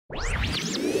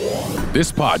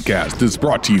This podcast is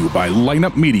brought to you by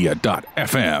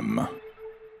lineupmedia.fm.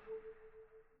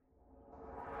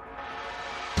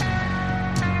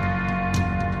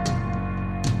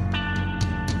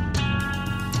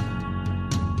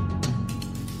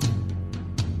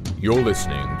 You're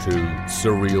listening to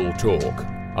Surreal Talk,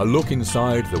 a look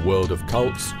inside the world of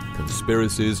cults,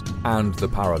 conspiracies, and the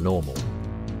paranormal.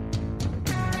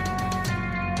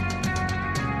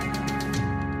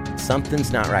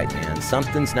 Something's not right, man.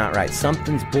 Something's not right.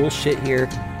 Something's bullshit here,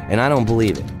 and I don't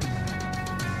believe it.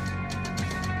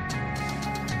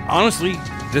 Honestly,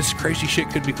 this crazy shit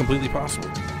could be completely possible.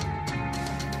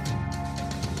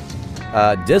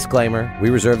 Disclaimer, we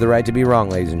reserve the right to be wrong,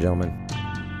 ladies and gentlemen.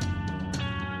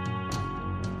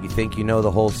 You think you know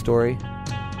the whole story?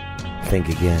 Think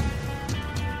again.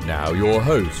 Now your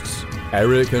hosts,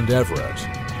 Eric and Everett.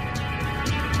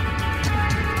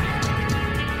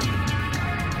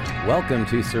 Welcome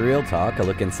to Surreal Talk, a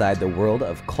look inside the world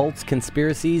of cults,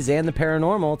 conspiracies, and the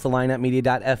paranormal. It's a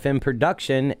lineupmedia.fm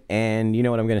production, and you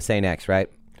know what I'm going to say next, right?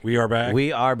 We are back?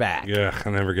 We are back. Yeah, it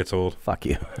never gets old. Fuck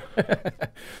you. Is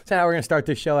that how we're going to start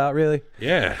this show out, really?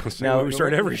 Yeah, no, we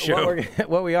start every show.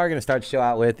 What we are going to start the show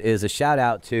out with is a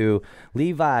shout-out to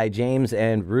Levi, James,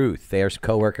 and Ruth. They are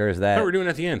co-workers that... No, we're doing it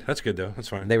at the end. That's good, though. That's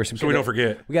fine. They were so we don't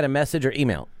forget. We got a message or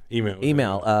email.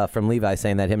 Email from Levi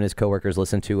saying that him and his coworkers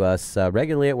listen to us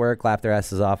regularly at work, laugh their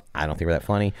asses off. I don't think we're that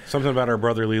funny. Something about our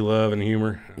brotherly love and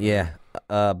humor. Yeah.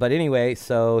 But anyway,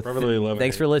 so brotherly love.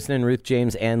 Thanks for listening, Ruth,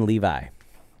 James, and Levi.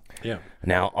 Yeah.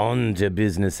 Now on to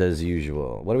business as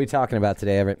usual. What are we talking about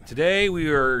today, Everett? Today we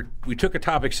took a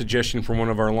topic suggestion from one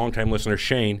of our longtime listeners,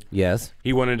 Shane. Yes.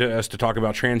 He wanted us to talk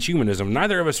about transhumanism.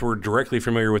 Neither of us were directly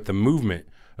familiar with the movement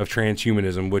of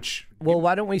transhumanism, which... Well,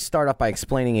 why don't we start off by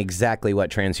explaining exactly what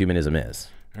transhumanism is?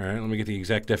 All right, let me get the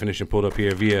exact definition pulled up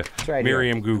here via right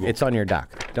Merriam Google. It's on your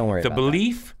doc. Don't worry about it. The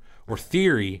belief or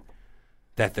theory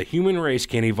that the human race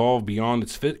can evolve beyond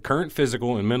its current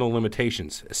physical and mental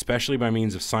limitations, especially by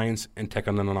means of science and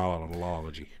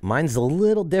technology. Mine's a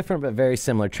little different, but very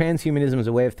similar. Transhumanism is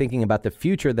a way of thinking about the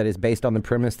future that is based on the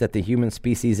premise that the human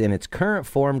species in its current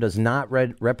form does not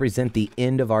represent the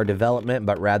end of our development,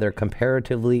 but rather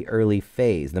comparatively early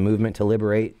phase, the movement to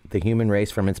liberate the human race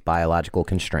from its biological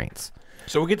constraints.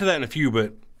 So we'll get to that in a few,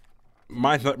 but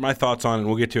my thoughts on it, and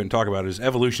we'll get to it and talk about it, is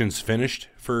evolution's finished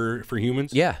for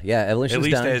humans? Yeah, evolution's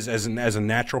done. At done. least as a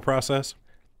natural process?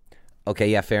 Okay,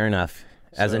 yeah, fair enough.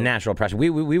 As a natural process. We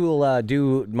will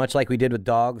do much like we did with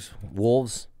dogs,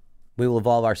 wolves. We will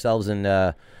evolve ourselves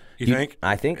and... You think?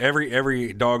 I think.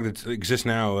 Every dog that exists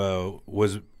now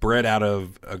was bred out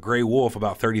of a gray wolf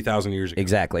about 30,000 years ago.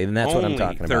 Exactly, and that's what I'm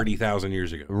talking about. 30,000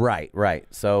 years ago. Right.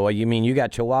 So you mean you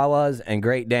got Chihuahuas and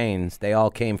Great Danes, they all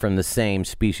came from the same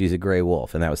species of gray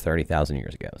wolf, and that was 30,000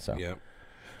 years ago. So. Yep.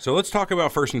 So let's talk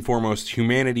about, first and foremost,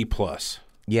 Humanity Plus.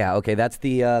 Yeah, okay, that's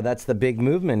the big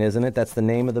movement, isn't it? That's the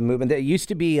name of the movement. It used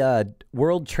to be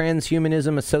World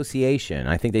Transhumanism Association.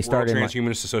 I think they started World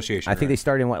Transhumanist Association. I think they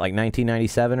started in what, like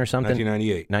 1997 or something?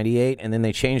 1998. 98, and then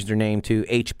they changed their name to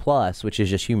H+, which is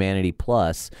just Humanity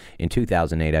Plus, in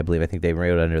 2008, I believe. I think they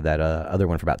wrote under that other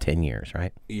one for about 10 years,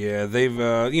 right? Yeah, they've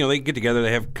they get together.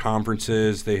 They have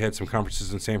conferences. They had some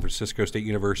conferences in San Francisco State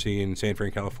University in San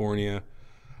Fran, California.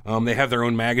 They have their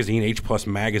own magazine, H Plus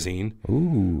Magazine.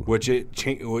 Ooh. Which it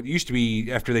used to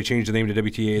be, after they changed the name to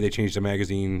WTA, they changed the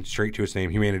magazine straight to its name,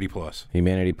 Humanity Plus.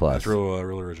 Humanity Plus. That's real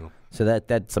original. So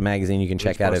that's a magazine you can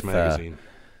check out if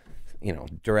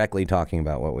directly talking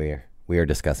about what we are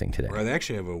discussing today. Right, they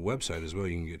actually have a website as well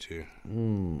you can get to.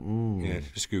 Yeah,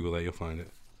 just Google that, you'll find it.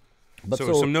 But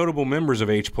so some notable members of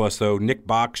H Plus, though, Nick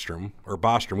Bostrom,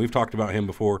 we've talked about him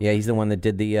before. Yeah, he's the one that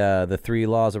did the 3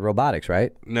 laws of robotics,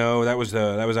 right? No, that was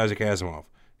Isaac Asimov.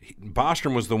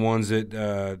 Bostrom was the ones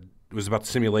that was about the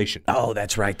simulation. Oh,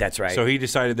 that's right. So he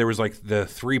decided there was like the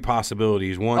 3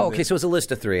 possibilities. One. Oh, okay, so it's a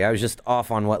list of 3. I was just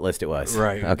off on what list it was.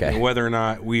 Right. Okay. Whether or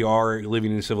not we are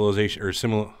living in civilization or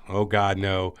similar. Oh God,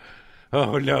 no.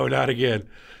 Oh no, not again.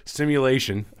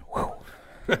 Simulation.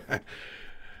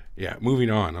 Yeah, moving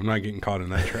on. I'm not getting caught in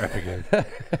that trap again.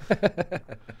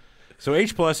 So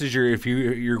H Plus is if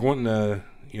you're wanting to,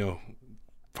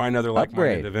 find other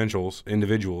like-minded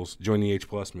individuals, join the H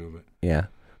Plus movement. Yeah.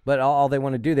 But all they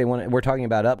want to do, we're talking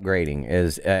about upgrading,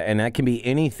 and that can be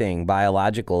anything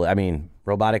biological. I mean,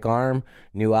 robotic arm,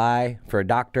 new eye for a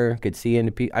doctor, could see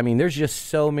into people. I mean, there's just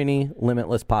so many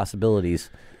limitless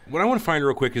possibilities. What I want to find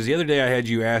real quick is the other day I had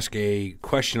you ask a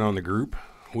question on the group,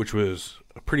 which was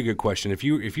a pretty good question. If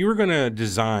you were going to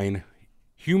design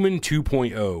Human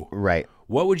 2.0, right,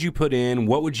 What would you put in?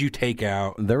 What would you take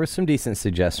out? There were some decent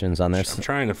suggestions on there. I'm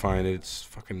trying to find it. It's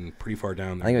fucking pretty far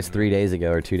down there. I think it was 3 days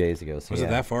ago or 2 days ago. So Was it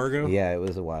that far ago? Yeah, it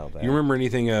was a while back. You remember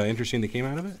anything interesting that came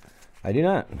out of it? I do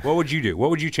not. What would you do? What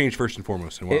would you change first and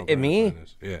foremost? Me?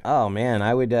 Yeah. Oh man,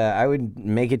 I would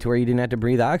make it to where you didn't have to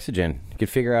breathe oxygen. You could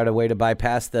figure out a way to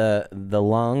bypass the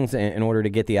lungs in order to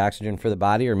get the oxygen for the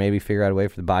body, or maybe figure out a way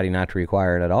for the body not to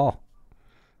require it at all.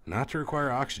 Not to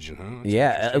require oxygen, huh? That's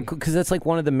Yeah, because that's like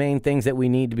one of the main things that we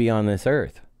need to be on this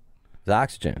earth, is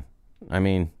oxygen. I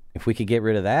mean, if we could get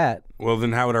rid of that. Well,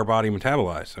 then how would our body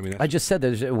metabolize? I mean, I just said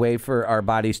there's a way for our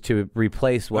bodies to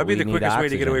replace what we need. that'd be the quickest way to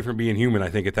get oxygen. away from being human, I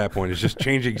think, at that point, is just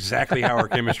change exactly how our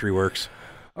chemistry works.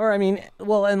 Or, I mean,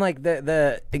 well, and like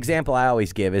the example I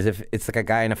always give is if it's like a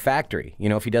guy in a factory, you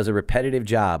know, if he does a repetitive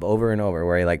job over and over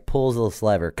where he like pulls this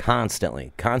lever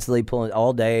constantly pulling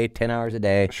all day, 10 hours a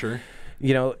day. Sure.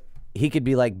 You know, he could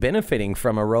be like benefiting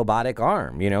from a robotic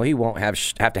arm. You know, he won't have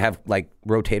to have like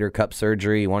rotator cuff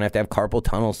surgery. He won't have to have carpal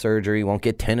tunnel surgery. He won't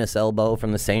get tennis elbow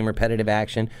from the same repetitive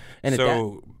action. And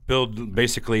so build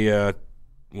basically,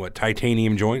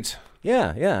 titanium joints?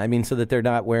 Yeah. I mean, so that they're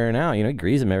not wearing out. You know,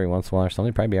 grease them every once in a while or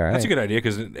something. Probably be all right. That's a good idea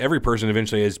because every person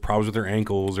eventually has problems with their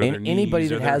ankles or their knees. Anybody or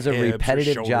that their has a hips or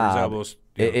repetitive shoulders, job, elbows,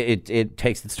 you know. it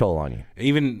takes its toll on you.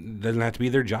 Even doesn't have to be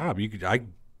their job. I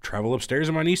travel upstairs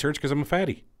and my knee hurts because I'm a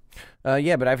fatty.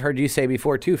 Yeah, but I've heard you say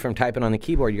before, too, from typing on the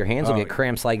keyboard, your hands will get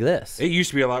cramps like this. It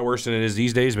used to be a lot worse than it is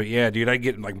these days, but yeah, dude, I'd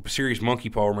get like serious monkey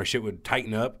paw where my shit would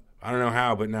tighten up. I don't know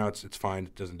how, but now it's fine.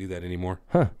 It doesn't do that anymore.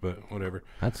 Huh. But whatever.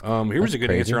 That's here was a good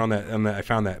crazy. answer on that. I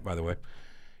found that, by the way.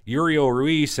 Uriel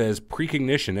Ruiz says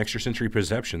precognition, extrasensory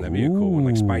perception. That'd be a cool one,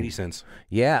 like Spidey sense.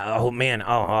 Yeah. Oh, man.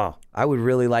 Oh. I would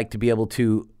really like to be able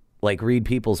to, like, read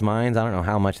people's minds. I don't know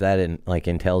how much that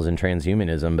entails in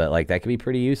transhumanism, but, like, that could be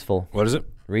pretty useful. What is it?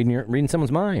 Reading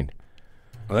someone's mind.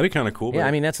 Well, that'd be kind of cool. Yeah,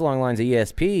 I mean, that's along the lines of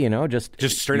ESP, you know, just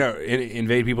straight out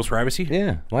invade people's privacy?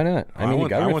 Yeah, why not? I mean, the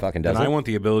government fucking does it. I want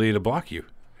the ability to block you.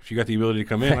 If you got the ability to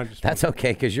come in, I just That's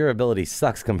okay, because your ability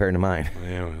sucks compared to mine.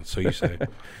 Yeah, well, so you say.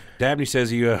 Dabney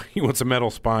says he wants a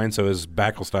metal spine so his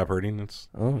back will stop hurting.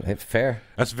 It's fair.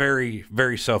 That's very,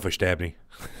 very selfish, Dabney.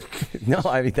 No,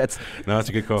 I mean, that's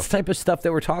a good call. It's the type of stuff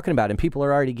that we're talking about, and people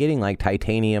are already getting like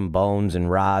titanium bones and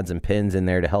rods and pins in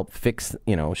there to help fix,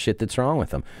 you know, shit that's wrong with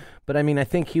them. But I mean, I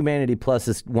think Humanity Plus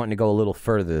is wanting to go a little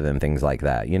further than things like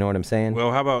that. You know what I'm saying?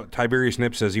 Well, how about Tiberius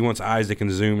Nip says he wants eyes that can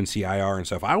zoom and see IR and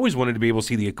stuff. I always wanted to be able to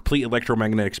see the complete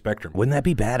electromagnetic spectrum. Wouldn't that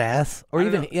be badass? Or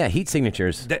even, heat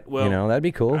signatures. Well, you know, that'd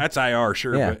be cool. That's IR,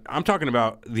 sure. Yeah. But I'm talking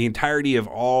about the entirety of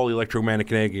all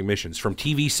electromagnetic emissions, from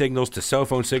TV signals to cell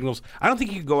phone signals. I don't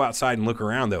think you could go outside and look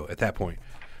around, though, at that point.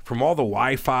 From all the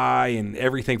Wi-Fi and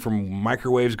everything from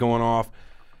microwaves going off,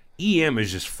 EM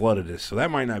has just flooded us, so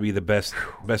that might not be the best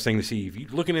thing to see. If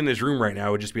you're looking in this room right now,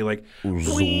 it would just be like,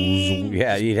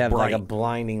 yeah, you'd have bright. like a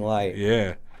blinding light.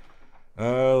 Yeah.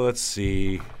 Let's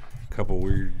see, a couple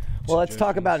weird. Well, let's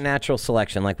talk about natural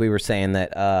selection. Like we were saying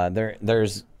that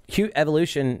there's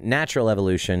natural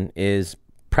evolution is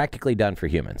practically done for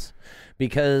humans.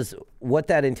 Because what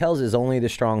that entails is only the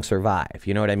strong survive.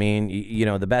 You know what I mean? You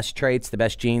know, the best traits, the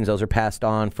best genes, those are passed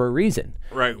on for a reason.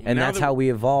 Right. And that's how we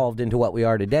evolved into what we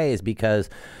are today, is because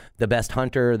the best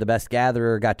hunter, the best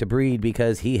gatherer got to breed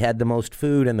because he had the most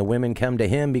food, and the women come to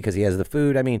him because he has the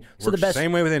food. I mean, so the best.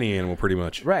 Same way with any animal, pretty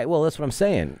much. Right. Well, that's what I'm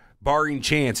saying. Barring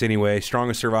chance, anyway.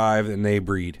 Strongest survive, and they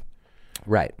breed.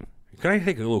 Right. Can I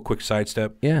take a little quick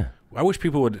sidestep? Yeah. I wish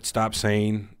people would stop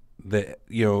saying that,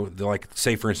 you know, like,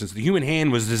 say, for instance, the human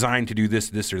hand was designed to do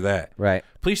this, or that. Right.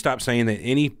 Please stop saying that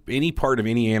any part of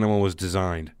any animal was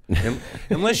designed.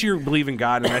 Unless you believe in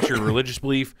God and that's your religious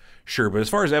belief, sure. But as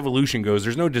far as evolution goes,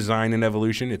 there's no design in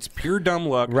evolution. It's pure dumb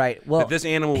luck. Right. Well, that this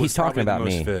animal was he's talking probably about the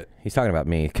most me. fit. He's talking about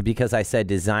me because I said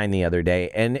design the other day,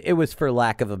 and it was for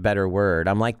lack of a better word.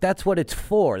 I'm like, that's what it's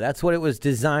for. That's what it was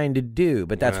designed to do.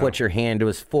 But that's what your hand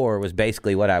was for, was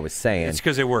basically what I was saying. It's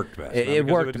because it worked best. It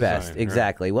worked best. Design,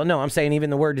 exactly. Right? Well, no, I'm saying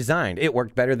even the word designed, it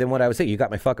worked better than what I was saying. You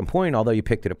got my fucking point. Although you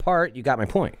picked it apart, you got my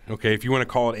point. Okay, if you want to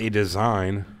call it a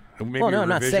design, maybe Well, no, a I'm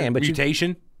not revision, saying, but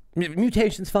mutation.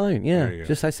 Mutation's fine, There you yeah. go.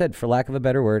 Just I said, for lack of a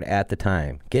better word, at the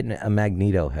time. Getting a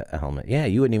Magneto helmet. Yeah,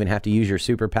 you wouldn't even have to use your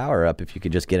superpower up if you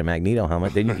could just get a Magneto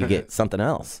helmet. Then you could get something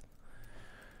else.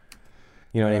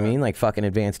 You know what I mean? Like fucking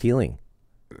advanced healing.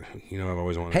 You know, I've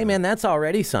always wanted. Hey, man, that's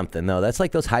already something, though. That's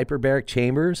like those hyperbaric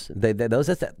chambers.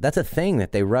 That's a thing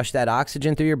that they rush that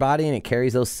oxygen through your body, and it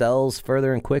carries those cells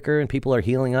further and quicker, and people are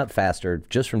healing up faster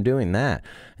just from doing that.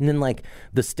 And then, like,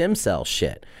 the stem cell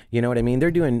shit. You know what I mean?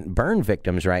 They're doing burn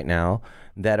victims right now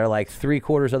that are like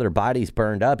 3/4 of their bodies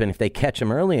burned up, and if they catch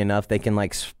them early enough, they can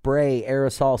like spray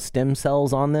aerosol stem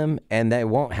cells on them, and they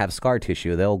won't have scar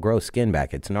tissue. They'll grow skin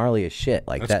back. It's gnarly as shit.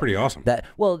 Like That's pretty awesome.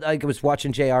 I was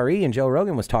watching JRE, and Joe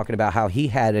Rogan was talking about how he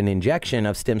had an injection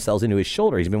of stem cells into his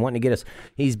shoulder. He's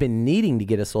been needing to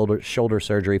get a shoulder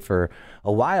surgery for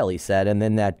a while, he said, and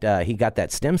then that he got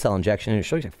that stem cell injection in his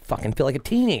shoulder. He fucking feel like a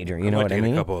teenager. You know what I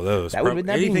mean? A couple of those.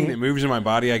 Anything that moves in my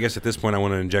body, I guess at this point I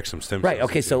want to inject some stem cells. Right.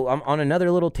 Okay. So I'm on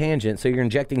another little tangent. So you're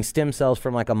injecting stem cells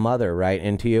from like a mother, right,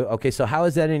 into you. Okay. So how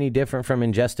is that any different from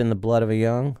ingesting the blood of a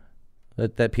young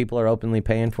that people are openly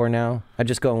paying for now? I'm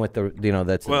just going with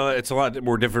that's. Well, it's a lot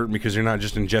more different because you're not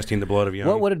just ingesting the blood of a young.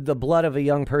 What would the blood of a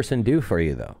young person do for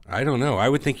you, though? I don't know. I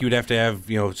would think you would have to have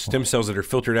stem cells that are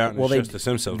filtered out, and it's just the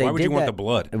stem cells. Why would you want the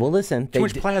blood? Well, listen, too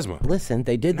much plasma. Listen,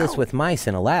 they did this with mice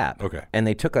in a lab. Okay. And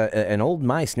they took an old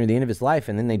mice near the end of his life,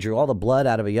 and then they drew all the blood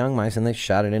out of a young mice, and they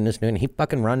shot it in this new, and he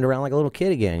fucking runned around like a little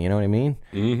kid again. You know what I mean?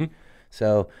 Mm-hmm.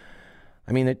 So,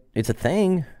 I mean, it's a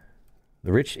thing.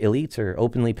 The rich elites are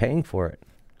openly paying for it.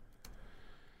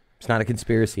 It's not a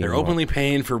conspiracy They're anymore. openly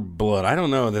paying for blood. I don't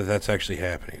know that that's actually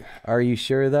happening. Are you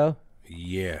sure, though?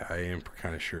 Yeah, I am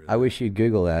kind of sure. I wish you'd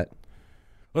Google that.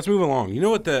 Let's move along. You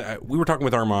know what we were talking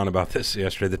with Armand about this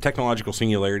yesterday, the technological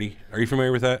singularity. Are you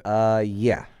familiar with that?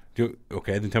 Yeah.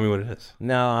 Okay, then tell me what it is.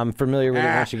 No, I'm familiar with it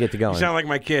once you get to going. You sound like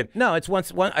my kid. No, it's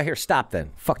here, stop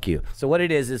then. Fuck you. So what it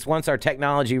is once our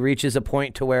technology reaches a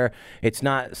point to where it's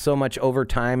not so much over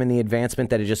time in the advancement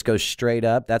that it just goes straight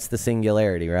up. That's the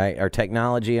singularity, right? Our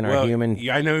technology and our human.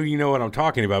 I know you know what I'm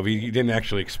talking about, but you didn't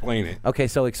actually explain it. Okay,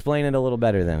 so explain it a little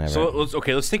better then. So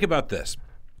let's think about this.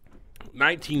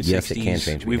 1960s. Yes, it can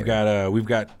change. We've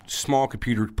got small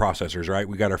computer processors, right?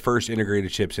 We got our first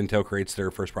integrated chips. Intel creates their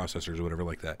first processors or whatever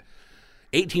like that.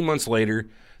 18 months later,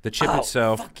 the chip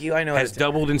itself has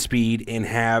doubled in speed and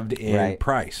halved in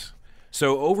price.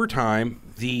 So over time,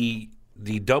 the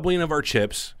doubling of our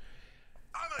chips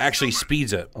actually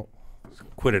speeds up. Oh.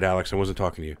 Quit it, Alex. I wasn't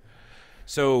talking to you.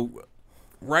 So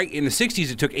right in the 60s,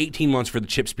 it took 18 months for the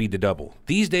chip speed to double.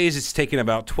 These days, it's taken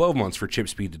about 12 months for chip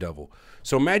speed to double.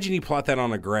 So imagine you plot that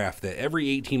on a graph that every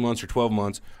 18 months or 12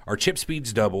 months, our chip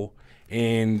speeds double,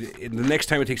 and the next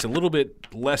time it takes a little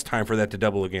bit less time for that to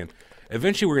double again.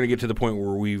 Eventually, we're going to get to the point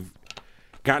where we've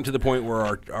gotten to the point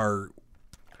where our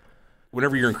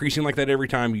whenever you're increasing like that every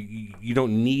time, you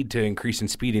don't need to increase in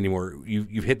speed anymore.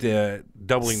 You've hit the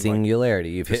doubling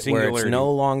singularity. You've hit where it's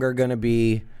no longer going to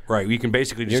be right. You can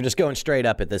basically you're just going straight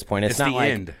up at this point. It's not the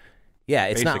like end. Yeah,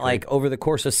 it's not like over the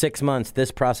course of 6 months,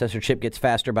 this processor chip gets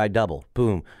faster by double.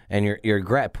 Boom, and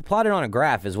your plotted on a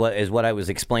graph is what I was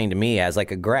explained to me as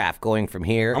like a graph going from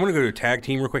here. I'm gonna go to a tag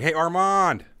team real quick. Hey,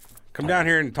 Armand, come down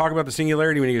here and talk about the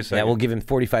singularity when you get a second. Yeah, we'll give him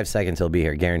 45 seconds. He'll be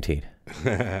here, guaranteed.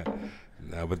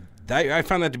 No, but I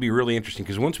found that to be really interesting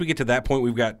because once we get to that point,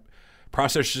 we've got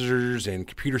processors and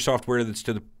computer software that's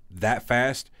that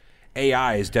fast.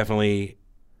 AI is definitely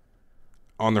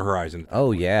on the horizon.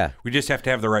 Oh, yeah. We just have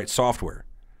to have the right software.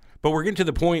 But we're getting to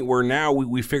the point where now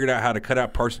we figured out how to cut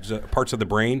out parts of the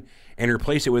brain and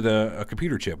replace it with a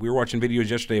computer chip. We were watching videos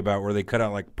yesterday about where they cut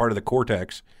out like part of the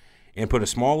cortex and put a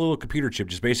small little computer chip,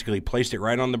 just basically placed it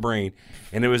right on the brain,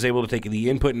 and it was able to take the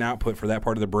input and output for that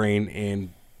part of the brain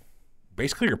and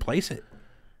basically replace it.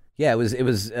 Yeah, it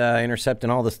was intercepting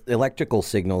all the electrical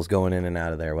signals going in and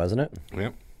out of there, wasn't it?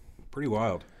 Yep. Pretty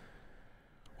wild.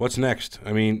 What's next?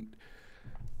 I mean,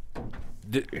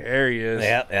 there he is.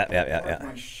 Yeah.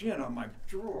 My shin on my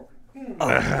drawer.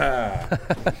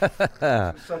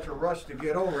 Such a rush to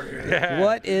get over here. Yeah.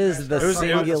 What is the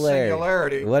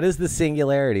singularity? What is the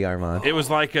singularity, Armand? It was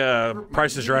like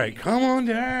Price is Right. Come on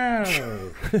down.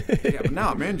 Yeah, but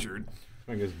now I'm injured.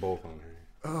 I guess both on here.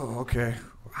 Oh, okay.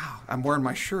 Wow, I'm wearing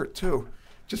my shirt too.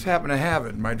 Just happen to have it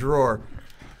in my drawer.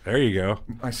 There you go.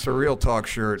 My Surreal Talk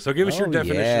shirt. So give us your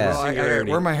definition of I singularity.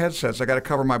 wear my headsets. I got to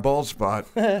cover my bald spot.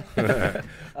 All right.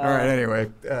 Anyway.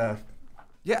 The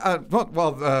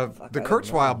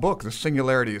Kurzweil book, The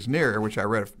Singularity is Near, which I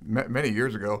read many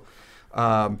years ago.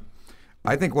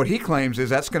 I think what he claims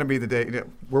is that's going to be the day.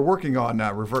 We're working on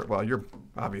revert. Well, you're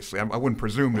obviously. I wouldn't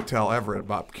presume to tell Everett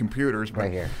about computers, but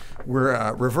right here.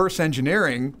 We're reverse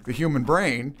engineering the human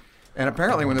brain, and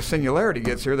apparently, when the singularity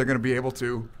gets here, they're going to be able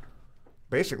to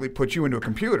basically put you into a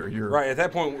computer. You're right at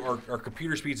that point. Our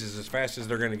computer speeds is as fast as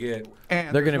they're going to get,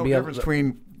 and they're going to be difference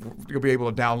between. You'll be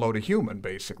able to download a human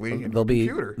basically into a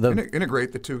computer.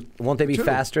 Integrate the two. Won't they be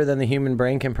faster than the human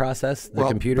brain can process the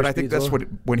computer? But I think that's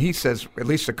when he says, at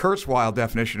least the Kurzweil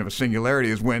definition of a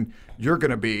singularity is when you're going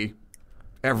to be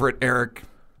Everett, Eric,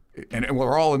 and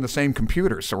we're all in the same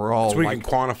computer, so we're all. So we can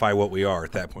quantify what we are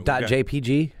at that point.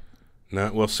 .jpg.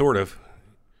 No, well, sort of.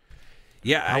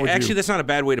 Yeah, How would actually, you- that's not a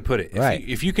bad way to put it. Right.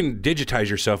 If you can digitize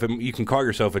yourself, you can call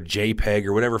yourself a JPEG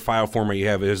or whatever file format you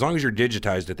have. As long as you're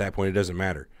digitized at that point, it doesn't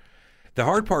matter. The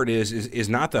hard part is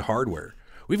not the hardware.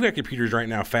 We've got computers right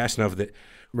now fast enough that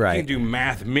we Right. can do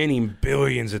math many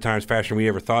billions of times faster than we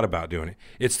ever thought about doing it.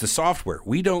 It's the software.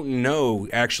 We don't know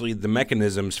actually the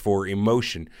mechanisms for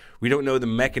emotion. We don't know the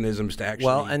mechanisms to actually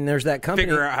Well, and there's that company.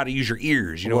 figure out how to use your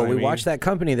ears. You know Well, what I we mean? watched that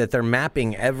company that they're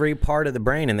mapping every part of the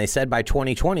brain, and they said by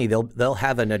 2020 they'll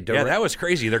have a Yeah, direct. that was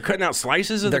crazy. They're cutting out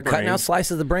slices of They're the brain. cutting out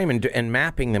slices of the brain and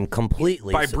mapping them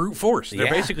completely by So- brute force. They're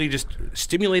Yeah. basically just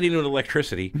stimulating it with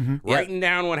electricity, writing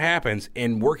down what happens,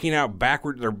 and working out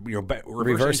backward. Or,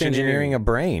 reverse engineering a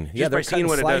brain. Just by they're seeing cutting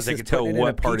what it does, they slices, can tell putting it in what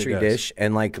a part it petri does. dish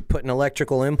and like putting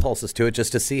electrical impulses to it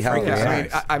just to see how it Freaking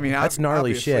reacts. nice. I mean, That's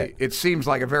gnarly obviously, shit. It seems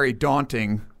like a very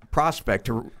daunting prospect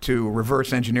to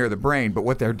reverse engineer the brain, but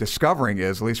what they're discovering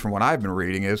is, at least from what I've been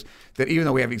reading, is that even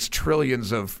though we have these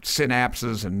trillions of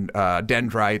synapses and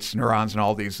dendrites, neurons, and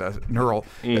all these neural,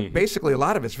 basically a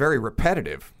lot of it's very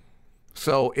repetitive.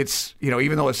 So it's,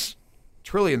 even though it's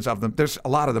trillions of them, there's a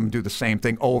lot of them do the same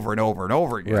thing over and over and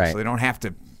over again. Right. So they don't have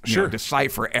to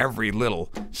decipher every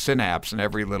little synapse and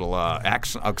every little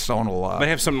axonal They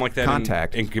have something like that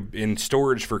contact. in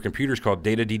storage for computers called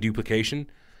data deduplication.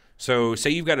 So say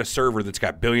you've got a server that's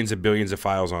got billions and billions of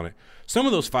files on it. Some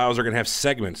of those files are going to have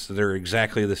segments that are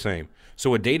exactly the same. So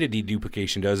what data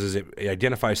deduplication does is it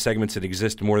identifies segments that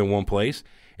exist in more than one place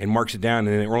and marks it down, and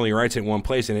then it only writes it in one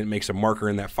place, and it makes a marker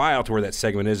in that file to where that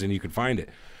segment is, and you can find it.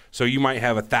 So you might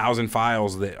have 1,000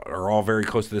 files that are all very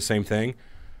close to the same thing,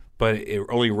 but it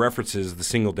only references the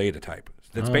single data type.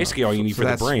 That's basically all you need for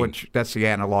the brain. That's the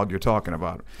analog you're talking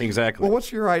about. Exactly. Well,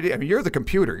 what's your idea? I mean, you're the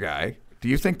computer guy. Do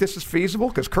you think this is feasible?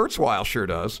 Because Kurzweil sure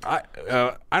does. I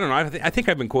don't know. I think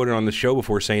I've been quoted on the show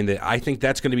before saying that I think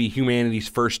that's going to be humanity's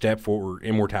first step for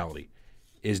immortality,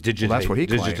 is that's what he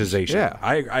claims. digitization. Yeah.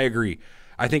 I agree.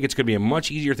 I think it's going to be a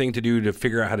much easier thing to do to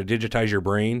figure out how to digitize your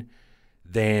brain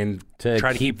than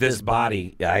try to keep this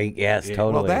body. Yes,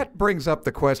 totally. Well, that brings up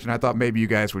the question I thought maybe you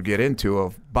guys would get into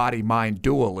of body-mind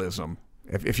dualism.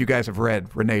 If you guys have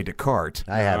read Rene Descartes,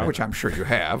 I haven't. which I'm sure you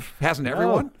have. Hasn't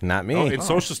everyone? Not me. Oh, in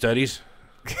social studies,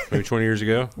 maybe 20 years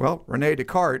ago. Well, Rene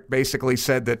Descartes basically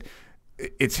said that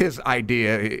it's his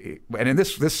idea, and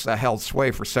this held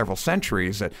sway for several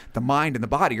centuries, that the mind and the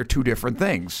body are two different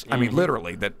things. I mean,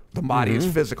 literally, that the body is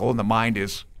physical and the mind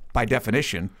is, by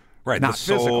definition, Right, not the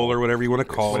soul physical. or whatever you want to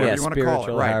call Whatever it. you want to call it,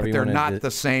 spiritual, right? however But you they're wanna not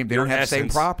the same. They your don't have the same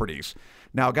essence. properties.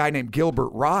 Now, a guy named Gilbert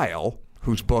Ryle,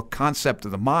 whose book Concept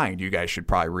of the Mind you guys should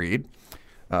probably read,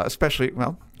 especially,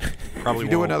 well, Probably if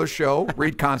you do won't. another show,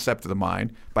 read Concept of the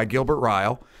Mind by Gilbert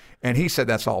Ryle. And he said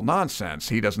that's all nonsense.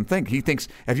 He doesn't think. He thinks,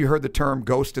 have you heard the term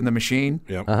Ghost in the Machine?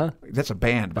 Yep. That's a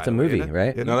band, by It's a the way, movie, isn't it?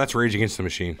 right? Isn't No, it? that's Rage Against the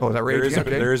Machine. Oh, is that Rage There is Against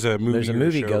the There is a movie. There's a or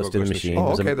movie, show Ghost called in the Machine. Oh, It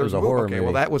was a- okay. it There's was a movie. horror Okay, movie.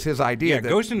 well, that was his idea. Yeah, that-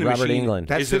 Ghost in the Robert Machine. Englund.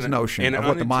 That's is his notion of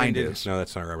what the mind unintended- is. No,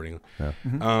 that's not Robert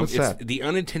Englund. What's it's that? the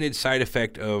unintended side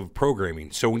effect of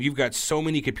programming. So when you've got so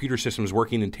many computer systems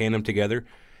working in tandem together,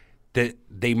 that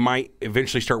they might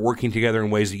eventually start working together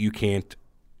in ways that you can't,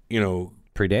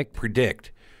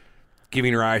 predict,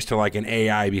 giving rise to like an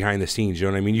AI behind the scenes. You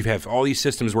know what I mean? You have all these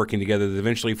systems working together that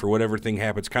eventually, for whatever thing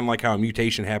happens, kind of like how a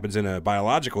mutation happens in a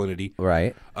biological entity,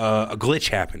 Right. a glitch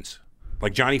happens.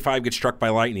 Like Johnny Five gets struck by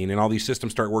lightning, and all these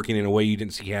systems start working in a way you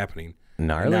didn't see happening.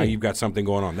 Gnarly. And now you've got something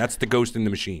going on. That's the Ghost in the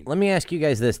Machine. Let me ask you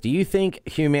guys this. Do you think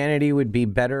humanity would be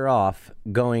better off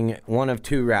going one of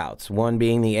two routes, one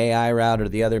being the AI route or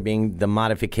the other being the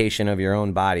modification of your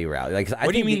own body route? Like,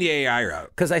 What do you mean the AI route?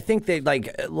 Because I think they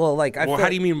Well, how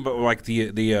do you mean like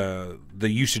the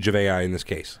usage of AI in this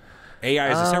case?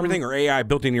 AI is this everything, or AI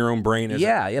built in your own brain?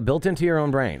 Yeah, built into your own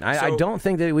brain. I So- don't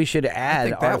think that we should add I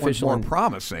think that one's artificial. more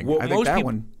promising. What I think most that people,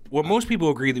 one. what most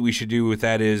people agree that we should do with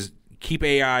that is keep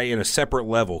AI in a separate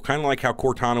level, kind of like how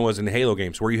Cortana was in the Halo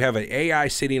games, where you have an AI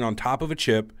sitting on top of a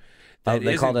chip. That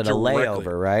they called it isn't a directly-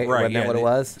 layover, right? Wasn't that what it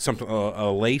was? Something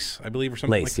a lace, I believe, or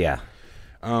something. Lace, like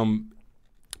yeah.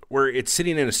 where it's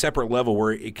sitting in a separate level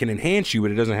where it can enhance you, but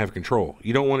it doesn't have control.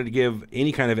 You don't want it to give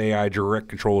any kind of AI direct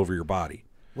control over your body.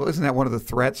 Well, isn't that one of the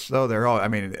threats, though? They're all. I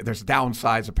mean, there's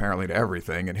downsides apparently to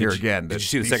everything. And here again, did you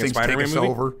see the these second things take Spider-Man us movie?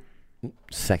 over.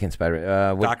 Second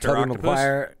Spider. With Dr. Tobey Octopus?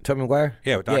 Maguire. Tobey Maguire.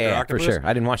 Yeah, with Dr. for Octopus? sure.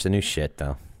 I didn't watch the new shit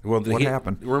though. Well, What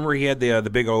happened? Remember he had the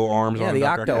big old arms Yeah, on the him,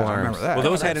 octo Dr. arms. I remember that. Well,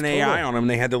 those Oh, had an that's AI totally- on them.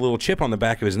 They had the little chip on the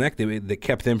back of his neck that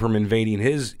kept them from invading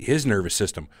his nervous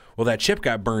system. Well, that chip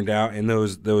got burned out, and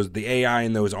the AI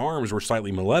in those arms were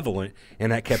slightly malevolent,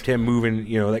 and that kept him moving.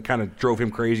 That kind of drove him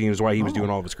crazy, and is why he was doing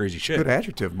all of his crazy shit. Good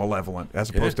adjective, malevolent,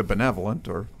 as opposed to benevolent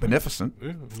or beneficent.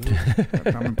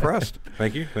 I'm impressed.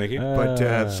 Thank you.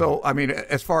 But so, I mean,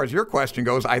 as far as your question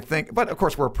goes, I think, but of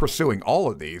course, we're pursuing all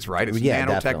of these, right? It's Yeah,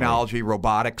 nanotechnology,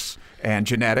 robotics, and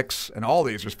genetics, and all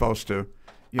these are supposed to.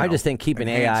 I just think keeping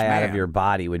enhance AI out of man. your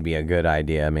body would be a good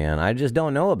idea, man. I just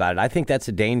don't know about it. I think that's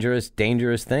a dangerous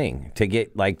thing to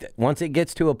get. Once it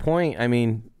gets to a point, I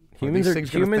mean, humans these are things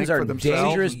gonna think for themselves?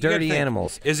 dangerous, You gotta dirty think,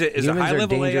 animals. Is it Humans high are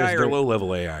level dangerous, AI or dirty- low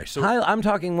level AI? So I'm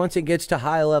talking once it gets to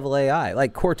high level AI,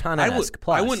 like Cortana-esque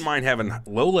plus. I wouldn't mind having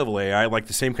low level AI, like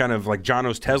the same kind of like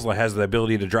Jono's Tesla has the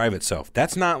ability to drive itself.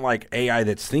 That's not like AI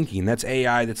that's thinking. That's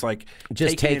AI that's like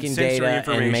just taking taking in sensory data and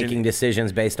information. making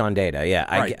decisions based on data. Yeah,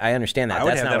 Right. I understand that. I would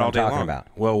That's have not that what all I'm day talking long. about.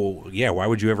 Well, yeah. Why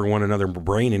would you ever want another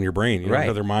brain in your brain? Right.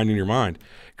 Another mind in your mind?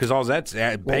 Because all that's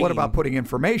Well, what begging- about putting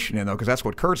information in though? Because that's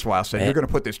what Kurzweil said. You're going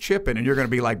to put this chip in, and you're going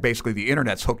to be like basically the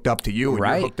internet's hooked up to you, and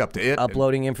Right. you're hooked up to it.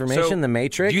 Uploading information, So, the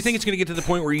Matrix. Do you think it's going to get to the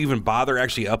point where you even bother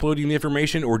actually uploading the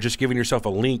information, or just giving yourself a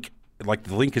link? Like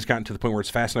the link has gotten to the point where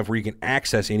it's fast enough where you can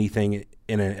access anything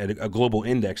in a global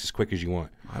index as quick as you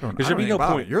want. I don't. Because I there'd don't be know no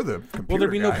about point. it. You're the computer Well,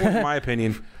 there'd be no guy. point, in my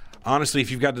opinion. Honestly,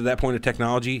 if you've got to that point of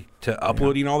technology to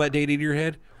uploading all that data to your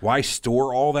head, why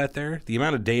store all that there? The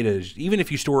amount of data is, even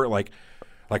if you store it like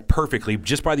perfectly,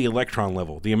 just by the electron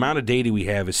level, the amount of data we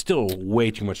have is still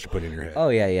way too much to put in your head. Oh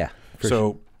yeah. For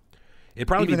so it'd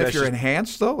probably Even be if best you're just-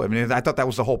 enhanced, though, I mean, I thought that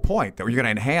was the whole point. That you're going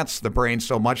to enhance the brain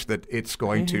so much that it's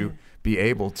going to be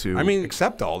able to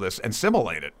accept all this and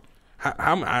simulate it.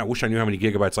 I wish I knew how many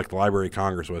gigabytes like the Library of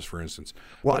Congress was, for instance.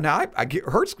 Well, now I get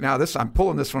Hertz. Now I'm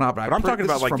pulling this one up. But I'm talking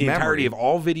about like the entirety of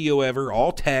all video ever,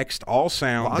 all text, all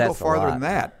sound. I'll go That's a farther lot. than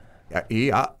that.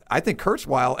 I think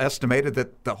Kurzweil estimated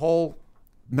that the whole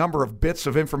number of bits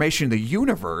of information in the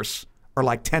universe are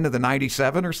like 10 to the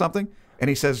 97 or something. And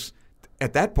he says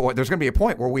at that point, there's going to be a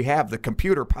point where we have the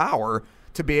computer power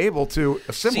to be able to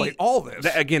assimilate See, all this.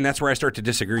 Again, that's where I start to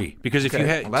disagree. Because if Okay, you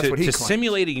had well, that's what he to claims.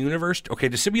 simulate a universe,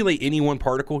 to simulate any one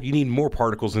particle, you need more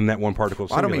particles than that one particle.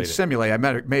 I don't mean simulate. I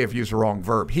may have used the wrong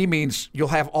verb. He means you'll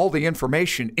have all the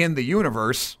information in the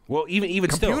universe. Well, even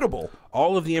computable. still,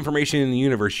 all of the information in the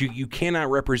universe, you cannot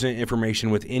represent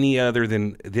information with any other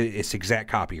than its exact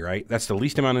copy, right? That's the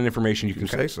least amount of information you can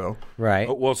Say so. Right.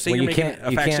 Well, say When you're you making can't,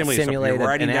 a you can't facsimile of something, simulate you're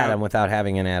writing an down- atom without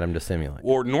having an atom to simulate.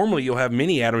 Or normally you'll have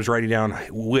many atoms writing down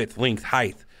width, length,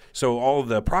 height. So all of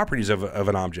the properties of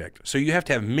an object. So you have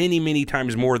to have many, many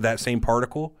times more of that same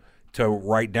particle to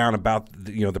write down about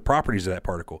the properties of that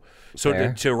particle. So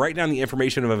Fair. to write down the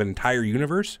information of an entire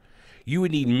universe, you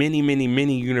would need many, many,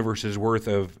 many universes worth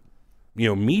of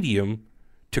medium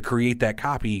to create that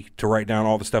copy to write down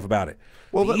all the stuff about it.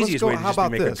 Well, the let's easiest go. way to How just be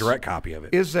about make this? a direct copy of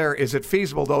it. Is it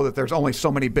feasible though that there's only so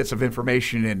many bits of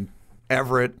information in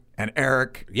Everett and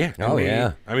Eric? Yeah. Oh,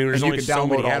 yeah. I mean, there's And you only can so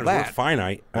many download all atoms. We're that.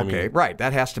 finite. I Okay, mean, right.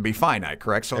 That has to be finite,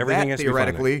 correct? So Everything that has to be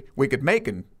theoretically we could make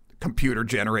a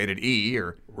computer-generated E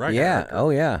or right. Yeah. Oh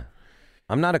yeah.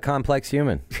 I'm not a complex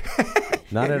human.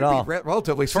 Not at all.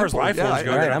 relatively As far as simple. life yeah, forms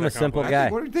go, Right, they're not I'm a that simple complex.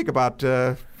 guy. What do you think about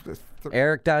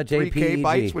Eric.jpg. 3K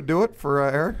bytes would do it for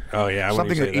Eric? Oh, yeah, I wouldn't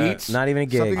something even say that. eats. Not even a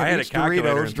gig. Something I that had a eats calculator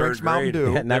Doritos, in drinks third Mountain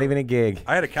grade. Dew. Not even a gig.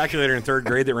 I had a calculator in third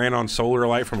grade that ran on solar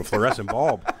light from a fluorescent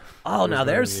bulb. Oh, now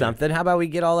there's something. How about we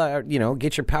get all that,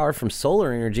 get your power from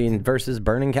solar energy versus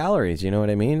burning calories? You know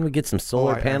what I mean? We get some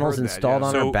solar I panels heard that, installed yeah.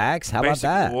 on our backs. How about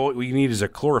that? What we need is a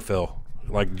chlorophyll,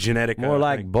 like genetic. More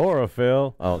like thing.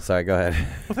 borophyll. Oh, sorry. Go ahead.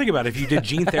 Well, think about it. If you did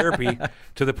gene therapy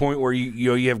to the point where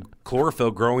you have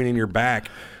chlorophyll growing in your back,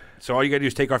 so all you got to do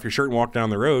is take off your shirt and walk down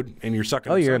the road, and you're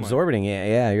sucking. Oh, the you're sunlight. absorbing it.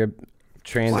 Yeah, you're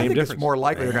trans. Well, I think difference. it's more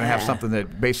likely they're going to have something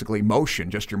that basically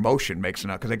motion, just your motion makes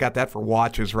enough, because they got that for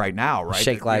watches right now, right?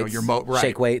 Shake That, lights, your right.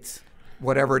 shake weights.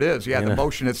 Whatever it is. Yeah, the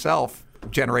motion itself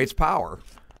generates power.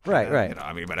 Right,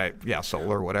 right.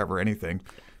 Solar, whatever, anything.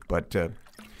 But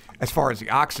as far as the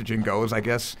oxygen goes, I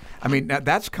guess,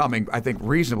 that's coming, I think,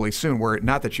 reasonably soon, where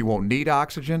not that you won't need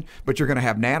oxygen, but you're going to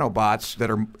have nanobots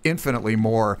that are infinitely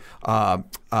more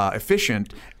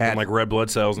efficient at And like red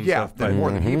blood cells and stuff. than more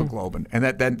than hemoglobin. And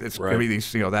then it's going to be Right.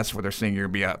 these, that's what they're saying you're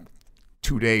going to be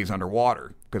 2 days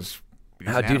underwater because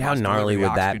How gnarly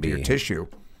would that to your be? tissue.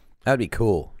 That'd be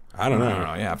cool. I don't know.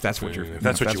 Yeah, if that's what you're, If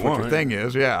that's what you your want. thing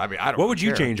is, yeah. I don't. What would you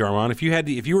care. change, Armand, if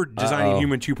you were designing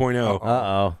Human 2.0?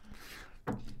 Uh-oh.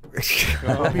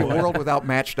 It'll be a world without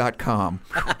Match.com.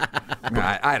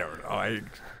 I don't know.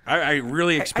 I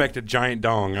really expect a giant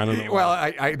dong. I don't know. Well,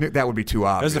 I knew that would be too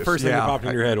obvious. That's the first thing that popped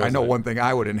in your head, I know wasn't it? one thing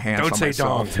I would enhance Don't on say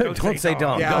myself. dong. Don't say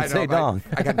dong. Yeah, Don't I say know, dong.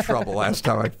 I got in trouble last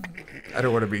time. I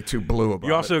don't want to be too blue about it.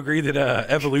 You also agree that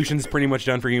evolution's pretty much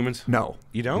done for humans? No.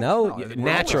 You don't? No,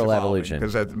 natural evolution.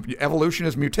 Because evolution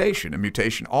is mutation, and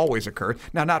mutation always occurs.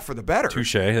 Now, not for the better.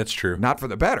 Touche. That's true. Not for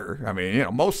the better. I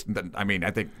mean,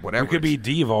 I think whatever. We could be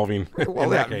de-evolving. Well, in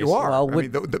that yeah, case. you are. Well, I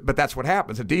mean, but that's what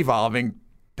happens. A devolving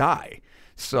die.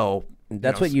 So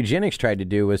That's what eugenics tried to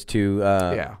do, was to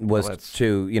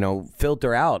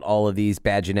filter out all of these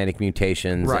bad genetic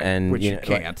mutations, right, and which you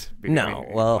can't.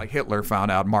 Like Hitler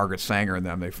found out, Margaret Sanger and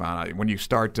them. They found out when you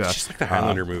start. It's just like the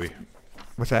Highlander movie.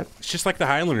 What's that? It's just like the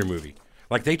Highlander movie.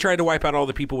 Like they tried to wipe out all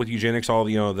the people with eugenics, all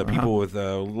the people with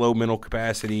low mental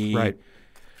capacity. Right.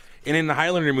 And in the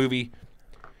Highlander movie,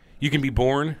 you can be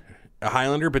born a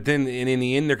Highlander, but then in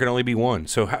the end there can only be one.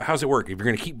 So how's it work? If you're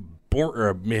going to keep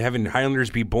having Highlanders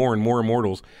be born, more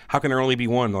immortals, how can there only be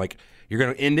one? Like you're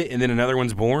going to end it and then another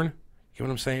one's born? You know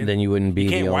what I'm saying? Then you wouldn't be. You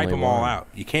can't the wipe only them all one. out.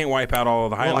 You can't wipe out all of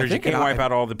the Highlanders. You can't wipe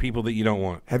out all the people that you don't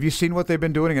want. Have you seen what they've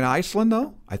been doing in Iceland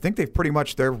though? I think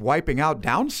they're wiping out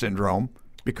Down syndrome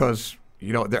because.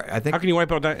 I think. How can you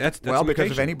wipe out that? That's because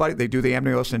if anybody, they do the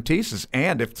amniocentesis,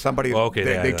 and if somebody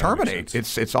they terminate,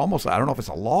 it's almost, I don't know if it's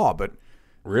a law, but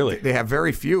really they have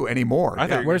very few anymore.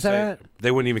 Where's that at?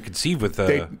 They wouldn't even conceive with.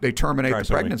 They terminate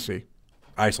the pregnancy.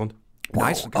 Iceland.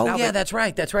 That's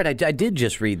right. That's right. I did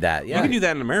just read that. Yeah. You can do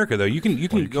that in America though. You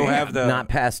can go have the not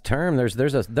past term.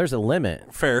 There's a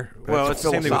limit. Fair. Well, it's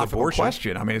the same thing with abortion.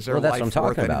 Question. I mean, is there that's what I'm life talking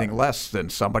worth about. anything less than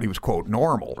somebody who's quote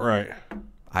normal? Right.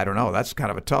 I don't know. That's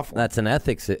kind of a tough one. That's an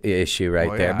ethics issue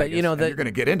right there. But you're going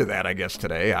to get into that, I guess,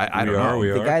 today. I don't know.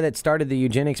 The guy that started the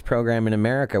eugenics program in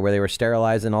America, where they were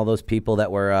sterilizing all those people that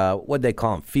were what'd they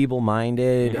call them,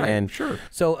 feeble-minded, and sure.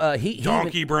 So he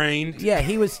donkey-brained. Yeah,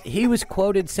 he was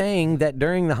quoted saying that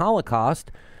during the Holocaust,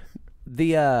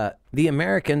 the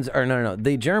Americans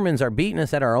the Germans are beating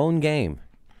us at our own game.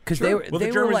 Because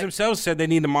the Germans themselves said they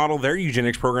need to model their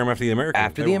eugenics program after the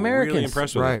Americans. They were really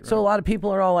impressed with it. So a lot of people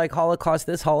are all like Holocaust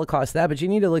this, Holocaust that, but you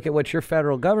need to look at what your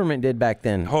federal government did back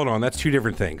then. Hold on, that's two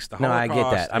different things. The I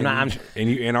get that. And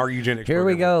our eugenics. Here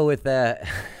program. we go with that.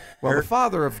 Well, the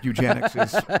father of eugenics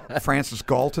is Francis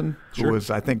Galton, who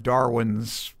was, I think,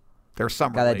 Darwin's. There's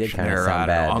some relation there,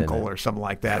 uncle or something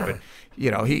like that. But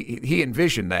he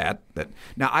envisioned that.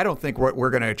 Now, I don't think what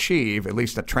we're going to achieve, at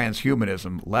least at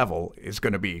transhumanism level, is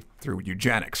going to be through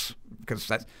eugenics, because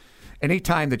that's any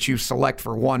time that you select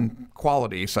for one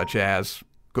quality, such as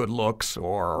good looks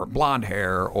or blonde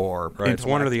hair or it's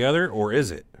one or the other, or is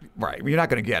it? Right, you're not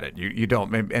going to get it. You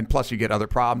don't, and plus you get other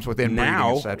problems with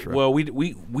inbreeding, etc. Well,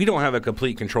 we don't have a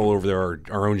complete control over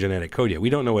our own genetic code yet.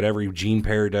 We don't know what every gene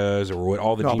pair does or what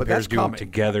all the gene pairs do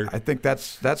together. I think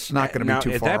that's not going to be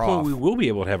too far off. At that point, we will be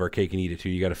able to have our cake and eat it too.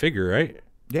 You got to figure, right?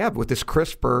 Yeah, with this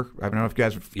CRISPR, I don't know if you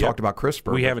guys have talked about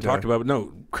CRISPR. We haven't talked about it.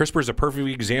 No, CRISPR is a perfect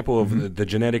example of the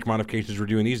genetic modifications we're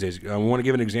doing these days. We want to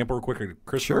give an example real quick.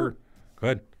 CRISPR. Sure. Go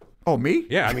ahead. Oh, me?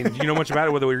 Yeah, I mean, do you know much about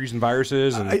it? Whether we're using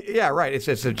viruses and yeah, right. It's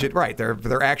right.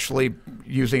 They're actually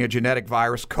using a genetic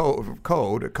virus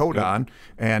codon,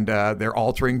 and they're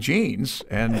altering genes.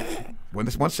 And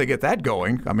once they get that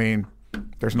going, I mean,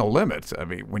 there's no limits. I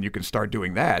mean, when you can start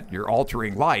doing that, you're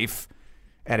altering life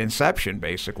at inception,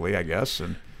 basically, I guess.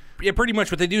 And yeah, pretty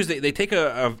much what they do is they take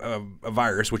a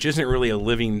virus, which isn't really a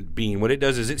living being. What it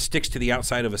does is it sticks to the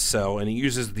outside of a cell, and it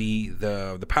uses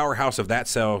the powerhouse of that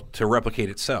cell to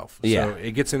replicate itself. Yeah. So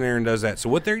it gets in there and does that. So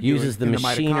what they're uses doing, the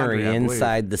machinery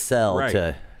inside the cell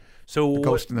to. So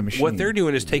what they're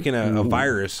doing is taking a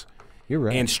virus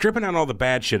and stripping out all the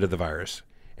bad shit of the virus.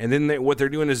 And then what they're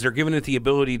doing is they're giving it the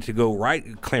ability to go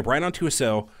clamp right onto a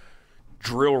cell,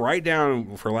 drill right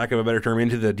down, for lack of a better term,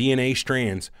 into the DNA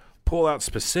strands, pull out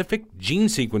specific gene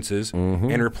sequences,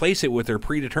 and replace it with their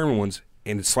predetermined ones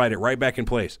and slide it right back in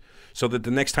place. So that the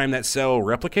next time that cell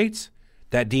replicates,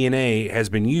 that DNA has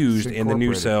been used and the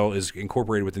new cell is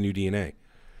incorporated with the new DNA.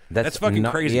 That's fucking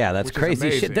crazy. Yeah, that's crazy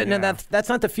amazing, shit. No, that's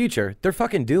not the future. They're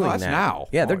fucking doing that's that. now.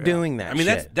 Yeah, they're doing that. I mean,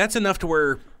 that's enough to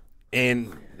where,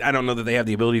 and I don't know that they have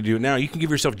the ability to do it now. You can give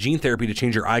yourself gene therapy to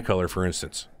change your eye color, for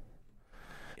instance.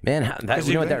 Man,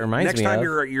 you know what that reminds me of? Next time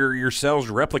your cells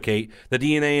replicate, the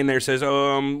DNA in there says,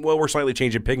 well, we're slightly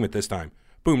changing pigment this time.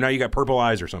 Boom, now you got purple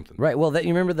eyes or something. Right. Well,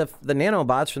 you remember the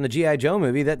nanobots from the G.I. Joe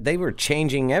movie, that they were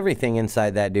changing everything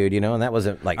inside that dude, and that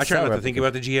wasn't like. I try not to think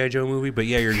about the G.I. Joe movie, but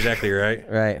yeah, you're exactly right.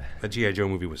 Right. The G.I. Joe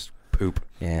movie was poop.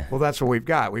 Yeah. Well, that's what we've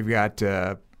got. We've got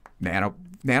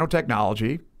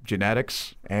nanotechnology,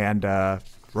 genetics, and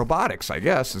robotics, I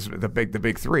guess, is the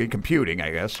big three. Computing,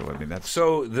 I guess. So I mean, that's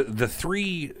So the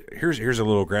three here's a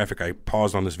little graphic I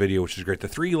paused on this video, which is great. The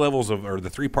three levels of, or the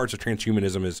three parts of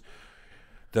transhumanism is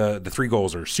the three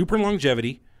goals are super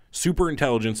longevity, super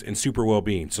intelligence, and super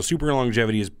well-being. So super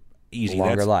longevity is easy.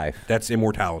 Longer life. That's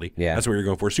immortality. Yeah. That's what you're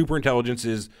going for. Super intelligence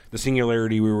is the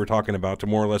singularity we were talking about, to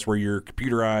more or less where you're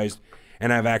computerized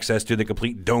and have access to the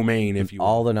complete domain, if you will.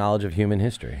 All the knowledge of human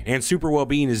history. And super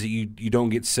well-being is that you don't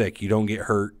get sick, you don't get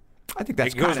hurt. I think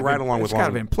that's it goes right along with it's kind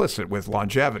of implicit with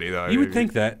longevity, though. You would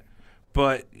think that.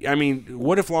 But, I mean,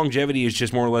 what if longevity is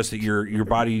just more or less that your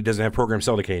body doesn't have programmed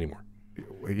cell decay anymore?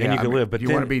 Yeah, and you can live. But you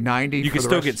then want to be 90. You can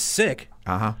still get sick.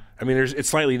 Uh-huh. I mean, it's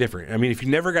slightly different. I mean, if you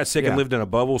never got sick and lived in a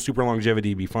bubble, super longevity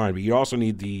would be fine. But you also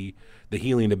need the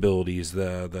healing abilities,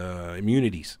 the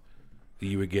immunities that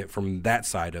you would get from that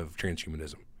side of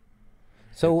transhumanism.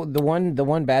 So the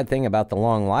one bad thing about the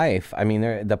long life, I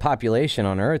mean, the population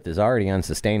on Earth is already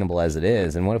unsustainable as it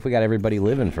is. And what if we got everybody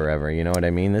living forever? You know what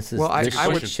I mean? This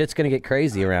shit's going to get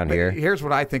crazy around here. Here's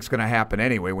what I think is going to happen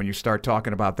anyway when you start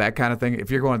talking about that kind of thing.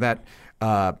 If you're going that,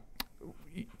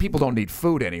 people don't need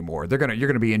food anymore. You're going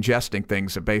to be ingesting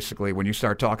things that basically, when you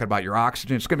start talking about your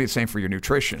oxygen, it's going to be the same for your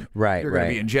nutrition. Right. You're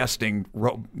going to be ingesting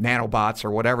nanobots or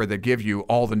whatever that give you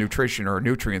all the nutrition or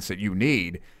nutrients that you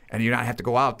need, and you not have to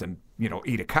go out and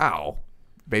eat a cow.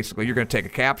 Basically, you're going to take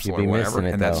a capsule or whatever,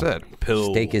 and that's it. Pills.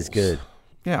 Steak is good.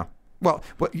 Yeah. Well,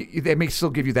 they may still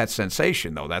give you that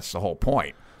sensation, though. That's the whole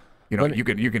point. You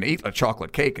can eat a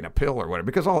chocolate cake and a pill or whatever.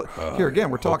 Because here again,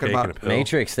 we're talking about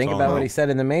Matrix. Think about what he said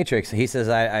in the Matrix. He says,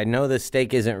 "I know this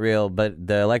steak isn't real, but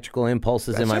the electrical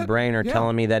impulses in my brain are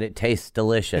telling me that it tastes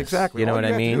delicious." Exactly. You know what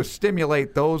I mean? You have to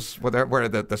stimulate those where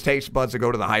the taste buds that go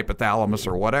to the hypothalamus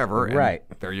or whatever. And right.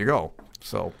 There you go.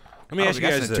 So let me ask you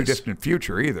guys this. That's Too distant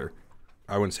future either.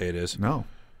 I wouldn't say it is. No.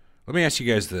 Let me ask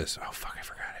you guys this. Oh fuck, I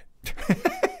forgot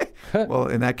it. Well,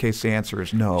 in that case, the answer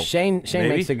is no. Shane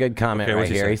makes a good comment right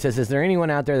here. He says, "Is there anyone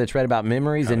out there that's read about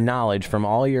memories and knowledge from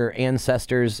all your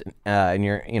ancestors and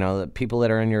your, the people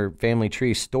that are in your family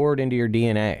tree stored into your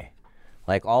DNA,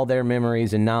 like all their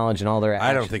memories and knowledge and all their actions?"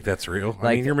 I don't think that's real.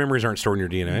 I mean, your memories aren't stored in your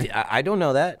DNA. I don't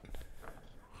know that.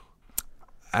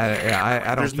 I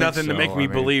don't. There's nothing to make me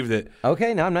believe that.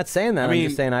 Okay, no, I'm not saying that. I'm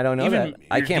just saying I don't know that.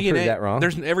 I can't prove that wrong.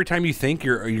 Every time you think,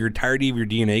 your entirety of your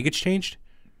DNA gets changed.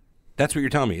 That's what you're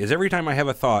telling me. Is every time I have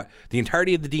a thought, the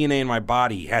entirety of the DNA in my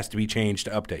body has to be changed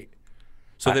to update.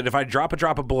 So that if I drop a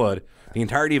drop of blood, the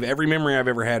entirety of every memory I've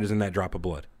ever had is in that drop of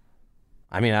blood.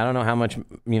 I mean, I don't know how much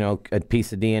a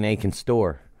piece of DNA can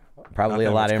store. Probably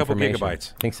a lot of information. Couple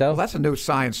gigabytes. Think so? Well, that's a new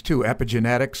science too.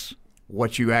 Epigenetics,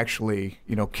 what you actually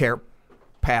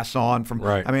pass on from.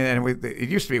 Right. I mean, and it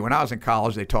used to be when I was in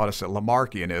college, they taught us that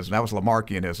Lamarckianism. That was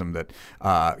Lamarckianism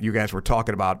that you guys were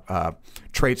talking about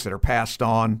traits that are passed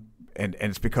on. And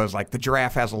it's because, like, the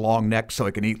giraffe has a long neck so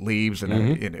it can eat leaves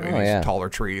and eats taller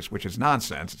trees, which is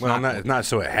nonsense. It's not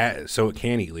so it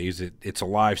can eat leaves. It's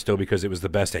alive still because it was the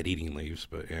best at eating leaves.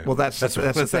 But yeah, well, that's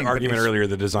the thing. Argument earlier,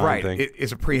 the design right, thing. It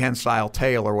is a prehensile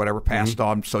tail or whatever passed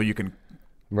on so you can.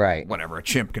 Right. Whatever, a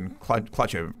chimp can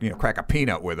crack a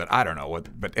peanut with it. I don't know,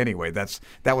 but anyway, that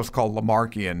was called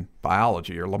Lamarckian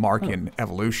biology or Lamarckian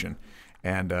evolution,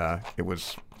 and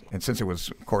since it was,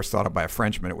 of course, thought of by a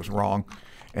Frenchman, it was wrong.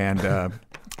 And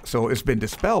so it's been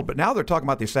dispelled. But now they're talking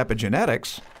about these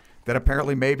epigenetics that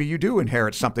apparently maybe you do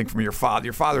inherit something from your father.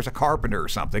 Your father's a carpenter or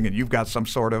something, and you've got some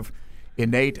sort of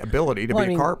innate ability to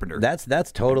be a carpenter.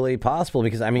 That's totally possible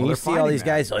because, you see all these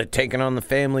guys taking on the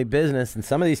family business, and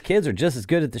some of these kids are just as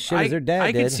good at the shit as their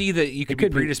dad did. I could see that you could be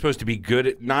predisposed to be good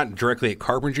at, not directly at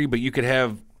carpentry, but you could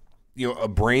have a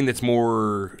brain that's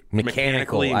more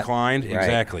mechanically inclined. Right.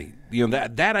 Exactly.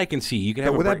 That I can see. You can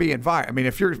have. Would that be environment? I mean,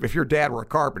 if your dad were a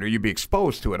carpenter, you'd be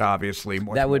exposed to it. Obviously,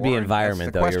 that would be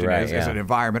environment. Though you're right. Is it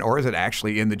environment or is it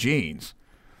actually in the genes?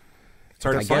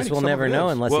 I guess we'll never know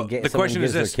unless someone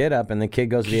gives their kid up and the kid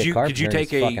goes to be a carpenter. Could you take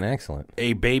fucking excellent.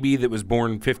 A baby that was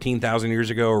born 15,000 years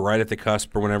ago, or right at the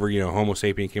cusp, or whenever Homo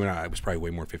sapien came out? It was probably way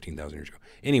more than 15,000 years ago.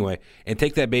 Anyway, and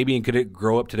take that baby and could it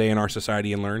grow up today in our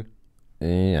society and learn?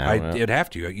 Yeah, it'd have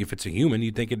to. If it's a human,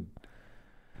 you'd think it.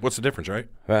 What's the difference, right?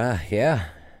 Yeah.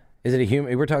 Is it a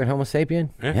human? We're talking Homo sapien?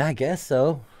 Yeah, I guess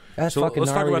so. That's so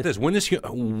let's talk about this. When this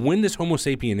Homo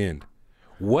sapien end,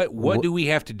 what do we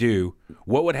have to do?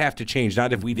 What would have to change?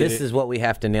 Not if we did. This is what we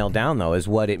have to nail down, though, is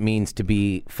what it means to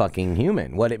be fucking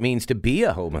human. What it means to be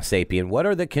a Homo sapien. What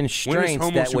are the constraints when does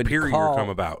Homo that would superior come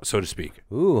about, so to speak?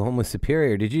 Ooh, Homo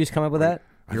superior. Did you just come up with that?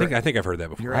 I think I've heard that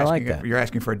before. I like that. You're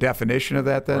asking for a definition of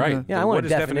that, then? Right. Yeah, I want what a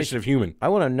is definition of human? I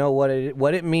want to know what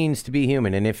it means to be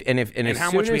human, and And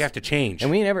how much we have to change.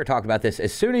 And we never talked about this.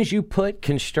 As soon as you put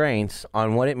constraints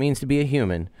on what it means to be a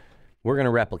human, we're going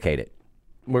to replicate it.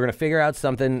 We're going to figure out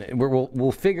something.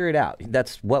 We'll figure it out.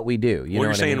 That's what we do. You know you're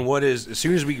what saying I mean? what is as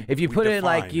soon as we If you we put it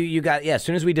define- like you got as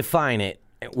soon as we define it,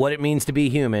 what it means to be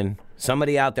human,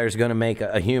 somebody out there is going to make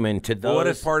a human to those what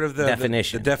if part of the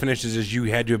definition. The definitions is you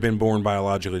had to have been born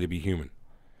biologically to be human?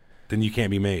 Then you can't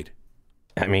be made.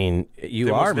 I mean, you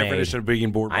Then what's are the made. definition of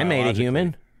being born I made a biologically?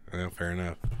 human. Well, fair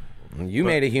enough. You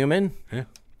made a human. Yeah,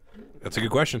 that's a good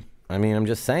question. I mean, I'm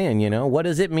just saying, what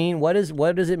does it mean? What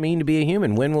does it mean to be a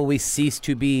human? When will we cease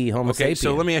to be Homo Okay, sapien?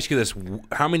 so let me ask you this: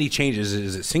 how many changes?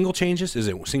 Is it single changes? Is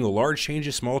it single large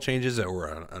changes, small changes, or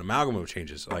an amalgam of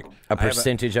changes? Like A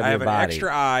percentage of I your have body. an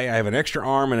extra eye, I have an extra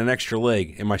arm, and an extra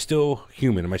leg. Am I still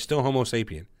human? Am I still Homo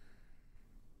sapien?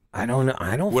 I don't know.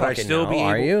 I don't Would I fucking still know. be?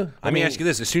 Are able, you? Let me ask you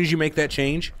this: as soon as you make that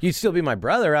change, You'd still be my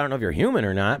brother. I don't know if you're human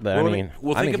or not, but I think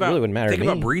think it really wouldn't matter think to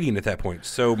me. about breeding at that point.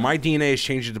 So my DNA has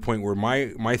changed to the point where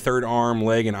my third arm,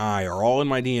 leg, and eye are all in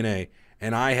my DNA,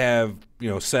 and I have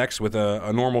sex with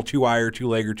a normal 2-eye,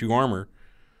 2-leg, or 2-armer.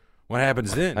 What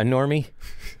happens then? A normie?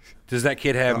 Does that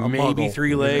kid have A maybe muggle. 3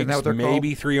 Isn't legs, that what they're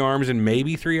maybe 3 arms, and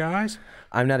maybe 3 eyes?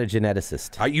 I'm not a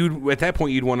geneticist. At that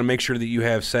point, you'd want to make sure that you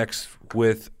have sex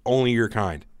with only your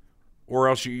kind, or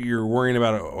else you're worrying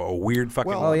about a weird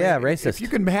fucking. Oh, yeah, racist. If you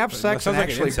can have sex sounds and like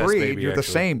an actually incest breed, baby, you're the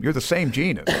actually. same. You're the same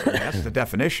genus. I mean, that's the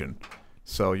definition.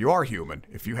 So you are human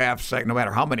if you have sex, no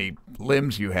matter how many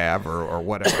limbs you have or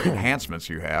whatever enhancements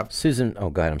you have. Susan, oh,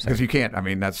 go ahead. I'm sorry. Because you can't. I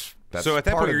mean, that's So at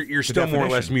that part point, of you're the still more or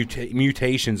less definition.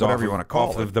 mutations Whatever off, you of, wanna call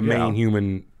off it, of the yeah.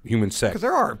 main human sex.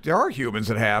 Because there are humans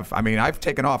that have. I mean, I've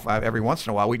taken off every once in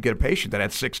a while. We'd get a patient that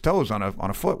had 6 toes on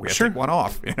a foot. We had to take one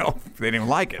off. They didn't even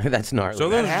like it. That's gnarly. So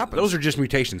that those, happens. those are just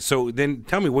mutations. So then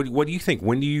tell me, what do you think?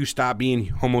 When do you stop being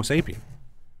Homo sapien?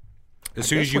 As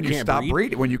soon guess as you when you can't stop breed?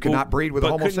 breeding, when you cannot breed with a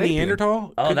but Homo couldn't sapien.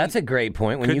 Neanderthal? Oh, that's a great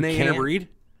point. When Couldn't you they can't interbreed?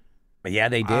 Yeah,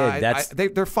 they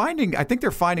did. they're finding. I think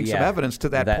they're finding some Yeah, evidence to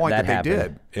that that point that, happened. they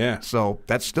did. Yeah. So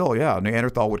that's still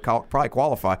Neanderthal would probably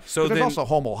qualify. So there's then- also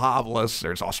Homo habilis.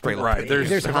 There's Australopithecus. Right,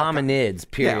 there's all kinds- hominids.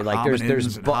 Period. Yeah, like there's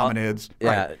hominins and hominids. Yeah,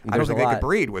 Right. I don't there's think a they could lot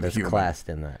breed with a that's human. classed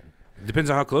in that.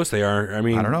 Depends on how close they are. I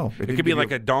mean, I don't know. It It didn't could be give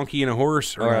like you- a donkey and a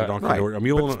horse, or not a donkey and right. a horse. A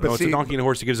mule. But No, it's see- a donkey and a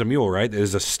horse that gives a mule, right?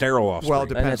 There's a sterile offspring. Well, it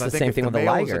depends. it's I the think same if thing the with a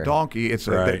male is liger. a donkey, it's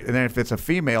Right. and then if it's a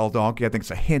female donkey, I think it's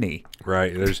a hinny.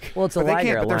 right. There's Well, it's a But they liger,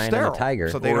 can't- a but they're lion, and sterile. a tiger.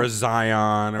 So they or a don't-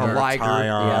 Zion, or A a liger. Tyon.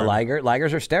 Yeah,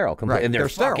 ligers are sterile, Right. and they're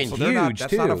sterile. fucking So they're not, huge that's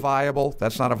too. not a viable.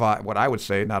 That's not what I would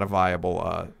say. Not a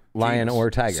viable Lion genes. or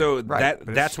tiger. So Right, but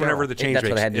it's that's whenever sterile. the change That's what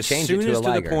makes. I had to as change it soon to as a to the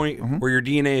liger. point where your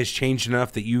DNA has changed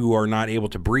enough that you are not able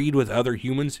to breed with other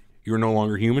humans, you're no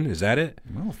longer human. Is that it?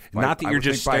 Not that I you're would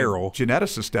just think by sterile.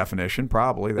 Geneticist definition,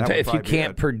 probably. That would if you probably be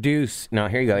can't it. produce, no,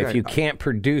 here you go. If Right. you can't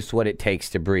produce what it takes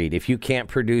to breed, if you can't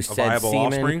produce said viable semen,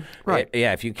 offspring? Right.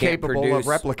 Yeah, if you can't capable produce,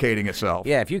 of replicating itself.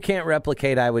 yeah, if you can't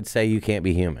replicate, I would say you can't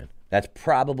be human. That's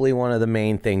probably one of the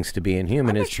main things to being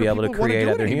human I'm is not to sure be able to people wanna create do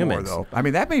it other anymore, humans. Though. I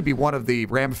mean, that may be one of the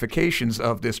ramifications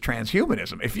of this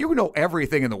transhumanism. If you know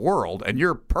everything in the world and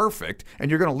you're perfect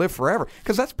and you're going to live forever,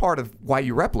 because that's part of why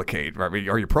you replicate, right?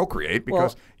 Or you procreate,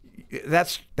 because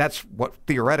that's what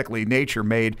theoretically nature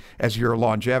made as your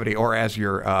longevity or as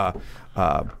your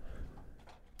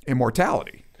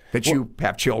immortality. That you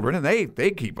have children and they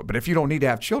keep it. But if you don't need to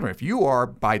have children, if you are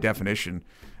by definition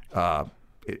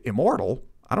immortal,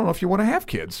 I don't know if you want to have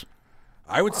kids.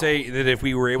 I would say that if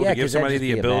we were able Yeah, to give 'cause that'd somebody just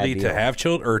the be a ability bad to deal. have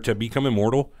children or to become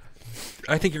immortal,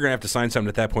 I think you're going to have to sign something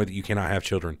at that point that you cannot have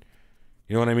children.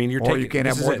 You know what I mean? You're Or you can't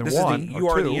have more than one You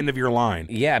or are two. the end of your line.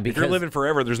 Yeah, if you're because- living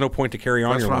forever, there's no point to carry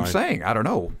on That's your what I'm line. saying. I don't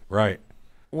know. Right.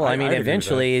 Well, I mean, I'd agree with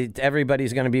eventually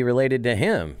everybody's going to be related to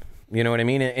him. You know what I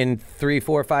mean? In 3,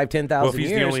 4, 5, 10,000 Well, if he's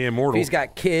years, the only immortal. if he's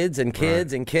got kids and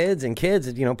kids and kids and kids,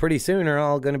 pretty soon are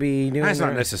all going to be doing. That's not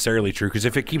their- necessarily true because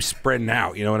if it keeps spreading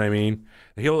out, you know what I mean?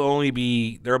 There'll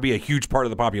be a huge part of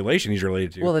the population he's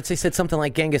related to. Well, let's say said something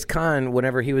like Genghis Khan.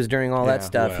 Whenever he was doing all that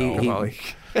stuff, Well,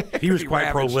 he was quite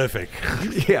ravaged. prolific.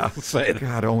 yeah.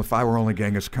 God, if I were only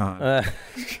Genghis Khan.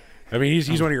 I mean,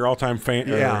 he's one of your all-time fans.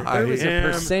 Yeah, there was a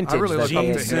percentage I really that look up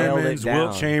they to had him. nailed it Simmons, down.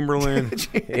 Wilt Chamberlain.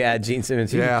 Yeah, Gene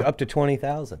Simmons. He was Yeah. up to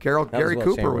 20,000. Gary Wilt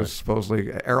Cooper Chamberlain. was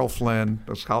supposedly Errol Flynn,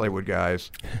 those Hollywood guys.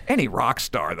 Any rock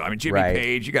star, though. I mean, Jimmy Right.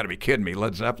 Page, you got to be kidding me.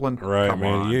 Led Zeppelin? Right, Come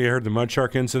man. on. You heard the Mud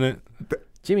Shark incident?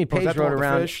 Jimmy Was Page that the rode one with the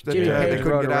around. fish that, Jimmy they Page couldn't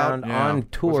rode get out? around Yeah. on Was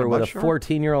tour it with a Mud Shark?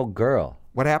 14-year-old girl.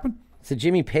 What happened? So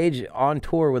Jimmy Page on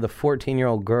tour with a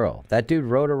 14-year-old girl. That dude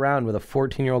rode around with a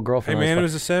 14-year-old girl from. Hey, man, it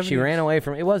was the 70s. She ran away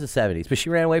from. It was the 70s, but she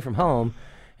ran away from home,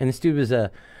 and this dude was a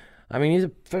I mean, he's a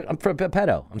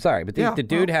pedo. I'm sorry, but the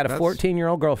dude had a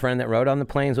 14-year-old girlfriend that rode on the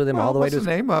planes with him all the way to his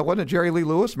name? Wasn't it Jerry Lee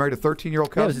Lewis? Married a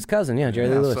 13-year-old cousin? Yeah, it was his cousin. Yeah, Jerry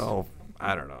Lee Lewis. So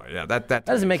I don't know. Yeah, that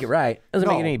doesn't make it right. Doesn't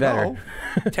make it any better. No.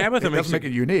 Tabitha It doesn't make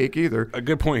it unique either. a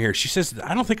good point here. She says,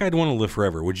 I don't think I'd want to live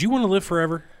forever. Would you want to live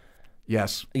forever?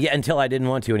 Yes. Yeah, until I didn't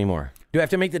want to anymore. Do I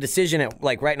have to make the decision at,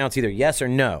 like, right now it's either yes or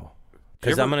no?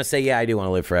 Because I'm going to say, yeah, I do want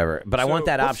to live forever. But I want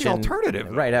that what's the option.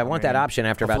 alternative? Right, I want that option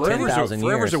after about 10,000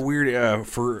 years.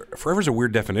 Forever's a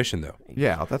weird definition, though.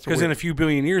 Yeah, that's because in a few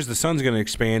billion years, the sun's going to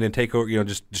expand and take over,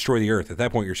 just destroy the Earth. At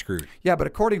that point, you're screwed. Yeah, but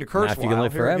according to if you can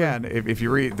live forever. again, if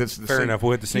you read this, Fair enough.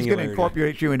 We'll hit the he's singularity. going to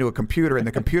incorporate you into a computer, and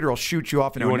the computer will shoot you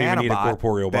off into You a won't nanobot. even need a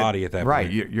corporeal body at that point.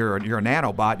 Right, you're a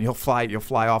nanobot, and you'll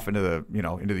fly off into the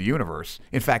into the universe.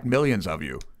 In fact, millions of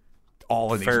you,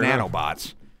 all in these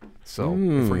nanobots. So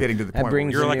if we're getting to the point where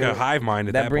you're like a hive mind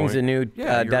at that point. That brings a new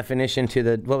definition to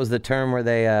the, what was the term where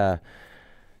they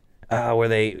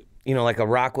like a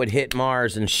rock would hit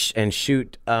Mars and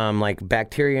shoot like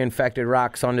bacteria-infected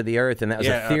rocks onto the Earth, and that was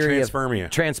a theory transpermia.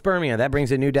 Transpermia. That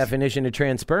brings a new definition to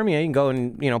transpermia. You can go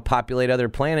and populate other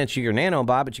planets. You're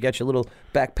nanobot, but you got your little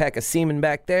backpack of semen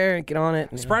back there. Get on it.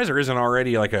 I'm surprised there isn't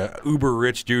already like a uber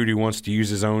rich dude who wants to use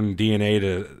his own DNA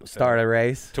to start a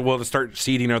race. To start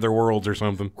seeding other worlds or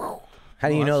something. How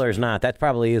do you know there's not? That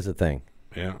probably is a thing.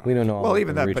 Yeah, we don't know. Well,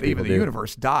 even that, but even the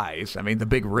universe dies. I mean, the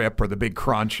big rip or the big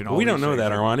crunch and all. We don't know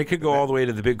that, Armand. It could go all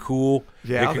the the big cool.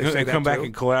 Yeah, it could come back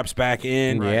and collapse back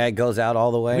in. Yeah, it goes out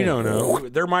all the way. We don't know.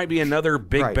 There might be another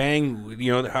Big Bang.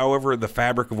 However, the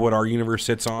fabric of what our universe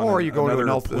sits on. Or you go to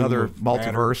another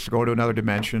multiverse, go to another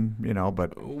dimension.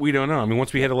 But we don't know. I mean,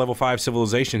 once we hit a level 5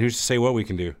 civilization, who's to say what we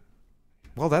can do?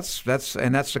 Well, that's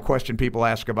the question people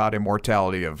ask about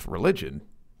immortality of religion.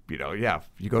 You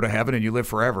go to heaven and you live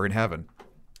forever in heaven.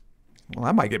 Well,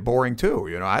 that might get boring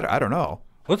too. I don't know.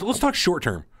 Let's talk short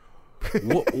term.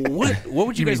 What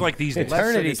would you guys like these days?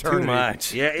 Eternity's too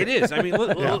much. Yeah, it is. I mean,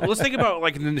 let's think about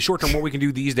like in the short term what we can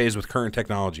do these days with current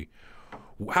technology.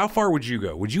 How far would you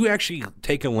go? Would you actually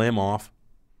take a limb off?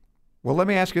 Well, let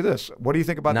me ask you this: what do you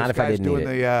think about those guys doing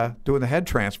the head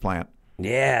transplant?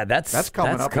 Yeah, that's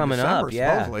coming up in December,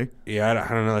 supposedly. Yeah,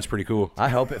 I don't know. That's pretty cool. I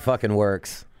hope it fucking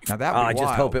works. Now that would be I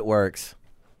just hope it works.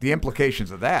 The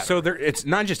implications of that. So it's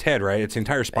not just head, right? It's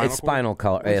entire spinal cord? It's spinal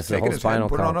column. It's the whole spinal column.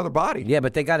 Put it on another body. Yeah,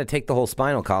 but they got to take the whole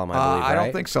spinal column, I believe, I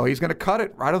don't think so. He's going to cut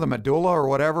it right on the medulla or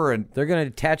whatever. And they're going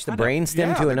to attach the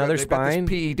brainstem to another spine?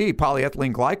 They've got this PED,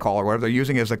 polyethylene glycol, or whatever they're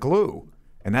using as a glue.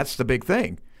 And that's the big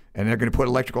thing. And they're going to put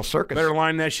electrical circuits. Better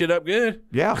line that shit up good.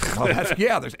 Yeah. Well,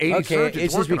 there's 80 surgeons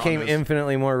it just became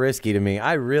infinitely more risky to me.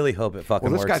 I really hope it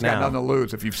fucking works now. Well, this guy's got nothing to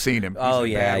lose if you've seen him. Oh,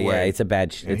 yeah. It's a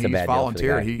bad He's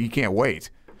volunteered. He can't wait.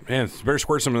 Man, better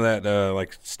squirt some of that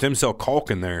like stem cell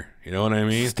caulk in there. You know what I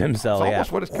mean? Stem cell, it's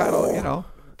almost what it's kind of,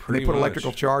 They put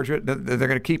electrical charge. They're going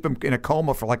to keep him in a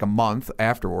coma for like a month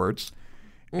afterwards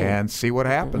and see what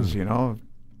happens,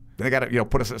 They got to,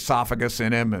 put an esophagus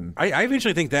in him. And I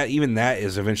eventually think that even that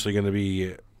is eventually going to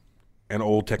be an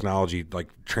old technology, like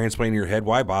transplanting your head.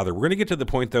 Why bother? We're going to get to the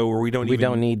point, though, where we don't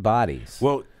need bodies.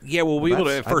 Well, yeah, we'll be able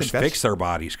to first fix our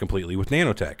bodies completely with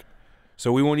nanotech.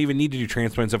 So we won't even need to do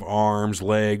transplants of arms,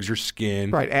 legs, or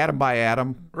skin. Right, atom by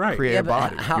atom, create a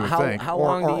body, How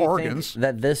long do you organs. think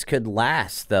that this could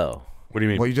last, though? What do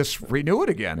you mean? Well, you just renew it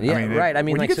again. Yeah, right. I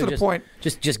mean, when like, you get to the point,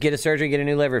 just get a surgery, get a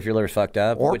new liver if your liver's fucked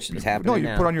up, which is happening now.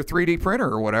 No, you put on your 3D printer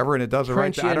or whatever, and it does it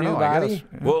right. I don't know. I guess.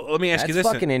 Well, let me ask you this: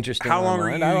 That's fucking interesting. How long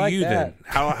are you then?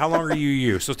 How long are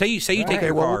you? So say you take your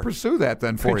car. Well, we'll pursue that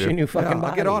then for you. Your new fucking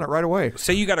body. I'll get on it right away.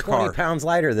 Say you got a 20 car. 20 pounds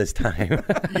lighter this time.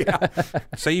 Yeah.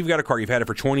 Say you've got a car. You've had it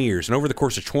for 20 years, and over the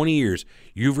course of 20 years,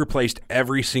 you've replaced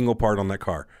every single part on that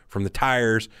car, from the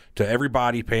tires to every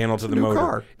body panel to the motor.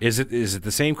 Car. Is it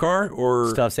the same car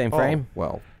or still same frame?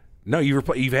 Well. No,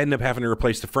 you've ended up having to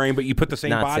replace the frame, but you put the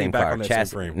same body back on that same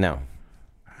frame. No.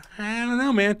 I don't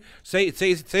know, man. Say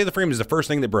the frame is the first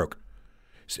thing that broke.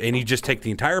 And you just take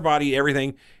the entire body,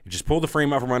 everything, you just pull the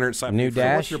frame out from under it. New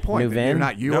dash, what's your point? new VIN? You're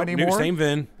not you anymore? Same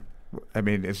VIN. I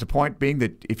mean, is the point being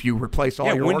that if you replace all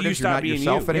your when organs, do you stop you're not being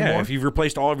yourself you? anymore? Yeah, if you've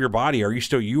replaced all of your body, are you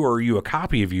still you, or are you a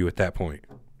copy of you at that point?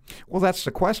 Well, that's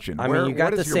the question. I mean, you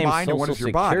got the same Social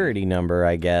Security number,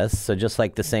 I guess. So just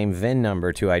like the same VIN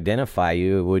number to identify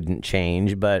you, it wouldn't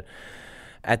change. But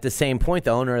at the same point,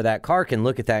 the owner of that car can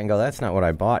look at that and go, that's not what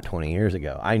I bought 20 years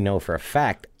ago. I know for a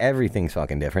fact everything's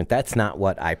fucking different. That's not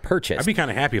what I purchased. I'd be kind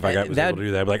of happy if I was able to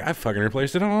do that. I'd be like, I fucking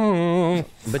replaced it all.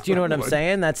 But you know what I'm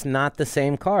saying? That's not the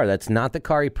same car. That's not the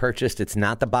car you purchased. It's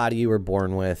not the body you were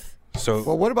born with. So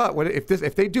Well, what about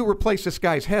if they do replace this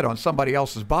guy's head on somebody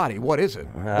else's body? What is it?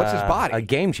 What's his body? A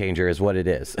game changer is what it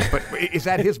is. But is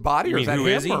that his body or mean, is that who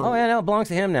him? is he? or- Oh yeah, no, it belongs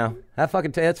to him now.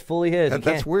 That's fully his.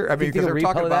 That's weird. I mean, because they're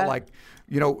talking about like,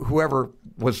 whoever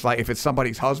was like, if it's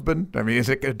somebody's husband. I mean, is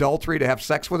it adultery to have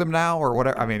sex with him now or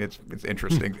whatever? I mean, it's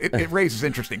interesting. It raises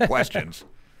interesting questions.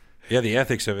 yeah, the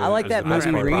ethics of it. I like is that the best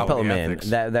movie part about Repo it. Man. ethics.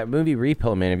 That movie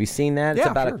Repo Man. Have you seen that? It's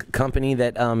Yeah, about sure. a company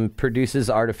that produces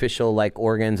artificial like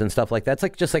organs and stuff like that. It's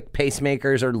like just like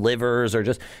pacemakers or livers or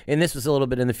just. And this was a little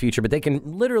bit in the future, but they can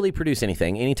literally produce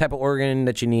anything, any type of organ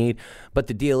that you need. But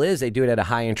the deal is they do it at a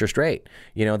high interest rate.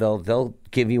 They'll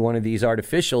give you one of these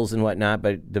artificials and whatnot,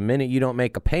 but the minute you don't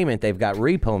make a payment, they've got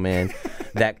Repo Man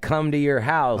that come to your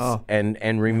house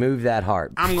and remove that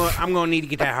heart. I'm gonna need to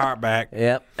get that heart back.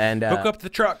 Yep, and Hook up the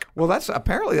truck. Well, that's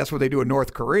what they do in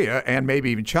North Korea and maybe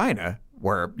even China,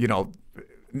 where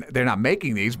they're not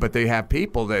making these, but they have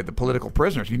people, the political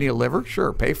prisoners. You need a liver?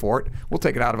 Sure, pay for it. We'll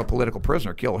take it out of a political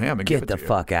prisoner, kill him, and give get it the to you.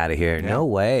 fuck out of here. No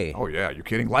way. Oh yeah, you're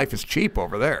kidding. Life is cheap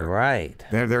over there. Right.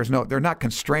 They're not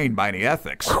constrained by any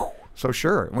ethics. So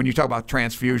sure, when you talk about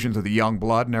transfusions of the young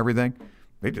blood and everything,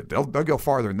 they'll go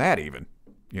farther than that even.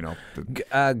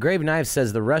 Grave Knife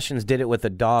says the Russians did it with a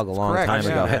dog a long correct. time Yeah,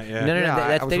 ago. that, yeah. No, Yeah,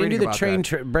 I was they didn't do reading the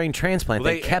about brain transplant.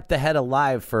 Well, they kept the head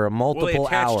alive for Well, multiple they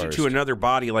attached hours. it to another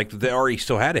body, like they already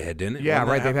still had a head, didn't it? Yeah, Wasn't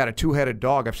right. that They've had a two-headed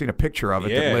dog. I've seen a picture of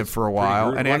it Yeah, that lived it's for a pretty while,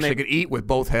 brutal. and When actually they- could eat with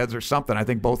both heads or something. I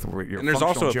think both were your And there's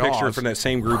also a functional picture jaws. from that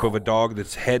same group of a dog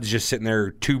that's head's just sitting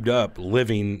there tubed up,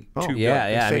 living tubed yeah,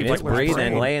 up. yeah. I saved mean, it's Hitler's breathing,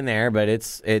 brain. laying there, but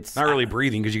it's Not really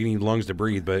breathing because you need lungs to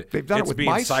breathe, but They've done it it's with being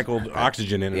mice. cycled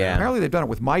oxygen in it. Yeah. Apparently, they've done it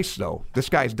with mice, though. This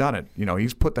guy's done it.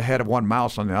 He's put the head of one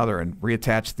mouse on the other and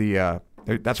reattached the.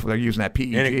 That's what they're using that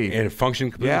PEG. And it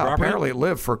functioned completely yeah, properly? apparently it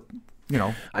lived for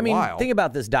a I mean, while. think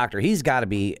about this doctor. He's got to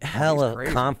be hella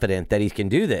crazy. confident that he can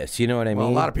do this. You know what I mean? Well,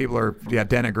 a lot of people are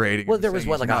denigrating. Well, and there was saying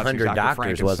what, he's like nuts. He's 100 Dr.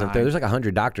 doctors, wasn't there? There's like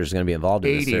 100 doctors going to be involved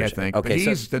in this 80, I search. think. Okay, But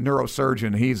he's the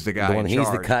neurosurgeon. He's the guy The one- in he's the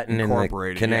charge, cutting and the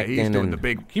incorporating. connecting Yeah, he's doing and- the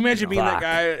big. Can you imagine being that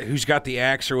guy who's got the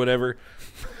axe or whatever?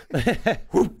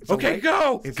 Okay,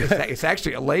 go. It's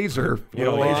actually a laser. Laser,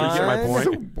 get my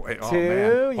point. Oh, two.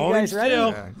 man. You Hold guys him ready? still.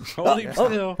 Yeah. Hold him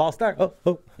still. False start.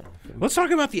 Let's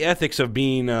talk about the ethics of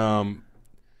being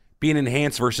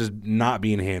enhanced versus not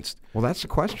being enhanced. Well, that's the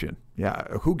question. Yeah,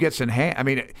 who gets enhanced? I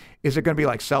mean, is it going to be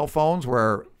like cell phones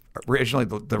where originally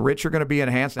the rich are going to be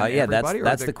enhanced? And Yeah, everybody, or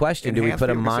that's the the question. Do we enhanced put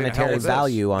a people gonna say, "The hell monetary with this"?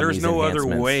 value on There's these no other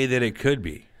enhancements? way that it could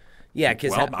be. Yeah,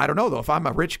 because Well, I don't know though. If I'm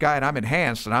a rich guy and I'm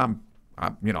enhanced and I'm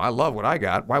I love what I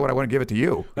got, why would I want to give it to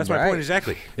you? That's my Right. point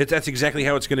exactly. That's exactly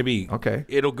how it's going to be. Okay.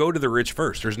 It'll go to the rich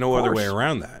first. There's no other way course.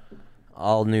 around that.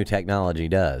 all new technology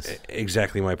does.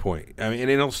 Exactly my point. I mean, and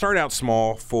it'll start out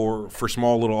small for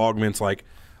small little augments like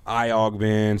eye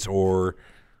augments or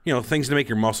things to make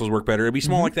your muscles work better. It'll be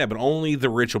small like that, but only the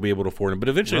rich will be able to afford them. But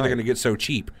eventually they're going to get so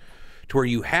cheap to where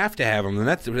you have to have them, and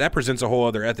that presents a whole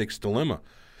other ethics dilemma.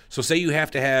 So say you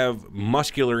have to have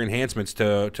muscular enhancements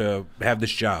to have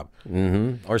this job.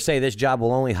 Or say this job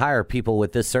will only hire people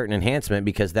with this certain enhancement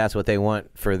because that's what they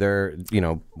want for their,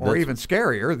 Or even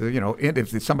scarier,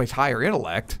 if somebody's higher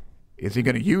intellect, is he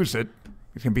going to use it?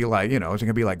 It's going to be like, is it going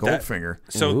to be like Goldfinger?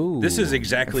 So this is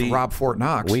exactly Rob Fort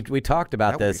Knox. we talked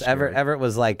about That would this. be scary. Everett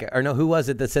was like, or no, who was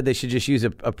it that said they should just use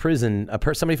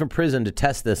somebody from prison to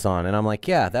test this on? And I'm like,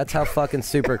 yeah, that's how fucking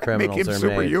super Make criminals him are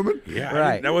superhuman? Yeah,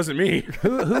 Right. that wasn't me.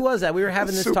 Who was that? We were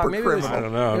having this talk. Super Maybe it was, criminal. I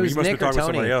don't know. It was You must have Nick been or talking to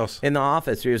Tony somebody else. in the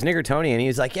office. It was Nick or Tony, and he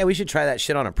was like, "Yeah, we should try that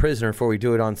shit on a prisoner before we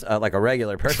do it on like a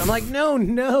regular person." I'm like,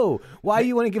 "No. Why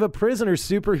you want to give a prisoner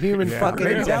superhuman fucking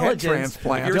maybe a head intelligence?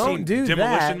 transplant. Have you ever Don't seen do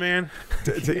Demolition that." Man?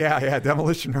 Yeah,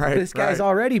 demolition, right. This guy's right.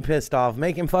 already pissed off.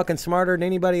 Make him fucking smarter than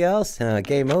anybody else.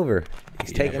 Game over.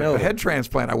 He's taking over. The head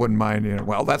transplant, I wouldn't mind.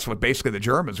 Well, that's what basically the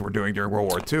Germans were doing during World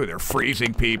War II. They're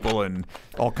freezing people and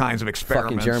all kinds of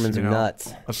experiments. Germans are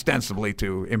nuts. Ostensibly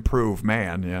to improve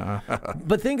man. Yeah.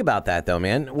 But think about that, though,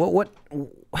 man. What? In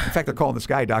fact, they're calling this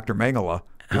guy Dr. Mengele.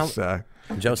 This,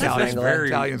 Joseph Italian, Mengele?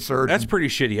 Italian surgeon. That's pretty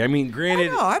shitty. I mean,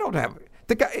 granted, No, I don't have.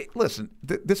 The guy, listen.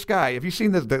 This guy. Have you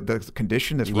seen the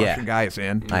condition this Yeah. Russian guy is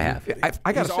in? I have.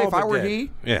 I got to He's say, all if I but were dead.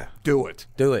 he, Yeah. do it.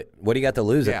 Do it. What do you got to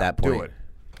lose Yeah, at that point? do it.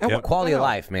 And Yep. what- Quality I of know.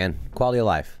 life, man. Quality of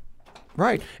life.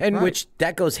 Right. And right. which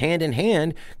that goes hand in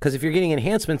hand because if you're getting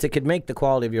enhancements, it could make the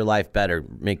quality of your life better,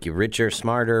 make you richer,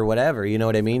 smarter, whatever. You know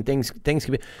what I mean? Things can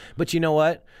be. But you know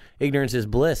what? ignorance is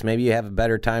bliss. Maybe you have a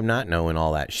better time not knowing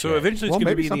all that shit. So eventually it's Well, going to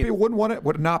maybe be some people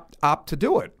would not opt to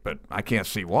do it, but I can't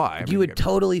see why. I you mean, would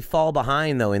totally fall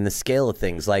behind, though, in the scale of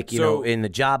things. Like, you know, in the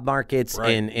job markets.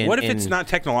 Right. What if it's not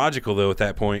technological, though, at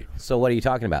that point? So what are you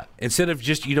talking about? Instead of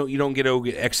just you don't get an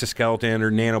exoskeleton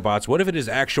or nanobots, what if it is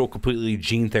actual completely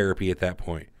gene therapy at that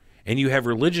point? And you have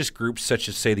religious groups such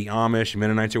as, say, the Amish,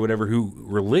 Mennonites, or whatever, who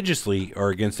religiously are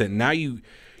against it. And now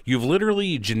you've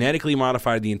literally genetically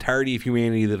modified the entirety of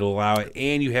humanity that'll allow it,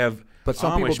 and you have but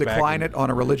some Amish people decline it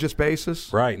on a religious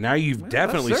basis. Right. Now you've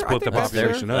definitely that's fair. split the I think that's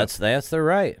population fair. up. That's their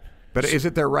right. But is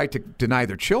it their right to deny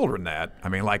their children that? I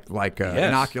mean, like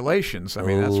inoculations. I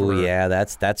mean, that's Oh, where, yeah,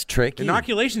 that's tricky.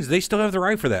 Inoculations, they still have the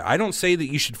right for that. I don't say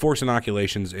that you should force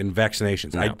inoculations and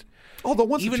vaccinations. No. Although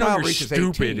once Even the though child you're reaches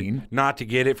stupid 18, not to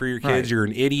get it for your kids, Right. you're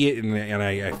an idiot, and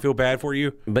I feel bad for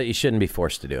you. But you shouldn't be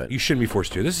forced to do it. You shouldn't be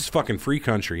forced to. This is fucking free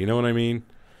country. You know what I mean?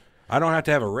 I don't have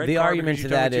to have a red The card argument because you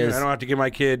to told that me to. is- I don't have to give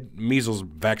my kid measles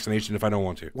vaccination if I don't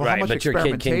want to. well, how Right, much but your kid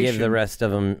can give the experimentation- rest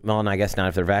of them. Well, and I guess not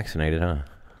if they're vaccinated, huh?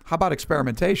 How about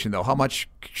experimentation, though? How much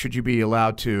should you be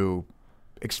allowed to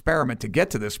experiment to get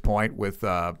to this point with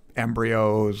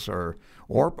embryos or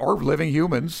living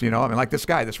humans? You know, I mean, like this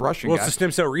guy, this Russian Well, guy. it's the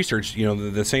stem cell research. You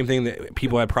know, the same thing that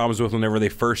people had problems with whenever they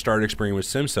first started experimenting with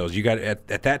stem cells. You got at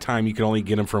that time, you could only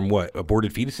get them from what,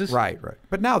 aborted fetuses? Right.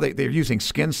 But now they're using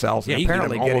skin cells. Yeah, and you can get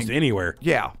apparently them almost getting, anywhere.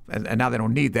 Yeah, and now they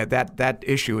don't need that. That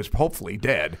issue is hopefully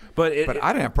dead. But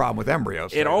I don't have a problem with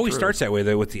embryos. It always starts that way,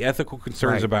 though, with the ethical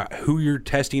concerns Right. about who you're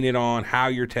testing it on, how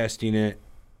you're testing it.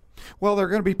 Well, there are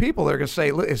going to be people that are going to say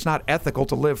it's not ethical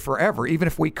to live forever, even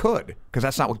if we could, because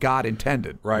that's not what God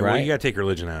intended. Right. Well, Right. you got to take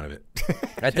religion out of it.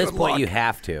 At this Good point, luck. you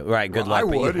have to. Right, good Well, luck, I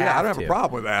would. but you Yeah, I have don't have to. a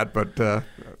problem with that, but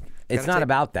It's gotta not take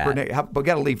about that. but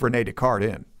got to leave Rene Descartes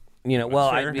in. You know,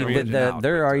 well, fair. I mean, Religion out,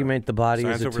 their but, argument, the body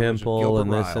science is a over religion. temple, Gilbert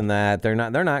and this Ryle. and that. They're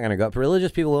not going to go.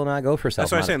 Religious people will not go for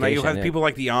That's what I'm saying. Like, you'll have self-modification. people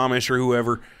like the Amish or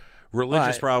whoever,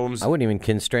 religious problems. I wouldn't even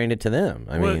constrain it to them.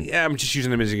 I Well, mean, yeah, I'm just using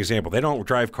them as an example. They don't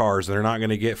drive cars. They're not going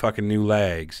to get fucking new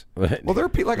legs. Well, there are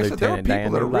people, like I said, there are Lieutenant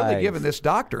people that are Diane really Lives. giving this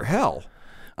doctor hell.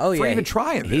 oh for yeah, even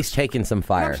trying this. He's taking some And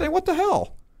fire. I'm saying, what the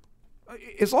hell?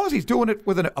 As long as he's doing it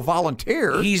with a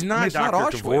volunteer, He's not it's not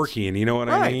Dr. Auschwitz. Kevorkian, you know what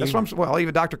I Right. mean? That's what I'm. Well,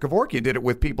 even Dr. Kevorkian did it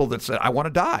with people that said, "I want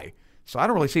to die." So I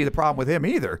don't really see the problem with him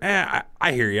either.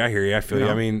 I hear you. I feel you.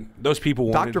 know? I mean, those people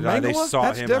wanted Dr. to die. They Mengele, saw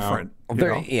that's him different. out. you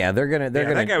know? They're gonna.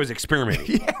 Yeah, that guy was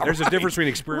experimenting. There's a difference between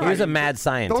He experimenting. was a mad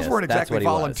scientist. Those weren't That's exactly what he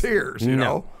was. volunteers, you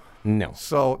know. No.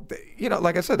 So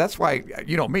like I said, that's why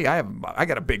me. I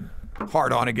got a big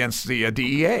hard on against the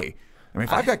DEA. I mean,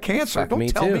 if I've got cancer, fuck, don't me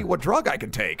tell too. me what drug I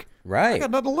can take. Right. I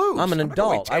got nothing to lose. I'm an not gonna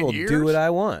wait adult. I 10 will years. do what I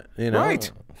want. You know. Right.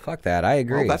 Fuck that. I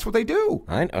agree. Well, that's what they do.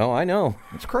 I know.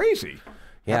 It's crazy.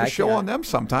 Yeah, Have I a show can- on them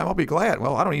sometime. I'll be glad.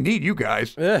 Well, I don't even need you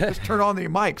guys. Just turn on the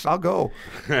mics. I'll go.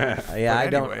 Yeah, But I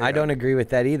don't. anyway, I don't agree with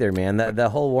that either, man. The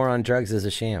whole war on drugs is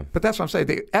a sham. But that's what I'm saying.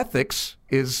 The ethics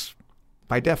is,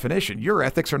 by definition, your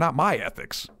ethics are not my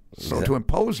ethics. So to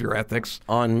impose your ethics,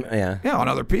 On on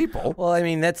other people. Well, I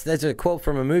mean, that's a quote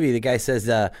from a movie. The guy says,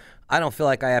 "I don't feel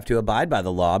like I have to abide by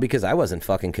the law because I wasn't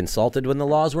fucking consulted when the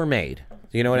laws were made."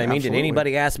 You know what I mean? absolutely. Did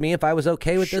anybody ask me if I was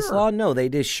okay with this Sure. law? No,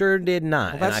 they sure did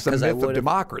not. Well, that's the And I myth of would've-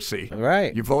 democracy.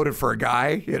 Right. You voted for a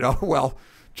guy, well,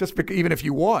 even if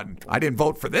you won, I didn't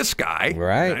vote for this guy.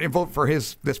 Right. I didn't vote for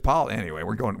this policy. Anyway,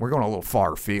 we're going a little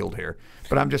far field here.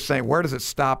 But I'm just saying, where does it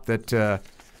stop that?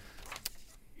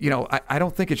 I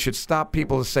don't think it should stop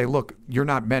people to say, look, you're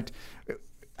not meant.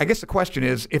 I guess the question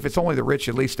is, if it's only the rich,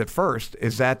 at least at first,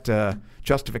 is that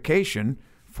justification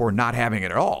for not having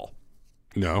it at all?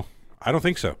 No, I don't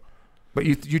think so. But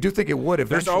you do think it would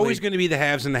eventually. There's always going to be the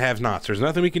haves and the have-nots. There's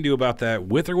nothing we can do about that,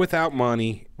 with or without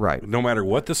money. Right. No matter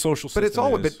what the social system But it's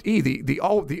all. is. But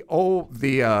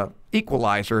the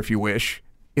equalizer, if you wish,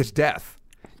 is death.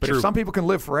 But True. if some people can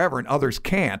live forever and others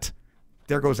can't,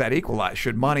 there goes that equalize.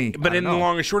 Should money? But I in don't the know.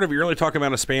 long and short of it, you're only talking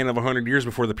about a span of 100 years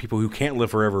before the people who can't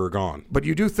live forever are gone. But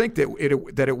you do think that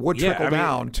it would trickle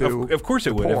down to. Of course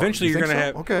it the would. poor. Eventually, You you're going to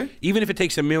think have. so? Okay. Even if it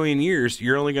takes 1,000,000 years,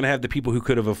 you're only going to have the people who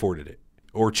could have afforded it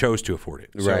or chose to afford it.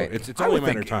 So Right. It's I only would a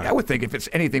matter think. of time. I would think if it's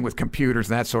anything with computers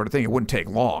and that sort of thing, it wouldn't take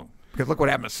long. Because look what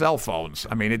happened to cell phones.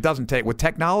 I mean, it doesn't take with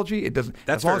technology. It doesn't.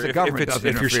 That's as long fair. as the government if doesn't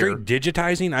you're interfere. straight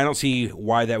digitizing, I don't see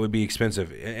why that would be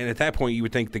expensive. And at that point, you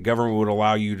would think the government would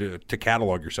allow you to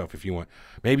catalog yourself if you want.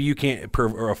 Maybe you can't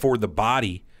or afford the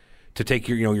body to take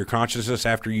your consciousness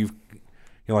after you've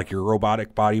like your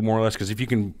robotic body more or less. Because if you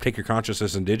can take your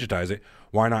consciousness and digitize it,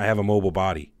 why not have a mobile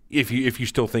body? If you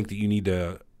still think that you need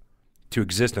to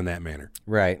exist in that manner.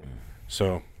 Right.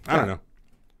 So I don't know.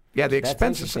 Yeah, the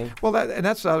expenses. Well,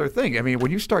 that's the other thing. I mean,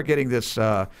 when you start getting this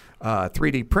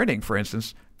 3D printing, for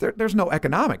instance, there's no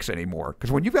economics anymore.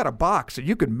 Because when you've got a box that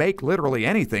you can make literally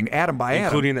anything, atom by atom,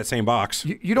 including that same box,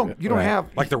 you don't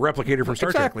have like the replicator from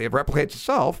Star Trek. Exactly, it replicates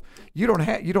itself. You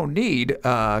don't need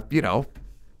a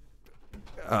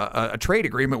trade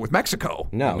agreement with Mexico.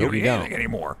 No, you don't you need don't anything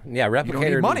anymore. Yeah,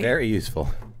 replicator would be very useful.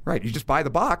 Right, you just buy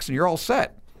the box and you're all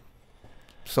set.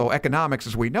 So economics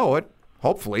as we know it,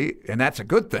 hopefully, and that's a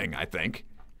good thing, I think.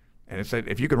 And it's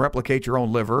if you can replicate your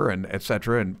own liver and et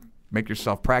cetera and make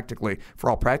yourself practically, for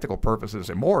all practical purposes,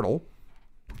 immortal,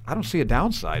 I don't see a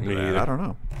downside to that. I don't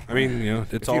know. I mean,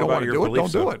 it's all you don't about want to your do it,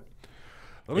 beliefs. don't do it.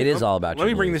 It is all about Let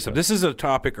me your bring beliefs, this up. This is a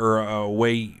topic or a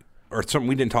way or something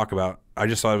we didn't talk about. I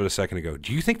just thought of it a second ago.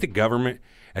 Do you think the government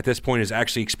at this point is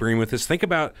actually experimenting with this? Think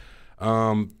about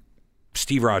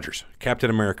Steve Rogers, Captain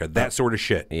America, that sort of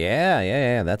shit.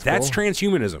 Yeah. That's cool.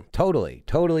 Transhumanism. Totally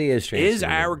is transhumanism. Is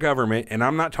our government, and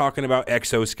I'm not talking about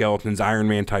exoskeletons, Iron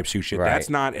Man type suit shit. Right. That's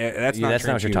not That's not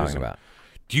what you're talking about.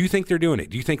 Do you think they're doing it?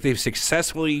 Do you think they've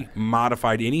successfully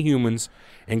modified any humans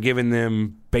and given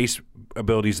them base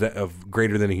abilities of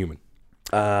greater than a human?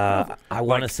 I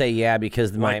want to say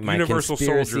because my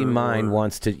conspiracy mind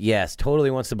wants to totally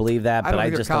wants to believe that, but I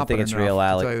just don't think it's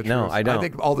reality. No, I don't. I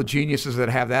think all the geniuses that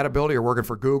have that ability are working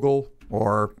for Google,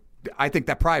 or I think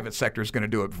that private sector is going to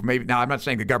do it. Maybe now I'm not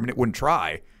saying the government wouldn't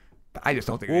try. But I just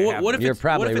don't think they have. What if You're it's,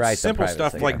 probably what if right. It's simple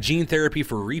stuff like gene therapy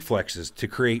for reflexes to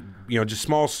create, just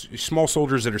small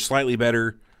soldiers that are slightly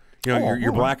better.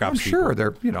 Your Black Ops. I'm sure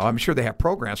they're. I'm sure they have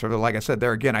programs for it. Like I said,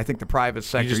 there again, I think the private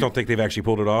sector. You just don't think they've actually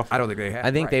pulled it off? I don't think they have. I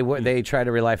think they try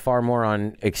to rely far more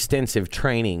on extensive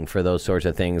training for those sorts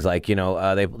of things. Like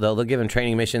they'll give them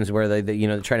training missions where they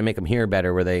try to make them hear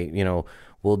better. Where they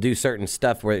will do certain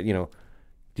stuff where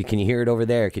can you hear it over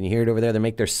there? Can you hear it over there? They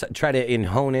make try to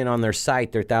hone in on their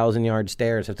sight, their 1,000-yard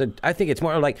stares. I think it's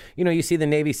more like you see the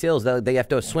Navy SEALs. They have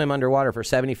to swim underwater for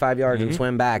 75 yards and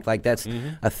swim back. Like that's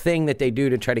a thing that they do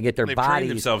to try to get their They've bodies.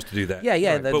 trained themselves to do that.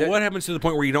 Yeah. Right. But what happens to the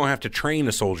point where you don't have to train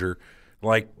a soldier?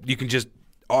 Like you can just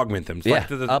augment them. It's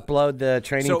upload the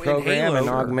training program and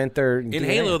augment their. In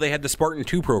Halo, they had the Spartan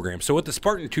 2 program. So what the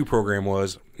Spartan 2 program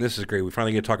was, this is great. We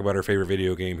finally get to talk about our favorite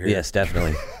video game here. Yes,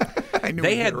 definitely.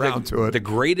 They had the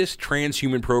greatest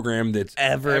transhuman program that's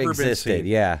ever existed. Been seen.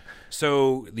 Yeah.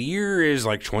 So the year is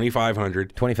like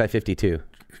 2500. 2552.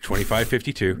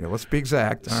 2552. Yeah, let's be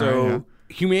exact.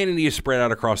 Humanity is spread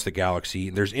out across the galaxy.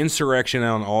 There's insurrection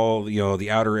on all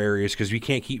the outer areas because we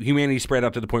can't keep humanity spread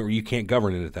out to the point where you can't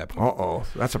govern it at that point.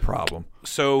 That's a problem.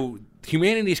 So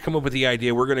humanity's come up with the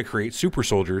idea we're going to create super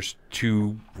soldiers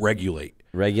to regulate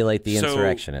the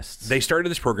insurrectionists. They started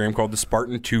this program called the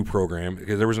Spartan 2 program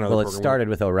because there was another program. Well, it started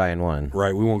with Orion 1.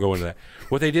 Right, we won't go into that.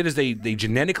 What they did is they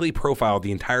genetically profiled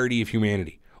the entirety of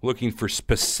humanity, looking for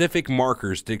specific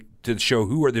markers to show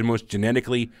who are the most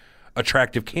genetically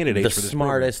attractive candidates for this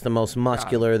smartest, program. The most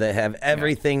muscular, that have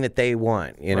everything that they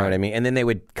want. You know what I mean? And then they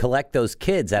would collect those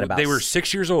kids at about. They were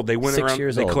 6 years old. They went 6 around.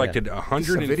 years They old, collected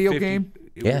 150. It's a video game.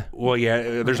 Yeah. Well,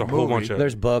 there's a whole bunch of.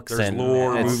 There's books there's and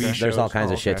lore, movie there's all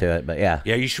kinds of shit to it, but yeah.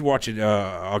 Yeah, you should watch it.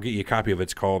 I'll get you a copy of it.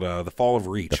 It's called The Fall of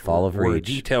Reach. The Fall of where Reach.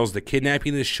 It details the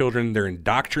kidnapping of these children, their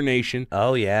indoctrination.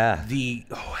 Oh yeah. The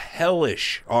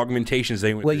hellish augmentations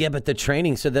they went. Well, through. yeah, but the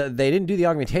training. So they didn't do the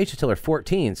augmentation until they're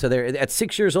 14. So they're at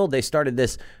 6 years old. They started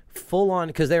this full on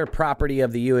because they're property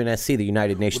of the UNSC, the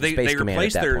United Nations Space Command.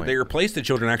 At that point. They replaced the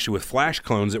children actually with flash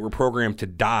clones that were programmed to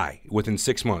die within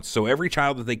 6 months. So every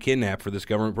child that they kidnapped for this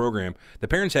government program, the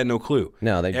parents had no clue.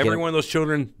 No, every one of those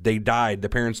children, they died. The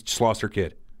parents just lost their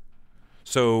kid.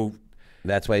 So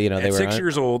that's why they were at 6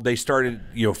 years old. They started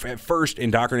at first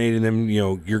indoctrinating them.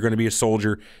 You're going to be a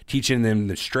soldier, teaching them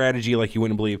the strategy like you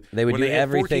wouldn't believe. They would do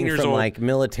everything from like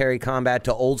military combat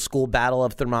to old school Battle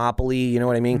of Thermopylae. You know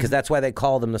what I mean? Because that's why they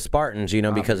call them the Spartans.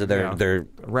 Because of their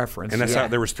reference. And that's how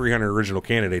there was 300 original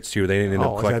candidates too. They didn't end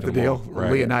up collecting is that the deal? them all.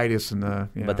 Right. Leonidas and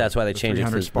but that's why they changed it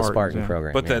to the Spartan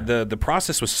program. But the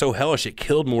process was so hellish, it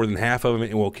killed more than half of them,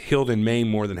 and killed and maimed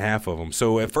more than half of them.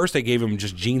 So at first they gave them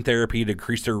just gene therapy to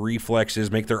increase their reflexes,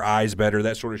 make their eyes better,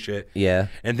 that sort of shit. Yeah.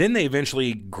 And then they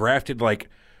eventually grafted like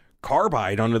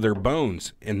carbide onto their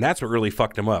bones, and that's what really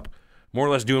fucked them up. More or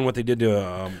less doing what they did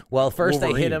to first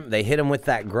Wolverine. they hit him with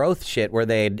that growth shit where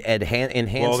they enhanced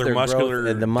their muscular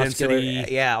growth, the muscular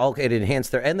density. it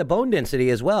enhanced and the bone density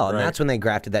as well. And that's when they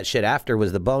grafted that shit after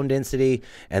was the bone density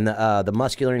and the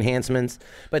muscular enhancements.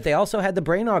 But they also had the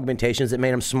brain augmentations that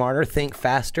made them smarter, think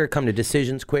faster, come to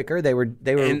decisions quicker. They were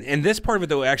and this part of it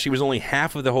though actually was only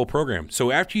half of the whole program.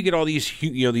 So after you get all these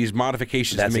these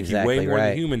modifications to make you way more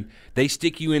than human, they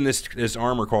stick you in this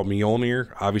armor called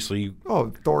Mjolnir. Obviously,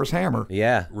 Thor's hammer. armor.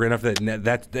 Yeah. enough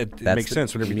that makes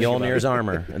sense. Whenever you think about Mjolnir's it.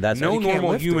 armor. That's No you can't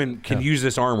normal lift it. human can use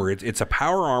this armor. It's a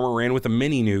power armor ran with a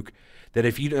mini nuke that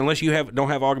unless you don't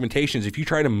have augmentations, if you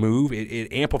try to move,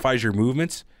 it amplifies your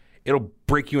movements. It'll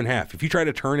break you in half. If you try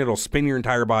to turn, it'll spin your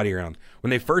entire body around.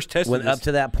 When they first tested this, up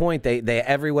to that point, they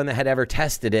everyone that had ever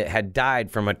tested it had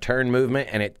died from a turn movement,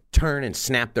 and it turned and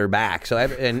snapped their back. So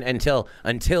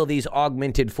until these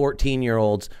augmented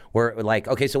 14-year-olds were like,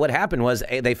 okay, so what happened was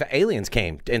aliens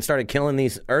came and started killing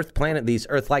these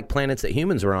Earth-like planets that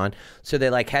humans were on. So they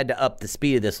like had to up the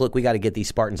speed of this. Look, we got to get these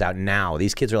Spartans out now.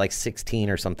 These kids are like 16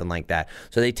 or something like that.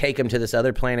 So they take them to this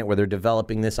other planet where they're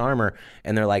developing this armor,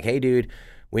 and they're like, hey, dude,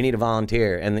 we need a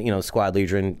volunteer. And, squad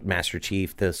leader and Master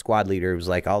Chief, the squad leader, was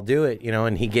like, I'll do it,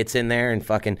 and he gets in there and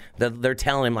fucking, they're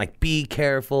telling him, like, be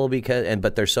careful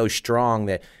but they're so strong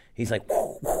that he's like,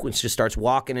 and just starts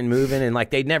walking and moving. And, like,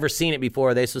 they'd never seen it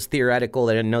before. This was theoretical.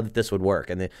 They didn't know that this would work.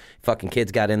 And the fucking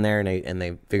kids got in there and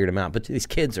they figured him out. But these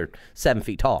kids are 7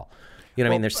 feet tall. You know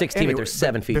what I mean? They're 16, but they're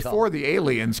 7 feet tall. Before the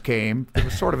aliens came, it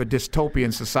was sort of a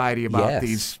dystopian society about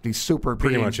these super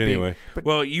pretty beings much anyway.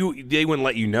 Well, they wouldn't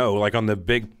let you know, like on the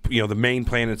big, the main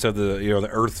planets of the the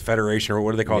Earth Federation, or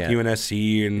what do they call it,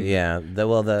 UNSC, and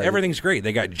everything's great.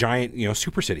 They got giant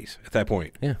super cities at that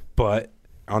point. Yeah, but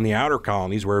on the outer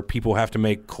colonies where people have to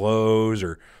make clothes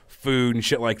or food and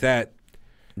shit like that,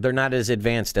 they're not as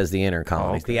advanced as the inner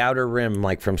colonies. The Outer Rim,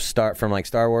 like from Star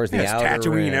Wars, the Outer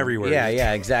Tatooine Rim everywhere.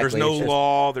 Yeah, exactly. There's no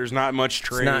law. There's not much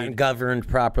trade. It's not governed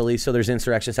properly, so there's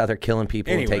insurrections out there killing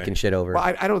people and taking shit over.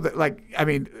 Well, I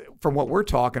don't from what we're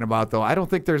talking about, though, I don't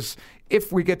think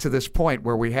if we get to this point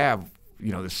where we have,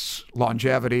 this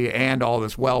longevity and all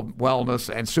this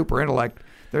wellness and super intellect,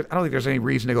 I don't think there's any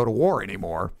reason to go to war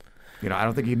anymore. I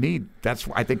don't think you need.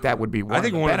 I think that would be one of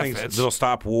the benefits. One of the things that'll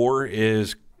stop war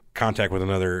is contact with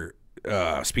another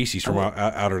species from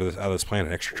out of this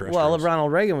planet, extraterrestrials. Well,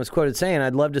 Ronald Reagan was quoted saying,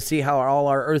 I'd love to see how all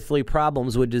our earthly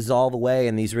problems would dissolve away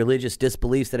and these religious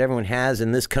disbeliefs that everyone has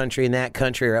in this country and that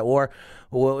country are at war.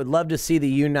 Well, I'd love to see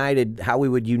how we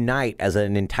would unite as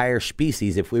an entire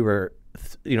species if we were,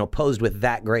 posed with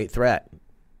that great threat,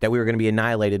 that we were going to be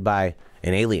annihilated by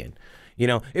an alien.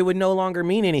 It would no longer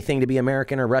mean anything to be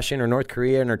American or Russian or North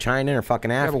Korean or China or fucking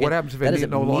African. Yeah, but what happens if it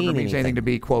no longer means anything to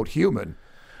be, quote, human?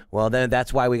 Well, then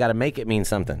that's why we got to make it mean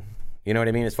something. You know what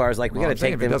I mean? As far as we got to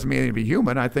take them. If it doesn't mean anything to be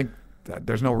human, I think that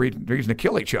there's no reason to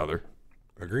kill each other.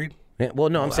 Agreed. Yeah, well,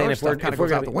 no, I'm saying if we're kind of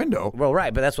goes out the window. Well,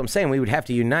 right, but that's what I'm saying. We would have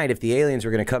to unite if the aliens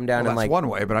were going to come down that's one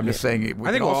way. But I'm just saying we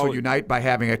can also unite by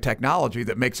having a technology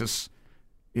that makes us,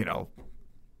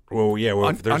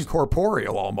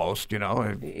 uncorporeal almost,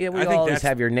 Yeah, we always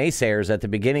have your naysayers at the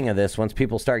beginning of this. Once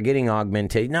people start getting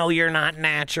augmented, no, you're not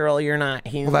natural, you're not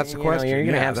human. Well, that's the question. You're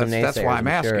going to have some naysayers. That's why I'm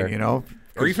asking,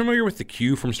 Are you familiar with the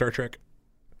Q from Star Trek?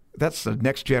 That's the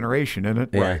Next Generation, isn't it?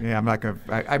 Yeah. Right. Yeah, I'm not going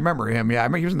to... I remember him. Yeah, I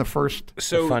remember he was in the first...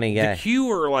 So funny guy. The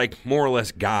Q are like more or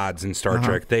less gods in Star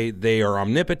Trek. They are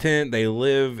omnipotent. They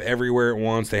live everywhere at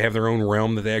once. They have their own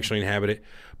realm that they actually inhabit it.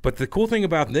 But the cool thing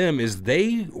about them is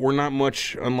they were not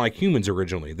much unlike humans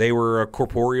originally. They were a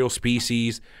corporeal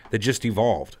species that just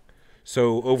evolved.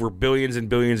 So over billions and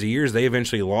billions of years, they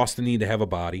eventually lost the need to have a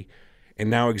body and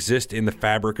now exist in the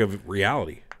fabric of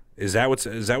reality. Is that what's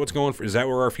going for? Is that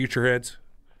where our future heads?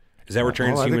 Is that where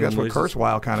transhumanism I think that's what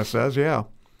Kurzweil kind of says, yeah.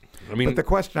 But the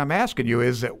question I'm asking you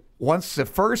is that once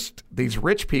these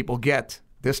rich people get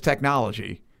this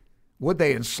technology, would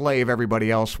they enslave everybody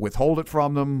else, withhold it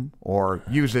from them, or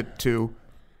use it to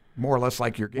more or less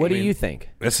like your game? What do you think?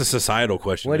 That's a societal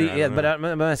question. But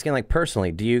I'm asking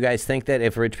personally, do you guys think that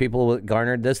if rich people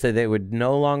garnered this, that they would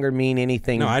no longer mean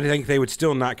anything? No, I think they would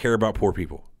still not care about poor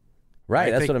people.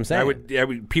 Right, that's what I'm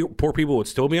saying. Poor people would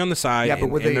still be on the side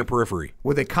in their periphery.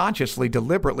 Would they consciously,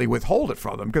 deliberately withhold it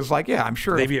from them? Because, I'm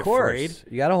sure. They'd be afraid.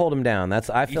 You got to hold them down.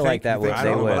 I feel like that would.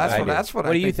 They would. That's what.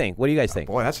 What do you think? What do you guys think?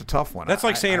 Boy, that's a tough one. That's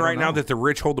like saying right now that the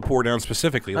rich hold the poor down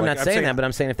specifically. I'm not saying that, but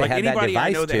I'm saying if they had that device, anybody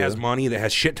I know that has money, that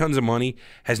has shit tons of money,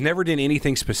 has never done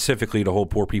anything specifically to hold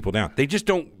poor people down. They just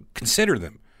don't consider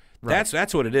them. Right.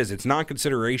 That's what it is. It's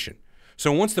non-consideration.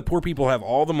 So once the poor people have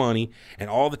all the money and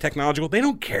all the technological, they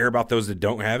don't care about those that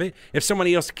don't have it. If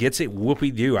somebody else gets it,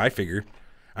 whoopee-doo, I figure.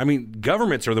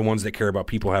 Governments are the ones that care about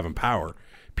people having power.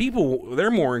 People,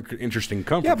 they're more interested in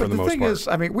comfort for the most part. Yeah, but the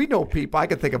thing is, we know people. I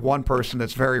can think of one person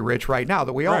that's very rich right now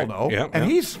that we all know. And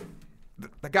he's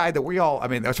the guy that we all,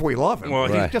 that's why we love him.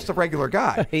 Well, he's just a regular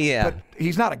guy. Yeah. But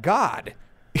he's not a god.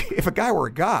 If a guy were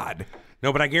a god...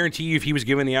 No, but I guarantee you if he was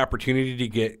given the opportunity to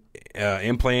get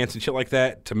implants and shit like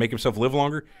that to make himself live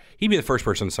longer, he'd be the first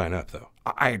person to sign up, though.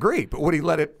 I agree. But would he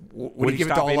let it... Would he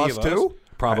give it to all us, too?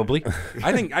 Probably.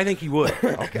 I think he would.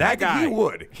 Okay. That guy...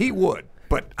 He would.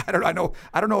 But I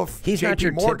don't know if He's JP not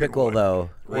your Morgan typical would. though.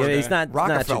 He's not your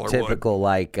Rockefeller would. typical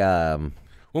like.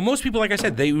 Well, most people, like I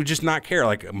said, they would just not care.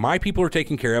 Like, my people are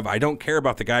taken care of. I don't care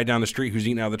about the guy down the street who's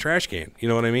eating out of the trash can. You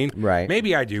know what I mean? Right.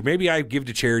 Maybe I do. Maybe I give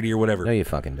to charity or whatever. No, you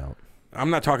fucking don't. I'm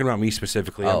not talking about me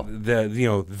specifically. Oh.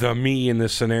 The me in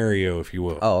this scenario, if you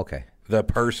will. Oh, okay. The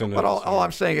person. But all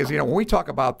I'm saying is, when we talk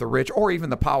about the rich or even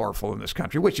the powerful in this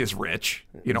country, which is rich,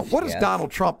 what does Yes.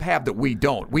 Donald Trump have that we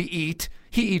don't? We eat.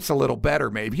 He eats a little better,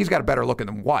 maybe. He's got a better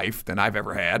looking wife than I've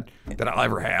ever had, that I'll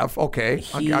ever have. Okay,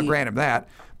 I'll grant him that.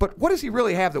 But what does he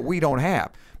really have that we don't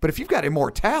have? But if you've got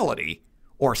immortality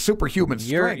or superhuman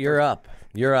strength, You're up.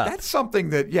 You're up. that's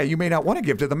something that, you may not want to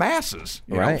give to the masses.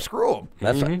 Right. Screw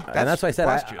them. And that's why I said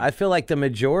I feel like the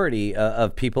majority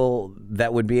of people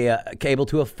that would be able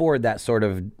to afford that sort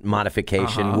of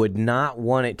modification would not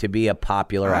want it to be a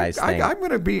popularized thing.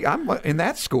 I'm in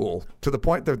that school to the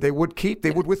point that they would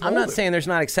withhold I'm not it. saying there's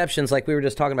not exceptions like we were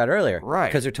just talking about earlier. Right.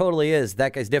 Because there totally is.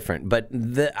 That guy's different. But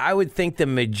I would think the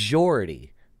majority,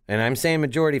 and I'm saying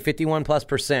majority,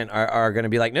 51+% are going to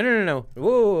be like, no.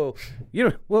 Whoa.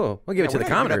 We'll give it to the we're not giving it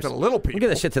commoners. to the little We'll give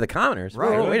this shit to the commoners.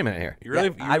 Right. Whoa, wait a minute here. You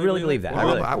really- I you really really believe that.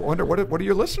 Well, I wonder what do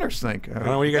your listeners think? I don't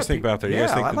know what you guys think about that. You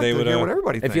guys think I'd that like they to would, hear what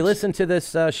everybody thinks. If you listen to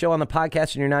this show on the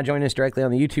podcast and you're not joining us directly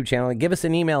on the YouTube channel, give us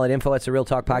an email at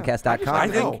info@surrealtalkpodcast.com. I I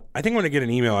think I'm going to get an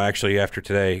email actually after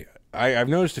today. I've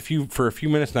noticed for a few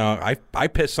minutes now. I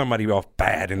pissed somebody off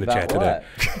bad in the About chat today,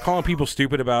 calling people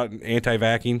stupid about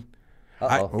anti-vaxxing.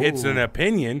 It's an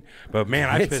opinion, but man,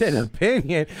 I It's pissed. an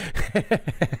opinion.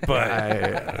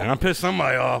 But I'm pissed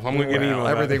somebody off. I'm going to get an email.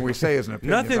 about everything it. we say is an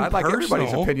opinion. Nothing but I'd like everybody's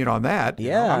personal. opinion on that.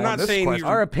 Yeah. I'm not on this saying question.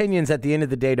 Our opinions at the end of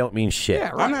the day don't mean shit. Yeah,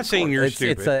 right. I'm not saying you're It's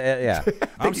stupid. yeah.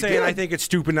 I'm you saying did. I think it's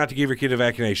stupid not to give your kid a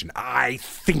vaccination. I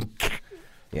think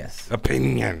Yes.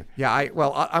 opinion. Yeah, I'm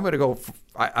going to go.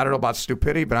 I don't know about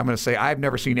stupidity, but I'm going to say I've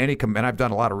never seen any, and I've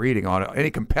done a lot of reading on it, any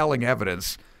compelling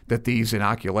evidence that these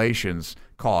inoculations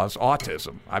cause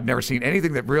autism. I've never seen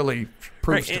anything that really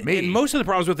proves to me. And most of the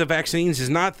problems with the vaccines is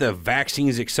not the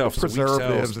vaccines itself, it's the weak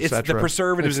Preservatives, cells. It's the etc.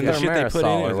 preservatives and the shit they put in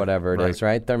Thermarisol it. or whatever it is,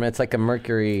 right? It's like a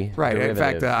mercury. Right. In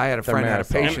fact, derivative. I had a friend that had a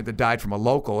Thermarisol. patient that died from a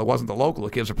local. It wasn't the local.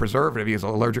 It was a preservative. He has an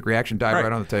allergic reaction, died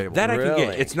right on the table. That I can Really?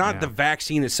 get. It's not the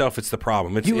vaccine itself; it's the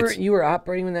problem. It's, You were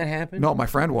operating when that happened? No, my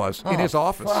friend was in his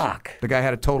office. fuck. The guy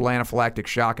had a total anaphylactic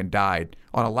shock and died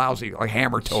on a lousy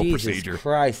hammer toe Jesus procedure.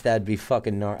 Christ, that'd be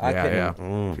fucking gnarly. Yeah.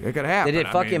 It could happen. Did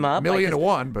it fuck him up? Million Like, to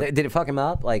one, but did it fuck him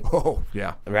up? Like, oh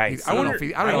yeah, right. I don't know if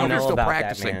he, I don't know if he's still about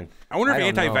practicing. That, man. I wonder if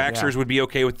I don't know, anti-vaxxers would be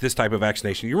okay with this type of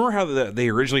vaccination. You remember how they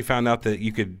originally found out that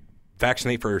you could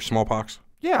vaccinate for smallpox?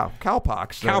 Yeah,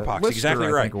 cowpox. Cowpox, Lister, exactly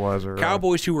I right. think it was, or,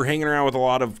 Cowboys who were hanging around with a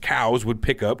lot of cows would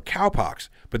pick up cowpox,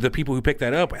 but the people who picked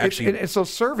that up actually. It's those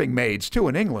serving maids too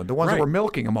in England. The ones Right. that were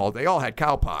milking them all, they all had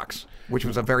cowpox, which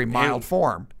was a very mild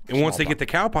form. And once they get the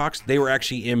cowpox, they were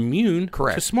actually immune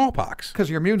Correct. to smallpox. because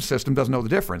your immune system doesn't know the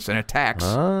difference and attacks,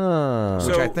 Oh.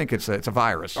 which So- I think it's a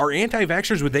virus. Are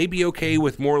anti-vaxxers, would they be okay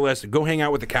with more or less go hang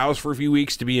out with the cows for a few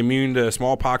weeks to be immune to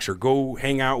smallpox, or go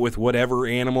hang out with whatever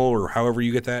animal or however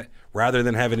you get that, rather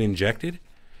than have it injected?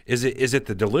 Is it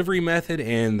the delivery method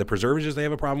and the preservatives they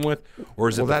have a problem with, or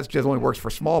is Well, it that just only works for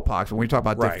smallpox. When we talk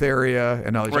about Right. diphtheria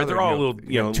and all these Right, other, they're all a little,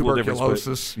 little different, but-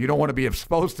 tuberculosis, you don't want to be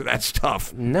exposed to that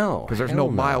stuff. No, because there's hell no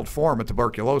mild form of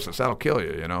tuberculosis that'll kill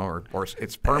you, or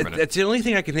it's permanent. That's the only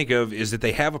thing I can think of is that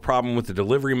they have a problem with the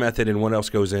delivery method and what else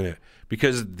goes in it.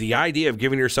 Because the idea of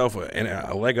giving yourself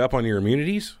a leg up on your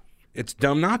immunities, it's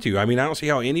dumb not to. I mean, I don't see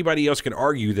how anybody else could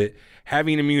argue that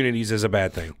having immunities is a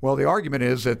bad thing. Well, the argument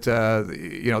is that the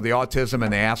autism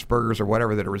and the Asperger's or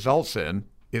whatever that it results in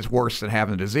is worse than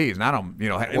having the disease. And I don't, worse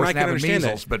I than can having understand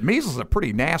measles. that. But measles is a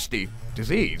pretty nasty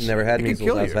disease. Never had It can measles.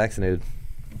 kill I was you. vaccinated.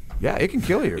 Yeah, it can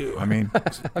kill you. I mean,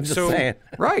 I'm just So- saying.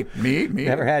 right? Me.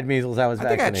 Never had measles. I was I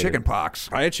think I vaccinated. had chicken pox.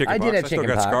 I had chicken I pox. did have I still got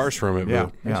chicken pox. scars from it. Yeah,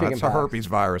 But yeah, chicken that's a pox. herpes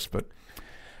virus, but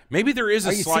Maybe there is a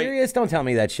Are you slight. serious? Don't tell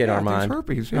me that shit, yeah, I think Armand. it's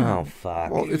herpes. Yeah. Oh,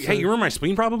 fuck. Well, it's Hey, you remember my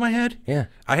spleen problem I had? Yeah.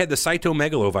 I had the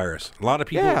cytomegalovirus. A lot of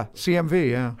people. yeah,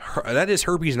 CMV. Yeah. That is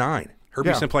herpes 9. Herpes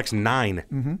Yeah. simplex 9.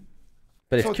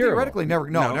 But it's So curable. theoretically, it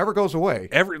never goes away.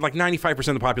 Like 95%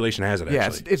 of the population has it, Yeah,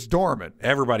 actually. it's dormant.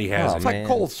 Everybody has Oh, it. It's like man.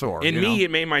 cold sore. In you me, know?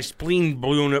 it made my spleen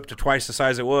balloon up to twice the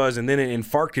size it was, and then it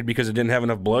infarcted because it didn't have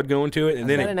enough blood going to it. And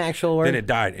then that it, an actual word? Then it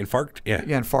died. Infarct? Yeah.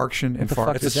 yeah, infarction, the fuck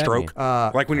infarct. It's a does that stroke.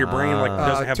 like when your brain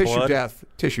doesn't have tissue blood.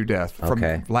 tissue death from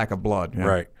Okay. lack of blood. Yeah.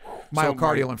 Right.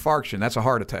 Myocardial infarction. That's a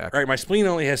heart attack. Right. My spleen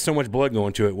only has so much blood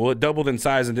going to it. Well, it doubled in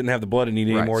size and didn't have the blood it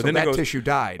needed Right, anymore. so then that it goes, tissue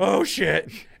died. oh,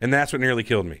 shit. And that's what nearly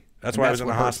killed me. That's why I was that's in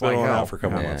the what hurts like hospital and hell. out for a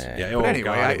couple Yeah. months. Yeah. But Oh, anyway,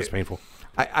 God, it was painful.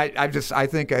 I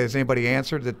think has anybody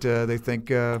answered that they think?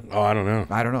 Oh, I don't know.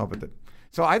 I don't know, but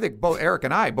So I think both Eric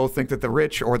and I both think that the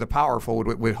rich or the powerful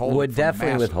would withhold. Would it from the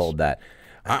definitely masses. withhold that.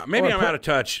 Maybe I'm out of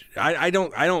touch. I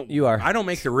don't. You are. I don't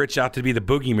make the rich out to be the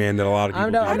boogeyman that a lot of people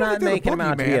I'm do. not think they're the making him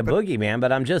out to be a boogeyman,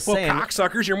 but I'm just Well, saying.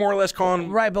 cocksuckers, you're more or less calling.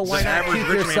 Right, but why the not average keep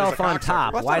rich man yourself as a on cocksucker.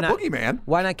 top? Well, that's Why not a boogeyman.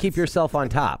 Why not keep yourself on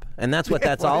top? And that's what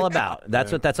that's all about.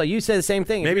 That's what that's all. You say the same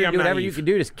thing. Maybe you I'm do whatever naive. you can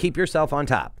do to keep yourself on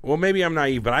top. Well, maybe I'm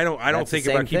naive, but I don't That's the think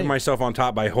same about keeping thing. myself on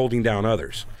top by holding down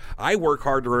others. I work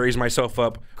hard to raise myself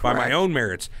up by my Correct. own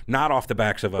merits, not off the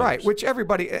backs of others. Right, which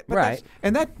everybody, but Right.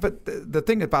 But the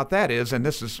thing about that is, and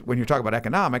this is when you're talking about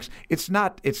economics, it's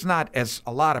not as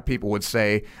a lot of people would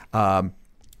say.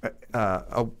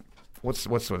 What's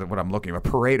what I'm looking at? A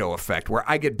Pareto effect, where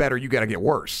I get better, you got to get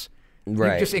worse.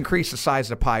 Right. You just increase the size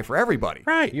of the pie for everybody.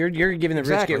 Right. You're giving the rich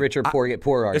Exactly. get richer, poor get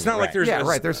poorer. It's not like there's Yeah,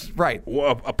 right. There's right.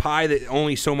 a pie that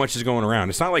only so much is going around.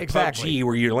 It's not like Exactly. PUBG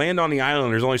where you land on the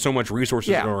island. There's only so much resources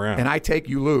Yeah, going around. and I take,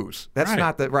 you lose. That's Right.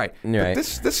 not the right. Right. But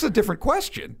this is a different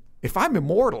question. If I'm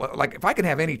immortal, like if I can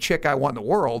have any chick I want in the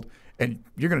world, and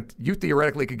you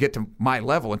theoretically could get to my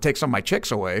level and take some of my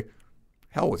chicks away,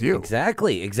 hell with you.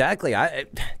 Exactly.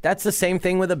 That's the same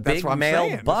thing with a That's big what I'm male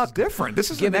saying. buck. This is different. This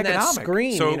is an Giving that economic.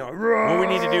 scream. so you know, what we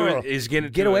need to do is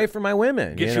get away from my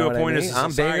women. Get you to know a what point I mean? as a I'm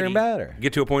society. bigger and better.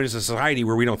 Get to a point as a society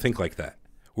where we don't think like that.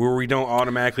 Where we don't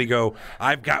automatically go,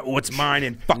 I've got what's mine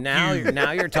and fuck Now you.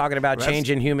 you're talking about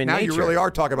changing human now nature. you really are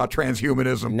talking about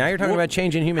transhumanism. Now you're talking about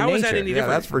changing human How nature. is that any Yeah, different?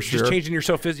 that's for sure. Just changing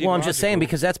yourself physiologically. Well, I'm just saying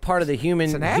because that's part of the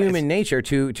human nature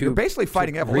to You're basically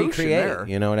fighting to evolution recreate. there.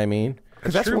 You know what I mean?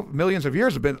 Because that's what millions of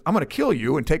years have been. I'm going to kill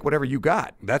you and take whatever you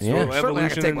got. That's Yeah. what Certainly I can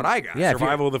evolution take and what I got. Yeah, if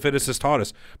survival of the fittest has taught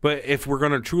us. But if we're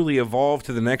going to truly evolve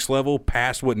to the next level,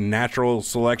 past what natural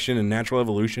selection and natural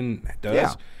evolution does,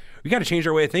 Yeah. we got to change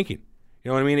our way of thinking. You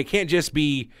know what I mean? It can't just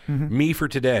be me for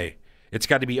today. It's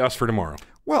got to be us for tomorrow.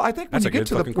 Well, I think when That's you a get good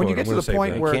to the fucking when you quote. get I'm to gonna the save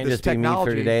point that. where Can't this just be me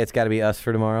technology for today. It's got to be us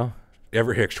for tomorrow.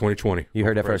 Everett Hicks, 2020. You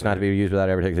heard it first. Not to be used without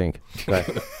Everett Hicks Inc. Go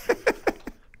ahead.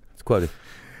 It's quoted.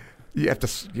 you have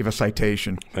to give a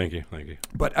citation. Thank you.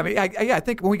 But I mean, I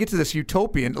think when we get to this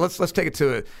utopian, let's take it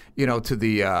to to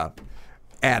the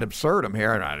ad absurdum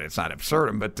here. It's not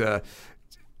absurdum, but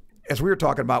as we were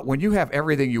talking about, when you have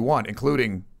everything you want,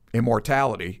 including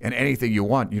immortality and anything you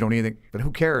want, you don't need anything. But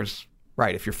who cares,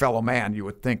 right? If you're fellow man, you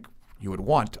would think you would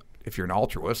want, if you're an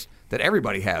altruist, that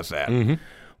everybody has that.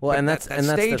 Well, and that's that and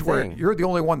that's stage the where thing. you're the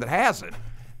only one that has it.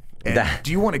 And That-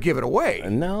 do you want to give it away?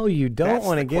 No, you don't That's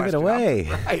want to the give it question. away.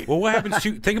 Right. Well, what happens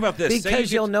to think about this? Say you Because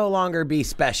get- you'll no longer be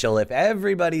special if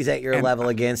everybody's at your level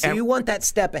again. So and- you want that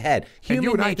step ahead. and you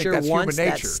Human and I think nature that's human wants that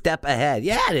nature. step ahead.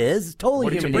 Yeah, it is. It's totally What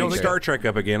do you human mean? bring nature. Star Trek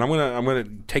up again. I'm gonna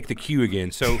take the cue again.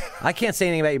 So, I can't say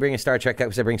anything about you bringing Star Trek up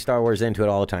because I bring Star Wars into it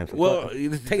all the time. So well, take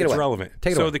it it's away. relevant.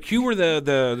 Take it so away. the Q were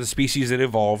the species that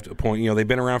evolved. A point, they've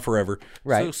been around forever.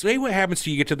 Right. So say what happens to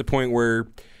you get to the point where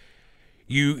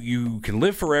you can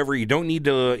live forever. You don't need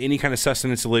any kind of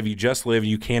sustenance to live. You just live.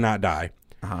 You cannot die.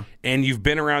 And you've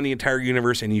been around the entire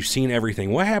universe and you've seen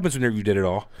everything. What happens whenever you did it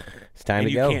all? It's time and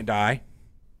to you go. can't die.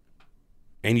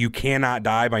 And you cannot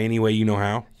die by any way you know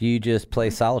how. You just play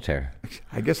solitaire.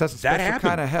 I guess that's a That special happened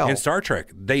kind of hell. in Star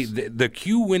Trek. The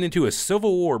Q went into a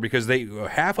civil war because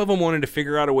half of them wanted to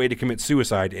figure out a way to commit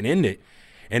suicide and end it,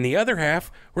 and the other half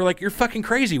were like, "You're fucking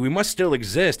crazy. We must still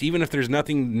exist, even if there's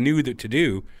nothing new to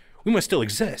do. We must still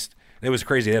exist." And it was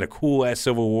crazy. They had a cool ass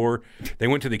civil war. They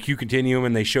went to the Q continuum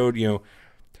and they showed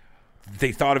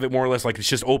they thought of it more or less like it's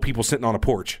just old people sitting on a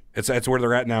porch. That's where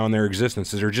they're at now in their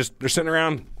existence. They're sitting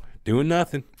around doing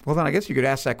nothing. Well, then I guess you could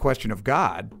ask that question of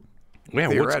God. Yeah,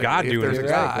 what's God Theoretically, if doing? there's a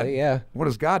God, Theoretically, yeah. what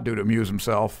does God do to amuse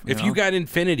himself? If you got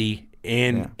infinity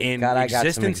and God, I got some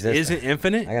existence existence. isn't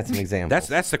infinite, I got some examples.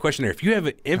 That's the question there. If you have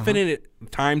an infinite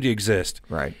time to exist,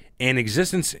 Right. and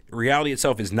existence, reality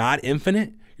itself is not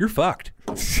infinite, you're fucked.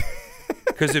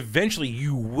 Because eventually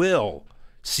you will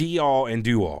see all and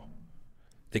do all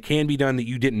that can be done that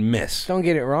you didn't miss. Don't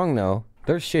get it wrong, though.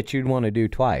 There's shit you'd want to do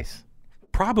twice.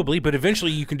 Probably, but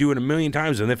eventually you can do it a million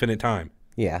times in infinite time.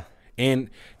 Yeah. And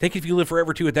think if you live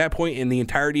forever too at that point, and the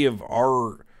entirety of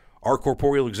our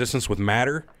corporeal existence with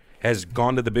matter has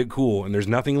gone to the big cool, and there's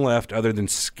nothing left other than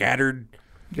scattered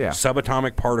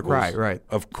subatomic particles Right.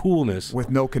 of coolness. with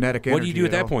no kinetic energy. What do you do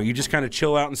at that point? You just kind of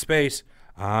chill out in space.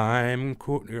 I'm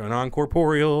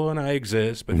non-corporeal and I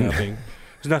exist, but nothing.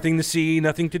 There's nothing to see,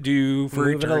 nothing to do for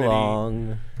Move it eternity.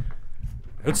 along.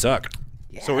 It would suck. So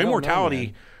I don't know, immortality,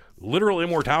 man. literal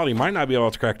immortality, might not be all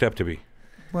it's cracked up to be.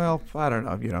 Well, I don't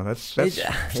know. That's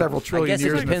several I trillion guess it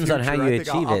years. depends in on the how future. you I think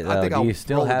achieve I'll- it, I think though. I'll Do you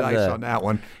still roll the have dice the- on that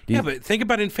one? Yeah, but think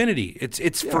about infinity.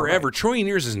 It's forever. right. Trillion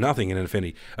years is nothing in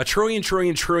infinity. A trillion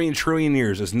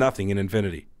years is nothing in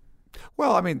infinity.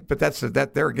 Well, I mean, but that's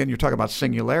that. There again, you're talking about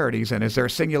singularities, and is there a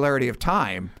singularity of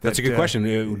time? That's a good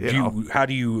question. How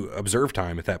do you observe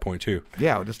time at that point too?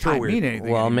 Yeah, does time mean anything?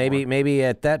 Well, anymore? maybe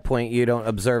at that point you don't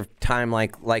observe time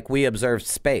like we observe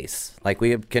space. Like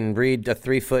we can read a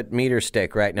 3-foot meter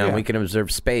stick right now, and we can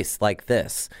observe space like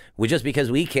this. Just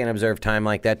because we can't observe time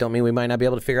like that, don't mean we might not be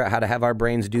able to figure out how to have our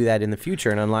brains do that in the future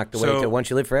and unlock the way to once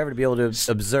you live forever to be able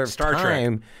to observe Star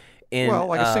time. Trek. Well,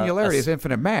 like a singularity is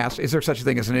infinite mass. Is there such a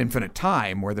thing as an infinite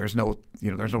time where there's no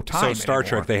time? So Star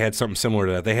Trek, they had something similar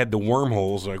to that. They had the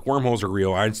wormholes. Like wormholes are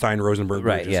real. Einstein, Rosenberg,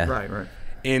 right? bridges. Yeah, right.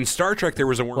 In Star Trek, there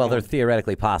was a wormhole. Well, they're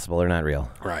theoretically possible. They're not real.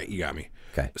 Right, you got me.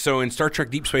 Okay. So in Star Trek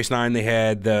Deep Space Nine, they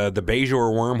had the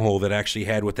Bajor wormhole that actually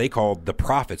had what they called the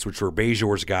prophets, which were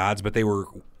Bajor's gods, but they were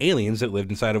aliens that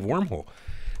lived inside of a wormhole.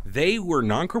 They were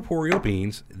non-corporeal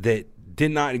beings that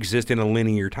did not exist in a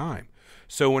linear time.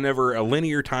 So whenever a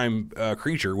linear time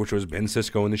creature, which was Ben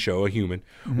Sisko in the show, a human,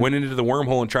 went into the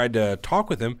wormhole and tried to talk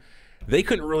with him, they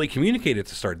couldn't really communicate at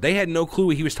the start. They had no clue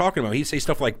what he was talking about. He'd say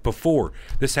stuff like, before,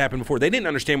 this happened before. They didn't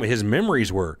understand what his memories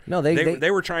were. No,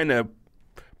 they were trying to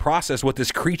process what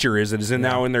this creature is that is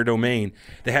now in their domain,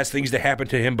 that has things that happen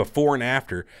to him before and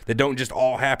after that don't just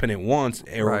all happen at once.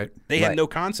 They had no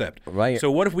concept. Right.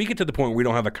 So what if we get to the point where we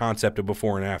don't have a concept of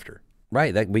before and after?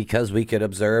 Right, because we could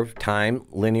observe time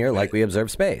linear like we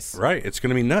observe space. Right, it's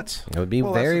going to be nuts. It would be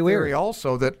Well, very that's weird. Theory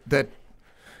also that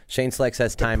Shane Sleck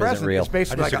says time isn't real. It's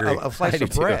basically like a slice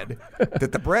of bread.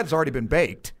 That the bread's already been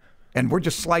baked, and we're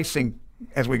just slicing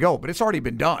as we go. But it's already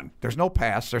been done. There's no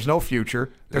past. There's no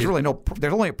future. There's really no.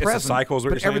 There's only a present. cycle is what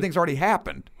but you're saying? everything's already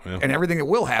happened, and everything that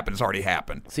will happen has already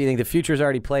happened. So you think the future's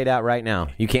already played out right now?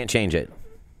 You can't change it.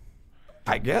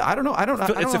 I guess I don't know. I don't know.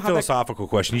 It's a philosophical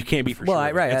question. You can't be for sure.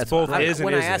 Right. It's both is and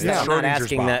when I isn't. ask It's that, I'm not Schrodinger's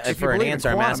asking box. that for an answer.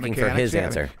 I'm asking for his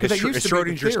answer. Because It's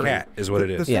Schrodinger's cat is what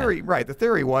it is. The theory, right? The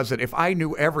theory was that if I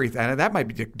knew everything, and that might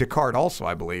be Descartes also,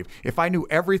 I believe. If I knew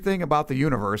everything about the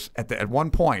universe at one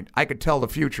point, I could tell the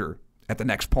future at the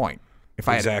next point. If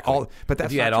I had all, but that's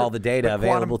if you not had true. all the data But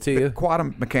available to you.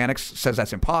 Quantum mechanics says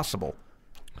that's impossible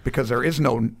because there is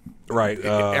no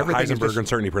everything is Heisenberg just,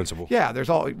 uncertainty principle. Yeah, there's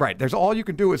all you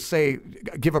can do is say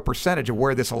give a percentage of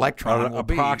where this electron An will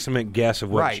be. approximate guess of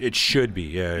what it should be.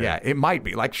 Yeah, it might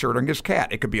be like Schrodinger's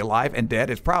cat. It could be alive and dead.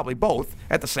 It's probably both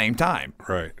at the same time.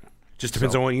 Right. Just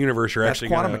depends on what universe you're actually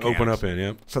going to open up in.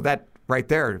 Yeah. So that right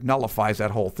there nullifies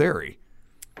that whole theory.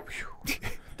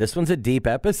 This one's a deep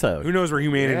episode. Who knows where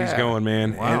humanity's going,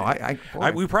 man? Wow,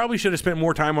 And we probably should have spent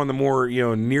more time on the more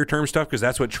near-term stuff because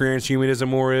that's what transhumanism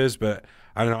more is. But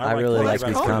I don't know. I really like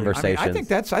these color. conversations.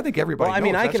 I think everybody. Well, I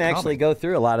mean, knows I that's can actually coming. go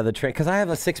through a lot of the because I have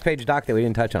a 6-page doc that we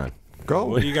didn't touch on. Go.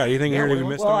 What do you got? Anything here that we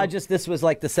missed? Well, on? this was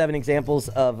like the 7 examples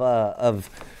of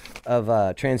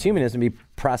transhumanism.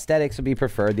 Prosthetics would be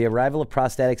preferred. The arrival of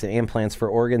prosthetics and implants for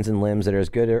organs and limbs that are as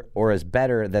good or as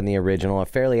better than the original. A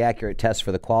fairly accurate test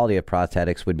for the quality of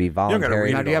prosthetics would be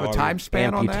voluntary Now, do you have a time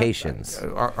span amputations.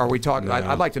 on that? Are we talking? No.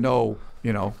 I'd like to know.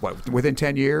 What, within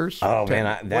 10 years? Oh,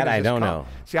 10, man, I don't know.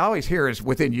 See, I always hear is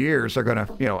within years they're going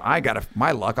to, my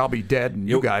luck, I'll be dead and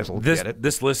you guys will get it.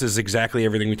 This list is exactly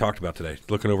everything we talked about today.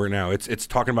 Looking over it now, it's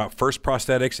talking about first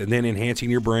prosthetics and then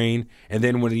enhancing your brain, and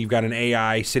then when you've got an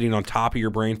AI sitting on top of your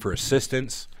brain for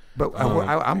assistance. But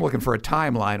I'm looking for a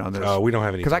timeline on this. Oh, we don't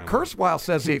have any. Because Kurzweil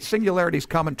says the singularity's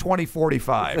coming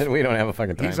 2045. We don't have a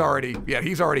fucking time. He's already.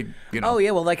 Oh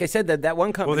yeah, well, like I said, that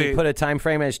one company put a time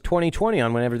frame as 2020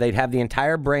 on whenever they'd have the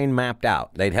entire brain mapped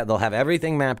out. They'll have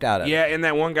everything mapped out. Yeah, and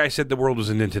that one guy said the world was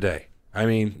ending today. I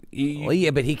mean,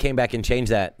 but he came back and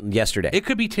changed that yesterday. It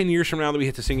could be 10 years from now that we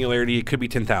hit the singularity. It could be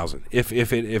 10,000. If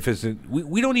it's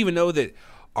we don't even know that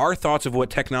our thoughts of what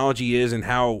technology is and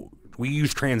how we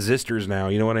use transistors now.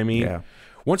 You know what I mean? Yeah.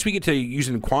 Once we get to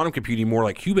using quantum computing more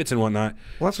like qubits and whatnot,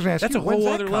 that's a whole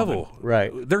other level.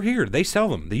 Right. They're here. They sell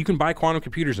them. You can buy quantum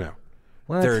computers now.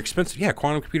 What? They're expensive. Yeah,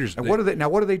 quantum computers. And what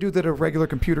do they do that a regular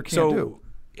computer can't do?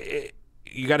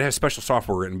 You got to have special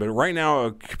software written. But right now,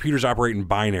 computers operate in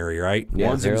binary, right? Yeah,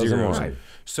 Ones and zeros and zeros. ones.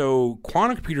 So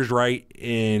quantum computers write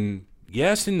in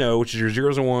yes and no, which is your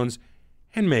zeros and ones,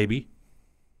 and maybe.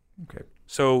 Okay.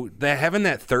 So having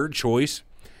that third choice,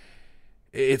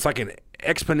 it's like an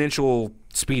exponential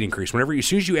speed increase. As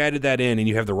soon as you added that in and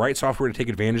you have the right software to take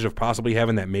advantage of possibly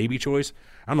having that maybe choice,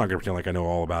 I'm not going to pretend like I know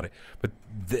all about it, but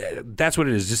that's what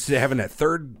it is. Just having that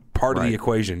third part of the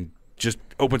equation just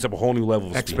opens up a whole new level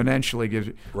of speed. Exponentially gives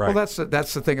you. Right. Well,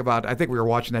 that's the thing about. I think we were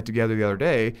watching that together the other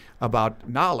day about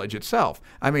knowledge itself.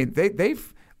 I mean,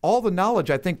 they've all the knowledge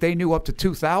I think they knew up to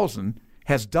 2000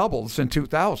 has doubled since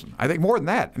 2000. I think more than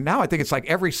that. And now I think it's like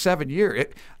every 7 years.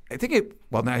 I think it.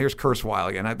 Well, now here's Kurzweil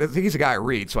again. I think he's a guy I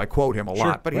read, so I quote him a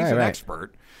lot. But he's an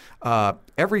expert.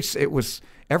 Every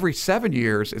 7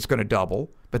 years it's going to double,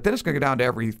 but then it's going to go down to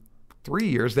every 3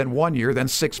 years, then 1 year, then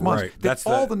 6 months. Right. That's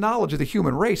all the knowledge of the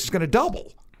human race is going to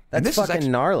double. That's fucking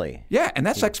gnarly. Yeah, and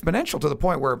that's exponential to the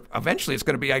point where eventually it's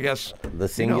going to be, I guess, the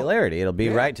singularity. It'll be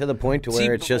right to the point to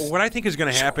where it's just. What I think is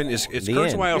going to happen is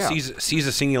Kurzweil sees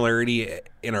a singularity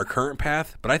in our current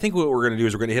path, but I think what we're going to do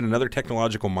is we're going to hit another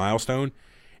technological milestone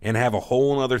and have a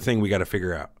whole other thing we got to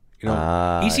figure out. You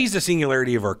know, he sees the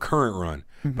singularity of our current run,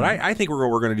 but I think what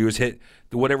we're going to do is hit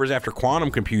whatever's after quantum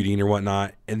computing or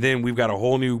whatnot, and then we've got a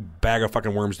whole new bag of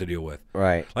fucking worms to deal with.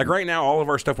 Right. Like right now, all of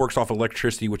our stuff works off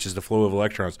electricity, which is the flow of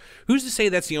electrons. Who's to say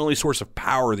that's the only source of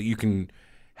power that you can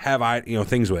have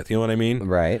things with? You know what I mean?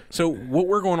 Right. So what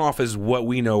we're going off is what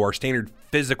we know, our standard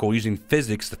physical, using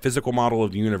physics, the physical model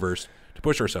of the universe, to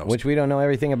push ourselves. Which we don't know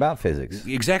everything about physics.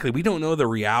 Exactly. We don't know the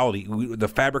reality, the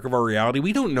fabric of our reality.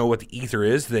 We don't know what the ether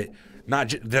is that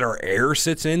that our air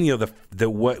sits in. You know, the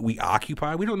what we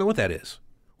occupy. We don't know what that is.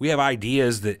 We have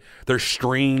ideas that there's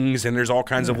strings and there's all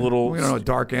kinds of little. We don't know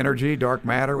dark energy, dark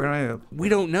matter. We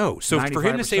don't know. So 95%. For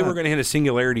him to say we're going to hit a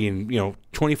singularity in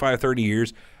 25, 30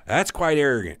 years, that's quite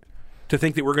arrogant. To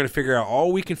think that we're going to figure out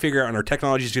all we can figure out, and our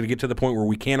technology is going to get to the point where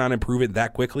we cannot improve it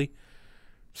that quickly.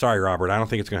 Sorry, Robert. I don't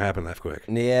think it's going to happen that quick.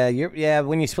 Yeah.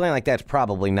 When you explain it like that, it's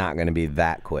probably not going to be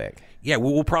that quick. Yeah,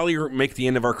 we'll probably make the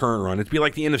end of our current run. It'd be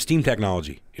like the end of steam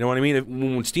technology. You know what I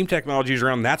mean? When steam technology was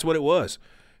around, that's what it was.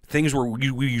 Things where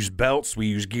we use belts, we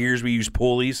use gears, we use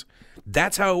pulleys.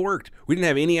 That's how it worked. We didn't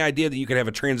have any idea that you could have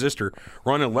a transistor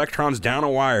run electrons down a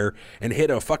wire and hit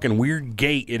a fucking weird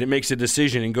gate, and it makes a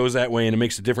decision and goes that way, and it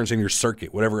makes a difference in your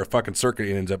circuit, whatever a fucking circuit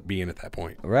it ends up being at that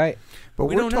point. Right. But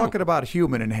we're talking about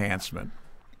human enhancement.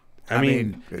 I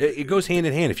mean, it goes hand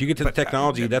in hand. If you get to the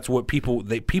technology, that's what people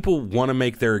want to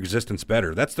make their existence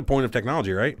better. That's the point of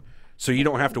technology, right? So you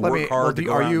don't have to work hard.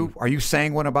 Are you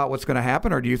sanguine about what's going to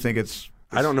happen, or do you think it's?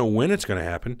 I don't know when it's going to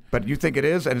happen. But you think it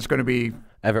is, and it's going to be.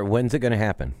 Everett, when's it going to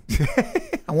happen?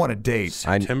 I want a date.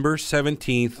 September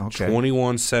 17th,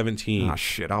 2117. Oh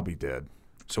shit, I'll be dead.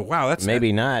 So wow, that's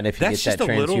maybe not. If you that's get that just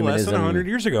a little less than 100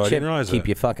 years ago. I didn't realize that. Keep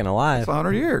you fucking alive. It's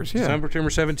 100 years. Yeah. September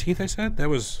 17th. I said that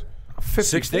was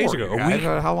 6 days ago.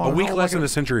 A week less than a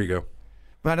century ago.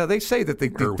 But no, they say that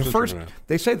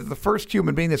the first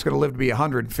human being that's going to live to be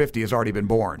 150 has already been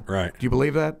born. Right. Do you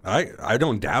believe that? I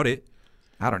don't doubt it.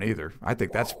 I don't either. I don't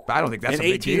think that's in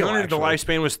a big deal. In 1800, the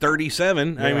lifespan was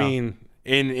 37. Yeah. I mean,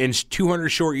 in 200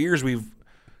 short years, we've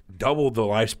doubled the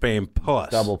lifespan plus.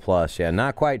 Double plus, yeah,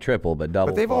 not quite triple, but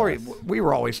double. But we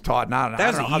were always taught.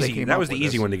 That was the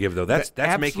easy one to give, though. That's the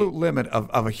absolute limit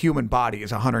of a human body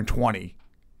is 120.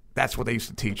 That's what they used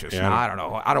to teach us. Yeah. Now, I don't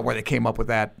know. I don't know where they came up with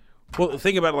that. Well,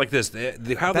 think about it like this: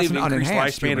 how they've increased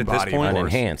lifespan at this point.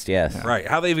 Unenhanced, yes. Yeah. Right.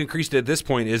 How they've increased it at this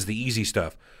point is the easy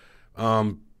stuff.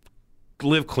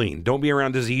 Live clean. Don't be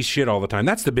around disease shit all the time.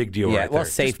 That's the big deal right there. Well,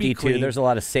 safety, too. There's a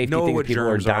lot of safety things that people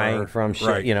are dying from. Shit,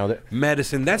 right.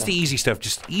 Medicine. That's the easy stuff.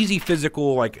 Just easy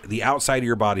physical, like the outside of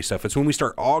your body stuff. It's when we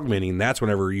start augmenting, that's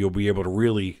whenever you'll be able to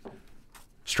really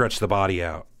stretch the body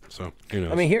out. So,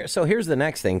 I mean, here's the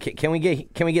next thing. Can we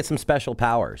get some special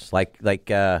powers?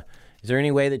 Is there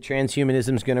any way that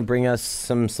transhumanism is going to bring us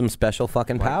some special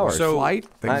fucking powers? So flight,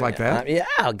 things like that. Yeah,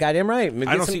 goddamn right.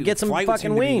 Get some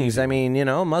fucking wings. I mean,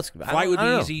 Musk. Flight would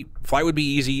be easy. Flight would be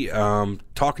easy.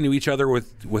 Talking to each other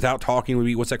without talking would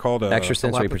be, what's that called?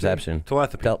 Extrasensory perception.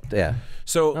 Telepathy. Yeah.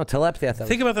 So telepathy.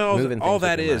 Think about that. All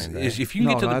that is if you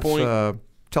get to the point.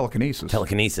 Telekinesis.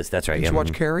 Telekinesis. That's right. Did you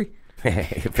watch Carrie?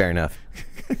 Fair enough.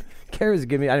 Carrie was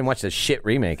giving me. I didn't watch the shit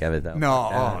remake of it though. No.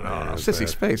 Sissy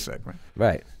Spacek.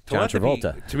 Right. John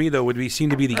Travolta. To me, though, would seem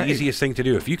to be the easiest thing to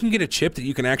do. If you can get a chip that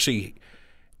you can actually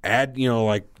add,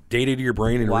 data to your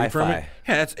brain and read from it.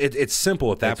 Yeah, it's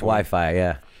simple at that point. It's Wi-Fi,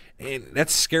 yeah. And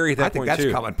that's scary at that point, too. I think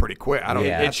that's coming pretty quick.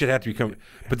 It should have to be coming.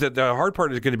 But the hard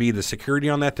part is going to be the security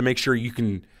on that to make sure you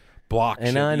can block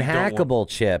an unhackable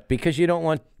chip, because you don't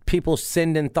want people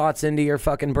sending thoughts into your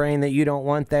fucking brain that you don't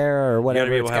want there or whatever. You got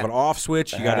to be able to have an off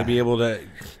switch. You got to be able to.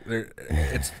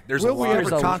 There's Will we ever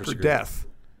conquer death?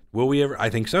 Will we ever? I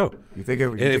think so. You think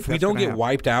if we don't get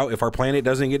wiped out, if our planet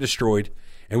doesn't get destroyed,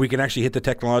 and we can actually hit the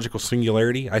technological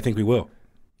singularity, I think we will.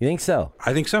 You think so?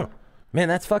 I think so. Man,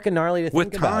 that's fucking gnarly to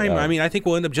think about. With time, I mean, I think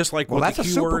we'll end up just like that's the a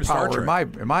keyword Star Trek.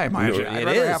 In my imagination. I'd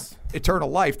rather have eternal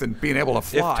life than being able to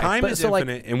fly. If time is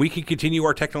infinite, and we can continue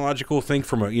our technological thing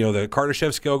from the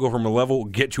Kardashev scale, go from a level,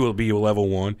 get to be a level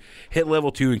 1, hit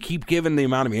level 2, and keep giving the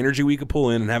amount of energy we could pull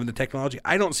in and having the technology,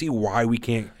 I don't see why we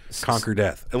can't conquer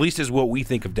death. At least is what we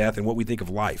think of death and what we think of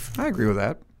life. I agree with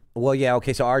that. Well, yeah,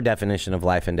 okay, so our definition of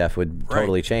life and death would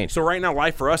totally change. So right now,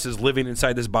 life for us is living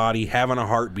inside this body, having a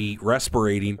heartbeat,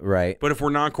 respirating. Right. But if we're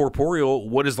non-corporeal,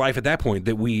 what is life at that point?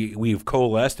 That we've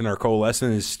coalesced and our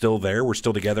coalescence is still there? We're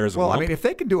still together as a lump? I mean, if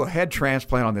they can do a head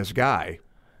transplant on this guy...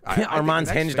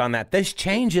 Armand's hinged on that. This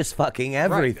changes fucking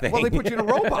everything. Well, they put you in a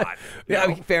robot.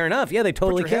 Yeah, fair enough. Yeah, they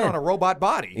totally put your can. head on a robot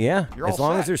body. Yeah, You're all as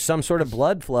long set. as there's some sort of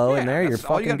blood flow in there, you're all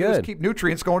fucking you gotta do good. is keep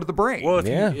nutrients going to the brain. Well,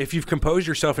 if you've composed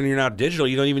yourself and you're now digital,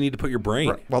 you don't even need to put your brain.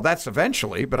 Right. Well, that's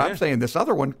eventually, but I'm saying this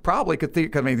other one probably could.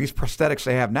 I mean, these prosthetics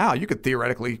they have now, you could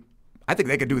theoretically. I think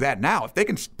they could do that now if they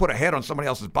can put a head on somebody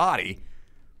else's body.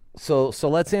 So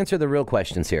let's answer the real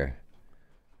questions here.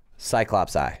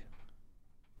 Cyclops eye.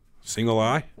 Single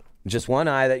eye? Just one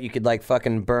eye that you could like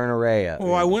fucking burn a ray up. Well,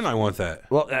 why wouldn't I want that?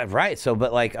 Well, right. So,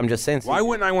 but like, I'm just saying. Why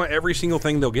wouldn't I want every single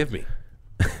thing they'll give me?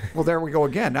 Well, there we go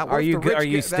again. Now, Are you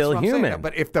that's still what I'm saying. human?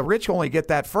 But if the rich only get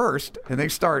that first, and they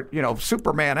start,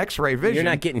 Superman X-ray vision, You're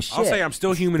not getting shit. I'll say I'm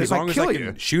still human They as might long as I kill can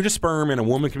you. shoot a sperm and a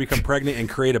woman can become pregnant and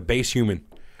create a base human.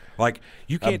 Like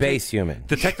you can't base take- human.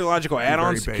 The technological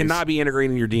add-ons base. cannot be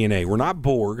integrated in your DNA. We're not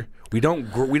Borg. We don't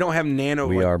have nano.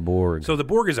 We are Borg. So the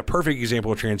Borg is a perfect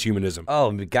example of transhumanism.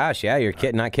 Oh gosh, yeah, you're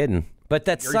kidding, not kidding. But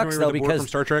that Are you sucks familiar though with the Borg because from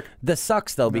Star Trek? That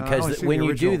sucks though I've because only seen when the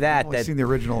you original- do that, I've only seen the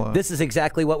original, this is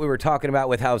exactly what we were talking about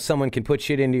with how someone can put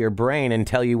shit into your brain and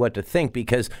tell you what to think.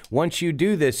 Because once you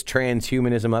do this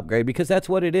transhumanism upgrade, because that's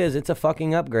what it is, it's a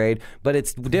fucking upgrade, but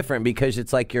it's different because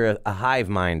it's like you're a hive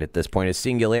mind at this point. It's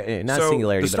singularity, not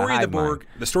singularity, the but a story of hive the Borg,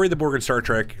 mind. the story of the Borg in Star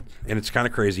Trek, and it's kind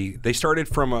of crazy. They started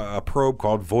from a probe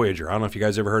called Voyager. I don't know if you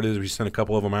guys ever heard of this. We sent a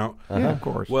couple of them out. Yeah, of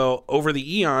course. Well, over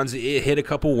the eons, it hit a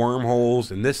couple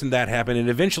wormholes, and this and that happened, and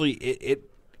eventually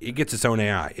it gets its own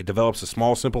AI. It develops a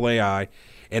small, simple AI,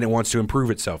 and it wants to improve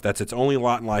itself. That's its only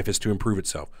lot in life is to improve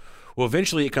itself. Well,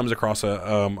 eventually, it comes across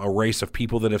a race of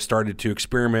people that have started to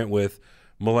experiment with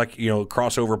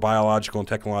crossover biological and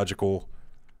technological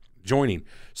joining.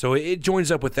 So it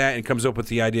joins up with that and comes up with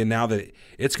the idea now that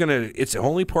its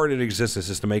only part of existence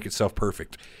is to make itself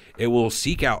perfect. It will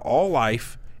seek out all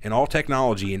life and all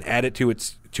technology and add it to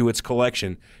its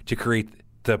collection to create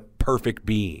the perfect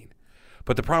being.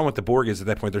 But the problem with the Borg is at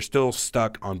that point they're still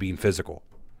stuck on being physical.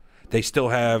 They still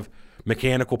have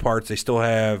mechanical parts. They still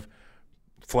have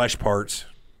flesh parts.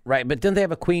 Right, but didn't they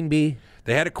have a queen bee?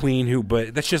 They had a queen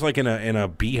but that's just like in a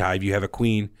beehive. You have a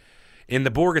queen. In the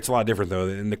Borg, it's a lot different though.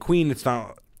 In the queen, it's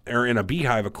not. Or in a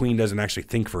beehive, a queen doesn't actually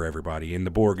think for everybody. In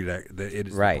the Borg, it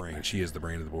is right. The brain. She is the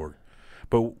brain of the Borg.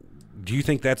 But do you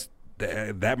think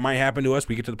that might happen to us?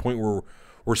 We get to the point where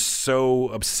we're so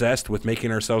obsessed with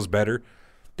making ourselves better.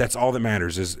 That's all that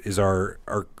matters is our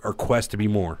quest to be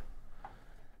more.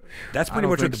 That's pretty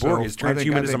much what the Borg is.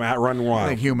 Transhumanism outrun wild. I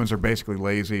think humans are basically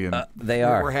lazy and they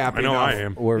are. We're happy. I know enough. I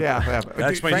am. Yeah. That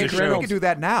explains the show. We can do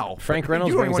that now. Frank But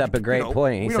Reynolds you don't brings even up a great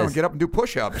point. He We don't says- get up and do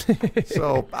push-ups.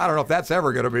 So I don't know if that's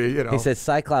ever going to be. He says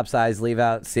Cyclops eyes leave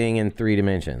out seeing in 3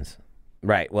 dimensions.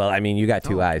 Right. Well, I mean, you got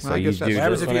 2 eyes, so I you guess do. that's- What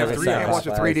happens if you have whenever three You can't watch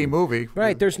Cyclops a eyes 3D is- movie.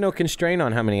 Right. There's no constraint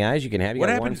on how many eyes you can have. You What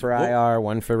got happens- one for well, IR,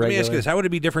 one for regular. Let me ask you this: how would it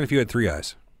be different if you had 3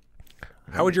 eyes?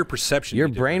 How would your perception? Your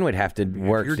be brain different? would have to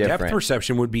work Your different. depth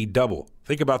perception would be double.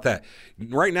 Think about that.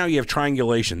 Right now, you have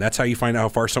triangulation. That's how you find out how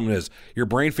far someone is. Your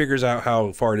brain figures out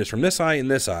how far it is from this eye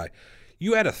and this eye.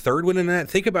 You add a third one in that.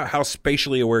 Think about how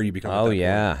spatially aware you become. at Oh that point.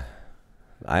 yeah,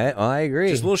 I agree.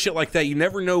 Just little shit like that. You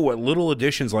never know what little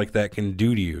additions like that can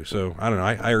do to you. So I don't know.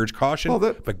 I urge caution,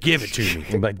 but give it to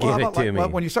me. but give it to me.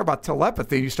 When you start about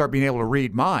telepathy, you start being able to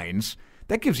read minds.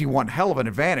 That gives you one hell of an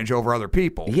advantage over other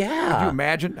people. Yeah. Could you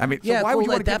imagine? I mean, yeah, so why would you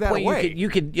cool. want to At give that that point, away? you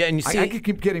could, and you see, I could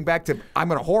keep getting back to I'm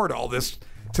going to hoard all this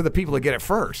to the people that get it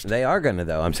first. they are gonna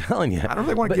though. I'm telling you. I don't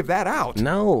really want to give that out.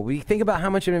 No, we think about how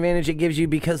much of an advantage it gives you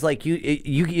because, like,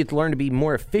 you get to learn to be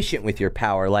more efficient with your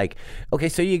power. Like, okay,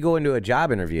 so you go into a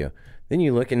job interview, then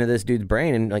you look into this dude's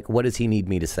brain and like, what does he need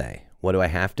me to say? What do I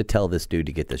have to tell this dude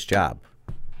to get this job?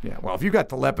 Yeah, well, if you got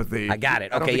telepathy, I got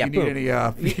it. I don't Okay, think yeah, you need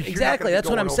any. boom. You're not Exactly, gonna that's be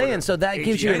what I'm going saying. over So that to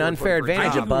gives you an AGI unfair for a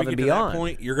advantage job. above When we and get to that beyond.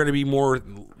 point, you're going to be more.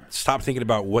 Stop thinking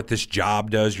about what this job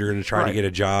does. You're going to try to Right. get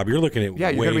a job. You're looking at Yeah,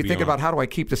 you're way going to be thinking beyond. about how do I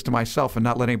keep this to myself and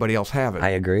not let anybody else have it. I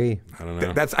agree. I don't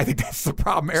know. I think that's the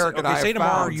problem Eric and okay, I say have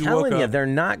tomorrow found. you Telling woke you, up- they're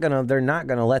not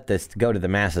gonna let this go to the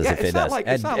masses Yeah, if it's it not does. like-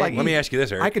 it's not like Let me ask you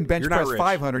this, Eric. I can bench You're not press rich.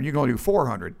 500. You can only do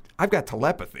 400. I've got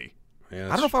telepathy. Yeah, I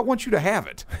don't know if I want you to have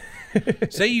it.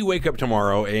 Say you wake up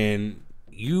tomorrow and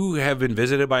you have been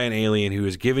visited by an alien who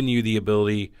has given you the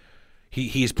ability.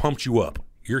 He's pumped you up.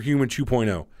 You're human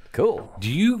 2.0. Cool. Do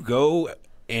you go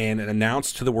and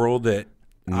announce to the world that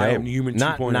I am human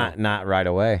 2.0? Not right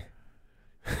away.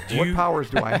 What powers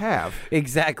do I have?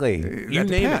 Exactly. You That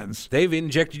name depends. it. They've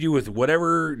injected you with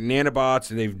whatever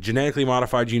nanobots, and they've genetically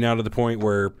modified you now to the point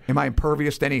where Am I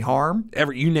impervious to any harm?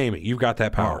 you name it, you've got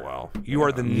that power. Oh, well. You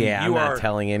are the Yeah, you I'm not are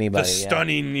telling anybody, the yeah.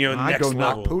 stunning I'd next go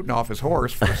knock level. Putin off his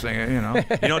horse for saying,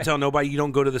 You don't tell nobody. You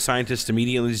don't go to the scientists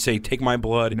immediately and say, "Take my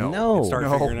blood." No. and start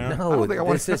No. figuring out. I No, don't think I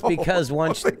wanna this is know. because I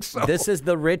once don't think so. this is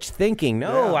the rich thinking.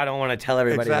 No, Yeah. I don't want to tell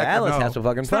everybody that. Exactly, Let's no. have some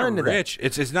fucking It's not fun today. rich.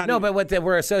 It's not. No, but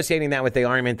we're associating that with the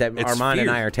argument that It's Armand and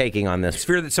fear. I are taking on this. it's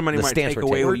fear that somebody the might stance take we're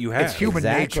away taking. what you have. It's human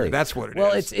Exactly. nature. That's what it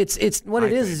Well, is. it's what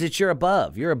it is it's you're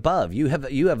above. You're above. You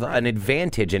have an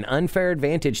advantage, an unfair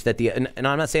advantage that and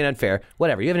I'm not saying unfair.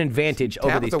 Whatever. You have an advantage over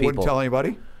these Tabitha wouldn't people. tell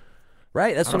anybody.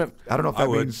 Right? That's what I don't know if I that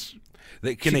would. means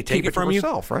Can they keep take it it from to you?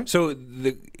 herself, right? So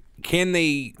can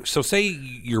they? So say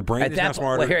your brain at is now that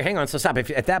smarter. well, here, hang on. So stop.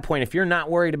 At that point, if you're not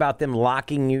worried about them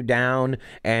locking you down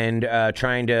and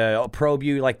trying to probe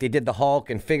you like they did the Hulk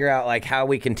and figure out like how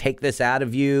we can take this out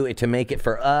of you to make it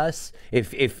for us,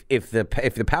 if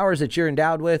the powers that you're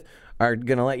endowed with are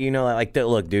gonna let you know like,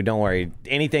 look, dude, don't worry.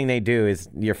 Anything they do is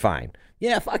you're fine.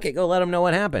 Yeah, fuck it. Go let them know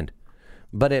what happened.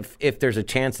 But if there's a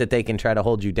chance that they can try to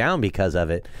hold you down because of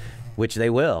it, which they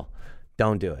will,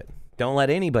 don't do it. Don't let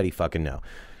anybody fucking know.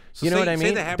 So You know say- what I say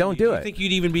mean? that happened. Don't do you it. think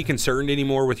you'd even be concerned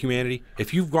anymore with humanity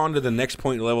if you've gone to the next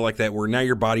point level like that, where now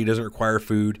your body doesn't require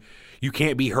food, you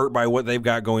can't be hurt by what they've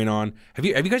got going on? Have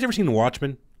you guys ever seen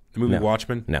Watchmen? The movie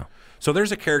Watchmen? No. So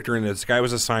there's a character in this. Guy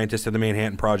was a scientist at the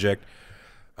Manhattan Project.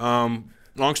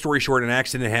 Long story short, an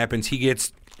accident happens. He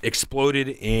gets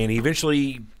exploded, and he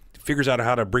eventually figures out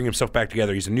how to bring himself back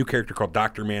together. He's a new character called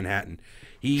Dr. Manhattan.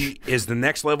 He is the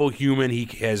next level human. He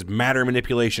has matter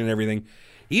manipulation and everything.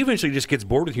 He eventually just gets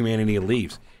bored with humanity and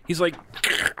leaves. He's like,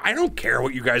 I don't care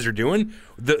what you guys are doing.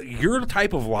 Your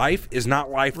type of life is not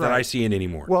life that I see in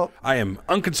anymore. Well- I am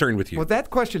unconcerned with you. Well, that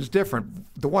question's different.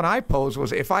 The one I posed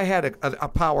was if I had a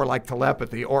power like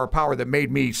telepathy or a power that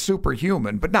made me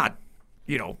superhuman, but not,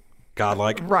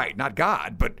 Godlike. right, not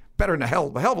God, but better than a hell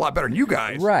of a lot better than you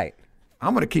guys. Right.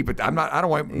 I'm going to keep it. I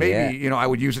don't want. Maybe I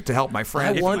would use it to help my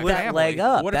friends. I want my that family. leg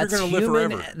up. What if you're That's gonna live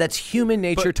human. forever? That's human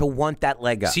nature But- to want that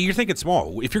leg up. See, you're thinking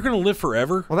small. If you're going to live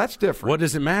forever, Well, that's different. what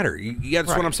does it matter? That's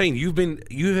what Right. I'm saying. You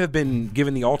have been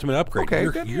given the ultimate upgrade. Okay,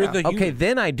 you're then, you're yeah. the okay, human.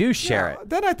 then I do share it.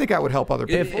 Then I think I would help other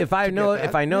people. If I to know get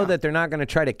if I know yeah. that they're not going to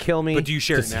try to kill me, But do you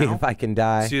share to it see now? if I can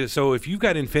die? See, so if you've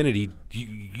got infinity,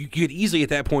 you could easily at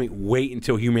that point wait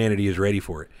until humanity is ready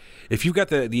for it. If you've got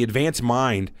the advanced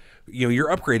mind, you're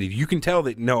upgraded. You can tell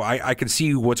that, no, I can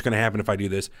see what's going to happen if I do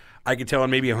this. I can tell in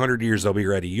maybe 100 years they'll be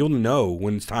ready. You'll know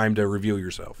when it's time to reveal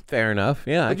yourself. Fair enough.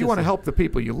 Yeah, But you want to help the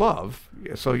people you love,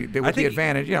 so with the think-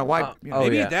 advantage, why?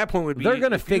 Maybe at that point would be they're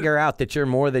going to if you- figure out that you're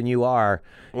more than you are.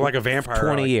 like a vampire.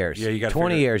 20 like- years. Yeah, you got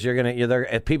 20 years.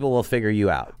 People will figure you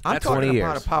out. I'm That's talking 20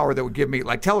 about years. a power that would give me,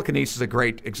 like telekinesis is a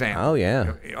great example. Oh,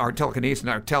 yeah. Or telekinesis,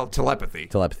 or telepathy.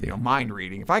 Telepathy. Mind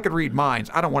reading. If I could read minds,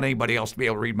 I don't want anybody else to be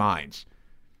able to read minds.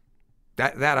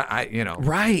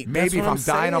 Right, Maybe that's if what I'm I'm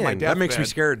dying on my saying. deathbed. That makes me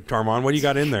scared, Tarmon. What do you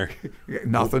got in there?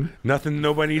 Nothing. Nothing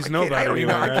nobody needs to know I about don't it even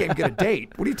know. anymore, I right? can't get a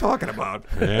date. What are you talking about?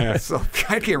 Yeah. So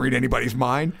I can't read anybody's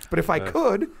mind. But if I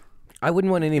could, I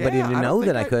wouldn't want anybody Yeah, to I don't know think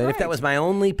that I I- could. If that right. was my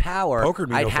only power, Poker'd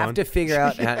be I'd no have fun. to figure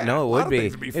out. Yeah, no, a it lot would of be.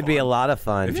 things would be It'd be a fun. lot of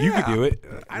fun. If you could do it,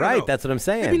 I don't Right, know. that's what I'm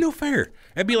saying. That'd be no fair.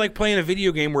 That'd be like playing a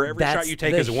video game where every That's shot you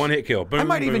take the- is a one-hit kill. Boom, I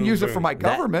might even boom, use it boom. for my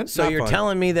government. So Not you're fun.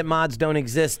 telling me that mods don't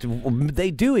exist?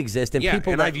 They do exist, and Yeah,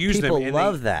 people and I've used people them. And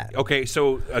love they, that. Okay,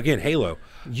 so again, Halo.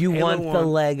 You Halo want the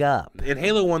 1 leg up. In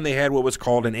Halo 1, they had what was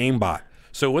called an aimbot.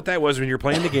 So what that was, when you're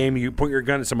playing the game, you point your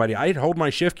gun at somebody, I'd hold my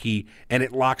shift key, and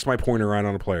it locks my pointer right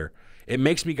on a player. It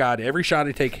makes me God. Every shot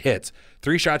I take hits.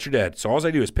 3 shots, you're dead. So all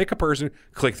I do is pick a person,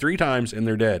 click 3 times, and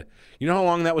they're dead. You know how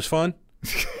long that was fun?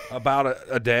 About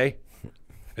a day.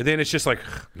 And then it's just like,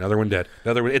 another one dead.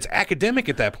 Another one. It's academic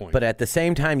at that point. But at the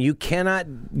same time, you cannot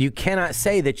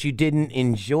say that you didn't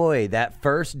enjoy that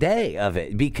first day of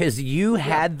it because you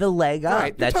had the leg up. Right,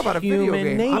 you're That's talking about a video human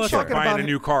game. I'm nature. Plus, you're talking buying about a it-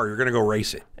 new car. You're going to go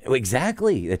race it.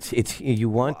 Exactly. It's you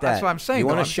want that. That's what I'm saying. You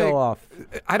want though. to I'm show saying, off.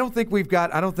 I don't think you've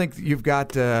got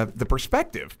the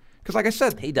perspective. Because, like I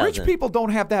said, He rich doesn't. people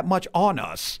don't have that much on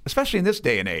us, especially in this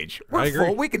day and age. We're I agree.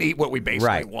 full. We can eat what we basically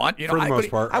Right. want. For the most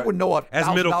part. I wouldn't know a As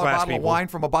 $1,000 middle-class bottle of people. wine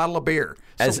from a bottle of beer.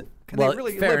 So can well, they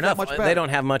really fair live enough. that much better? They don't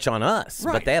have much on us,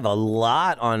 but Right. they have a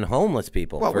lot on homeless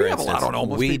people. Well, for we have a lot instance. on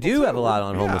homeless we people. do too. have a lot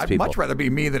on Yeah, homeless I'd people. much rather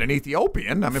be me than an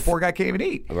Ethiopian. I mean, poor guy can't even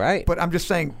eat. Right. But I'm just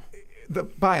saying,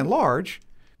 by and large,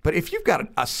 but if you've got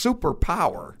a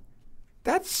superpower,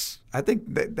 I think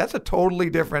that's a totally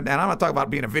different. And I'm not talking about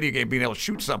being a video game, being able to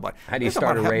shoot somebody. How do you I'm talking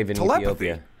start a about rave in having telepathy.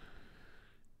 Ethiopia?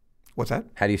 What's that?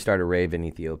 How do you start a rave in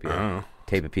Ethiopia? Oh.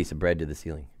 Tape a piece of bread to the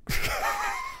ceiling.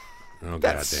 Oh,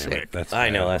 That's God damn sick. it. That's I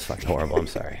know bad. that's fucking horrible. I'm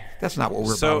sorry. That's not what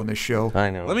we're So- about on this show. I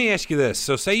know. Let me ask you this.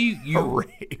 So say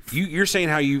you're saying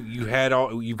how you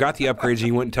got the upgrades and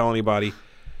you wouldn't tell anybody.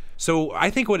 So I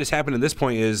think what has happened at this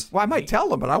point is, Well, I might tell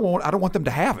them, but I won't. I don't want them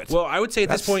to have it. well, I would say at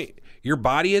this point your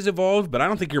body has evolved, but I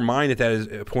don't think your mind at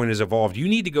that point has evolved. You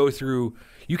need to go through.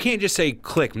 You can't just say,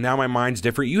 click, now my mind's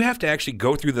different. You have to actually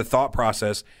go through the thought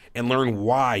process and learn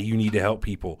why you need to help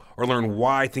people or learn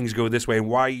why things go this way and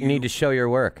why You need to show your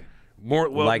work. more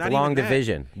well, like not long even that.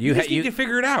 division. You just need to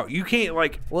figure it out. You can't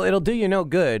Well, it'll do you no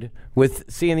good with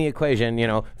seeing the equation,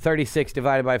 36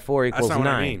 divided by 4 equals not what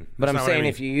 9. I mean. But That's I'm not what I saying mean.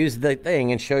 if you use the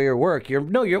thing and show your work,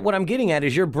 what I'm getting at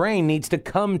is your brain needs to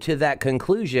come to that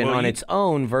conclusion on its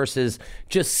own versus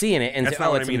just seeing it and That's say,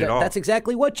 not what I it's mean at all. That's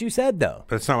exactly what you said, though.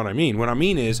 That's not what I mean. What I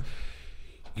mean is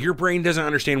your brain doesn't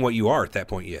understand what you are at that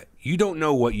point yet. You don't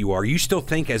know what you are. You still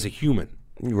think as a human.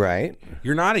 Right.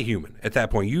 You're not a human at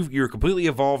that point. You're completely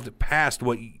evolved past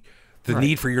the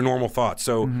need for your normal thoughts.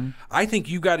 So I think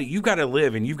you've got to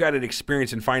live and you've got to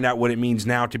experience and find out what it means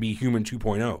now to be human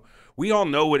 2.0. We all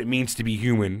know what it means to be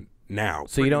human now.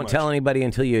 So you don't tell anybody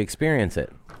until you experience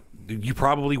it. You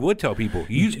probably would tell people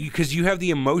because you have the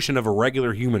emotion of a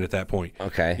regular human at that point.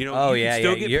 Okay. You Oh, you yeah, can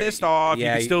still yeah. get You're- pissed off.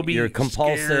 yeah, you can still be you're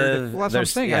compulsive. scared. well, that's what I'm There's-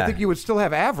 saying. yeah. I think you would still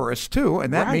have avarice too,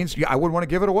 and that Right. means I wouldn't want to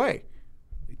give it away.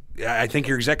 I think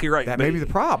you're exactly right. That But may be the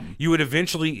problem. You would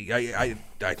eventually. I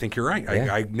think you're right.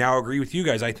 Yeah. I now agree with you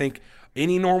guys. I think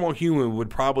any normal human would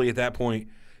probably at that point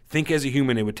think as a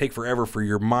human. It would take forever for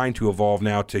your mind to evolve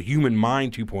now to human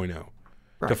mind 2.0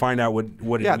 to find out what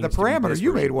it Yeah, means the to be parameter this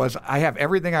you person. made was I have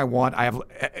everything I want. I have,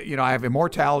 I have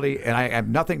immortality, and I have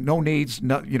nothing, no needs.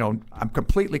 No, I'm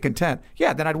completely content.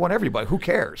 Yeah, then I'd want everybody. Who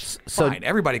cares? So- Fine,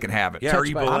 everybody can have it. Yeah, are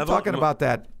you I'm benevolent? talking about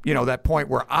that. That point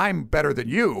where I'm better than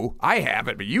you. I have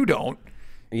it, but you don't.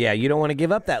 Yeah, you don't want to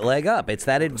give up that leg up. It's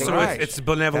that advantage. So Right. it's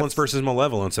benevolence versus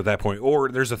malevolence at that point, or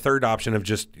there's a third option of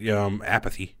just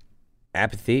apathy.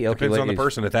 Apathy. Okay, Depends on the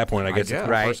person at that point. I guess it's guess.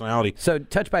 the personality. So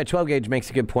touch by a 12 gauge makes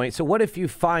a good point. So what if you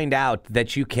find out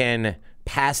that you can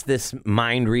pass this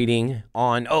mind reading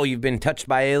on, you've been touched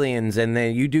by aliens and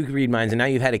then you do read minds and now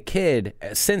you've had a kid.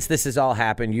 Since this has all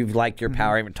happened, you've liked your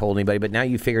power, haven't told anybody, but now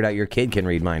you figured out your kid can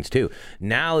read minds too.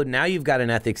 Now you've got an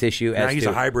ethics issue Now as he's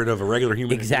to a hybrid of a regular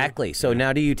human. Exactly. So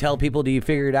now do you tell people, do you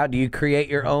figure it out? Do you create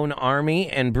your own army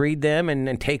and breed them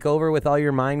and take over with all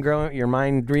your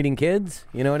mind reading kids?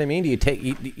 You know what I mean? Do you take,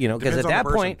 because Depends at on that the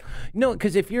person. point, no,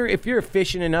 because if you're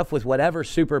efficient enough with whatever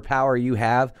superpower you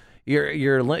have,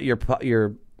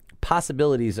 your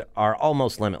possibilities are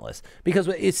almost limitless. Because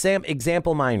it's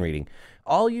example mind reading.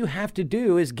 All you have to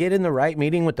do is get in the right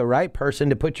meeting with the right person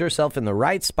to put yourself in the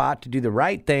right spot to do the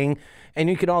right thing. And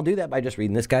you can all do that by just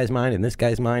reading this guy's mind and this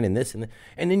guy's mind and this and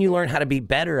then you learn how to be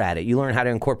better at it. You learn how to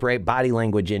incorporate body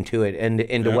language into it and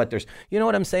into what there's. You know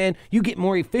what I'm saying? You get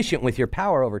more efficient with your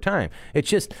power over time. It's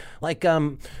just like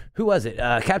who was it?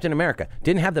 Captain America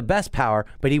didn't have the best power,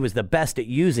 but he was the best at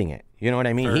using it. You know what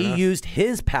I mean? He used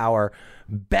his power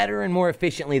better and more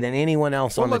efficiently than anyone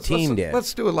else on the team did.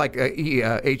 Let's do it like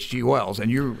H.G. Wells, and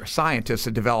you're a scientist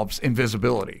that develops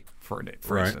invisibility, for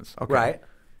instance. Okay. Right.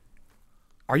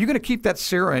 Are you going to keep that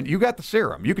serum? You got the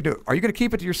serum. You can do it. Are you going to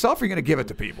keep it to yourself, or are you going to give it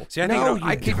to people? See, I think no, it-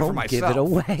 I keep it for Don't myself. give it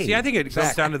away. See, I think it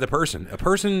comes down to the person. A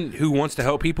person who wants to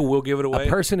help people will give it away. A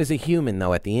person is a human,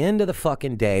 though. At the end of the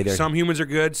fucking day, they're Some humans are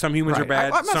good. Some humans are Right. bad.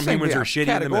 I'm not Some saying humans are shitty in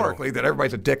the middle. categorically that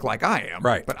everybody's a dick like I am.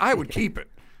 Right. But I would keep it.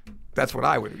 That's what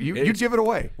I would. You'd give it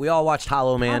away. We all watched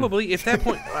Hollow Man. Probably at that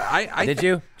point. I Did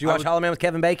you? Did you watch Hollow Man with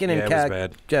Kevin Bacon and Yeah, it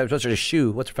was bad. What's her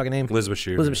Shue? What's her fucking name? Elizabeth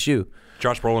Shue. Elizabeth Shue.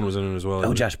 Josh Brolin was in it as well.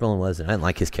 Oh, Josh Brolin was. I didn't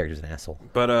like his character as an asshole.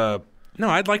 But no,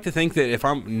 I'd like to think that if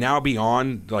I'm now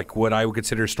beyond like what I would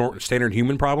consider standard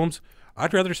human problems, I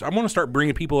want to start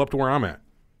bringing people up to where I'm at.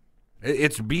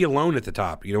 It's be alone at the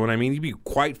top. You know what I mean? You'd be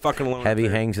quite fucking alone. Heavy up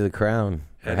there. hangs the crown.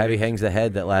 Or Heavy heavy hangs the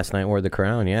head that last night wore the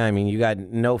crown. Yeah, I mean, you got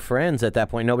no friends at that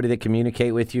point. Nobody to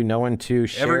communicate with you. No one to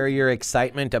share your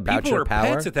excitement about People your are power.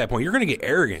 pets at that point. You're going to get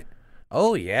arrogant.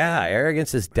 Oh yeah,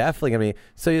 arrogance is definitely gonna be.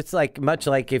 So it's like much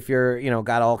like if you're,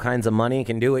 got all kinds of money and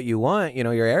can do what you want.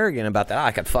 You're arrogant about that.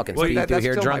 I could fucking speed through That's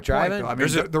here still drunk my point, driving. though. I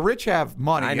mean, the rich have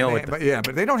money. I know and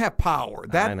but they don't have power.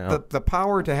 I know. The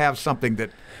power to have something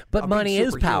that. But of money being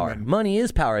is power. superhuman. Money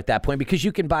is power at that point because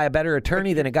you can buy a better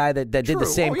attorney than a guy that did the True.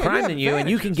 same Oh, yeah, crime have than you, and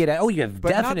you can advantages. get. You have But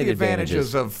not definite the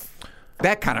advantages of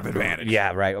that kind of advantage.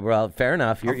 Yeah, right. Well, fair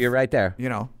enough. You're right there. I They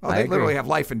agree. literally have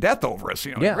life and death over us.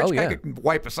 Yeah, the rich oh, guy yeah. can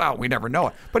wipe us out. We never know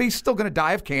it. But he's still going to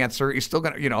die of cancer. He's still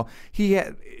going to,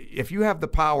 if you have the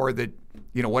power that,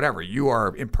 whatever, you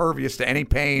are impervious to any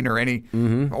pain or any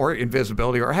or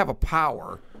invisibility or have a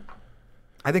power.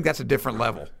 I think that's a different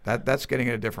level. That's getting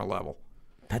at a different level.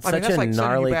 That's I mean, such a like sending you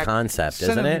gnarly back- concept,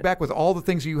 isn't Sending you it? back with all the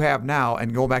things you have now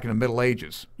and going back in the Middle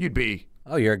Ages. You'd be,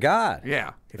 Oh, you're a god.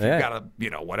 yeah, if Yeah. you've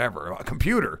got a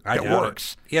computer I that doubt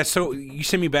works. it. Yeah, so you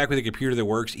send me back with a computer that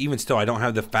works. Even still, I don't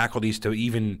have the faculties to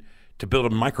build a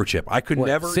microchip. I could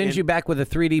never Send you back with a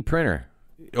 3D printer.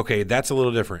 Okay, that's a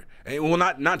little different. Well,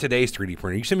 not today's 3D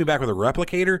printer. You send me back with a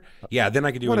replicator, yeah, then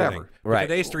I could do Whatever. anything. But Right.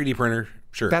 today's 3D printer,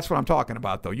 sure. That's what I'm talking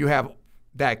about, though. You have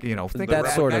that, think of That's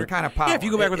that, sort that of- kind of power. Yeah, if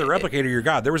you go back with a replicator, you're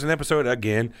God. There was an episode,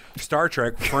 again, Star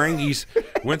Trek, Ferengis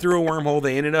went through a wormhole.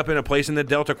 They ended up in a place in the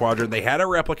Delta Quadrant. They had a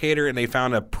replicator, and they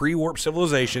found a pre-warp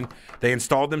civilization. They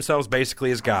installed themselves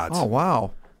basically as gods. Oh,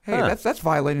 wow. Hey, that's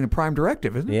violating the Prime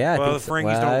Directive, isn't it? Yeah, I well, the think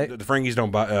so. Ferengis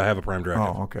don't have a prime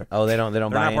directive. Oh, okay. Oh, they don't They're buy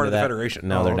not part into of the that. Federation.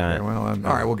 No, Oh, they're okay. not. Well,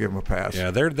 all right, we'll give them a pass.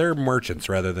 Yeah, they're merchants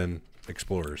rather than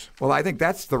explorers. Well, I think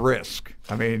that's the risk.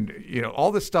 I mean,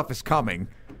 all this stuff is coming.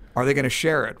 Are they going to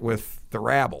share it with the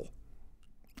rabble?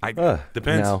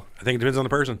 Depends. No. I think it depends on the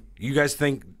person. You guys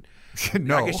think?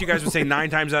 No. I guess you guys would say 9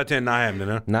 times out of 10 not happening,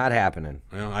 huh? Not happening.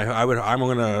 Well, I'm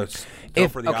gonna go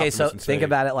for the Okay, so optimist and think say-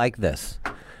 about it like this.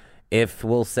 If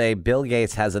we'll say Bill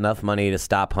Gates has enough money to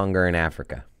stop hunger in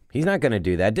Africa, he's not going to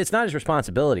do that. It's not his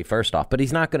responsibility, first off, but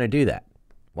he's not going to do that.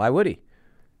 Why would he?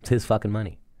 It's his fucking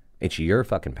money. It's your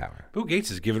fucking power. Bill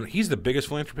Gates he's the biggest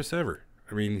philanthropist ever.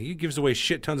 I mean, he gives away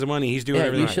shit tons of money. He's doing Yeah,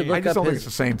 everything. you should I look just up don't think his.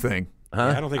 it's the same thing.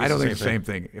 Yeah, I don't think it's the same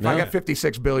thing. If I got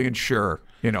 $56 billion, sure.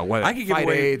 What? I could give fight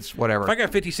away AIDS, whatever. If I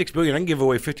got $56 billion, I can give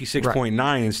away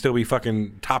 56.9 and still be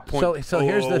fucking top point. So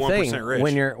here's the thing: 1%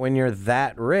 rich. when you're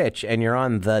that rich and you're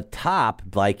on the top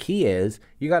like he is,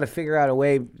 you got to figure out a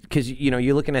way because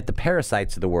you're looking at the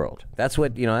parasites of the world. That's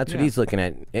what what he's looking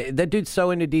at. That dude's so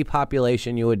into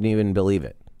depopulation, you wouldn't even believe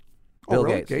it. Bill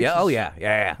really? Gates. Gates Yeah. Oh is-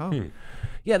 yeah.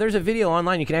 Yeah, there's a video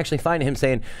online. You can actually find him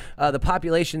saying the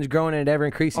population's growing at an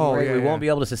ever-increasing rate. yeah, We yeah. won't be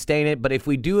able to sustain it, but if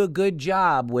we do a good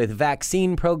job with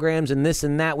vaccine programs and this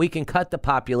and that, we can cut the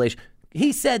population.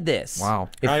 He said this. Wow.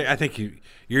 I think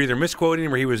you're either misquoting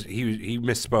him or he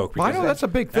misspoke. Well, I because know that's a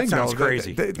big thing, that sounds though.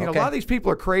 crazy. A lot of these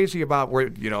people are crazy about where,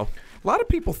 a lot of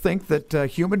people think that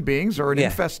human beings are an Yeah,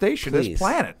 infestation of please. this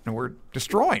planet and we're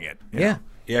destroying it. you know? Yeah.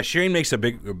 Yeah, Shane makes a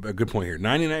good point here.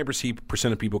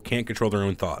 99% of people can't control their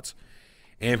own thoughts.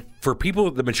 And for people,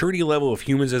 the maturity level of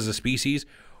humans as a species,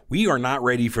 we are not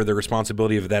ready for the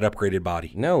responsibility of that upgraded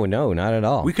body. No, not at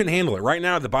all. We couldn't handle it. Right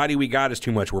now, the body we got is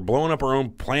too much. We're blowing up our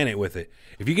own planet with it.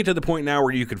 If you get to the point now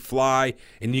where you could fly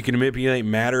and you can manipulate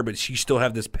matter, but you still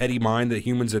have this petty mind that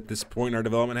humans at this point in our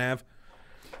development have,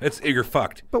 you're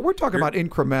fucked. But we're talking about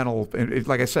incremental,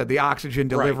 like I said, the oxygen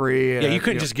delivery. Right. Yeah, you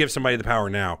couldn't just give somebody the power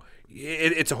now.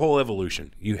 It's a whole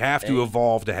evolution. You have to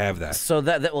evolve to have that. So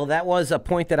that was a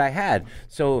point that I had.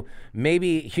 So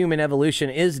maybe human evolution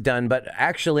is done, but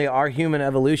actually our human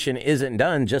evolution isn't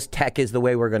done. Just tech is the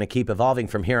way we're going to keep evolving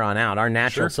from here on out. Our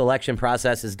natural selection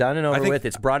process is done and over with.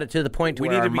 It's brought it to the point to We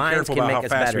where need our to be minds careful can about make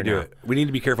how us fast better we do now. it. We need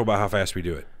to be careful about how fast we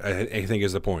do it. I think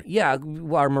is the point. Yeah,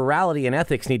 our morality and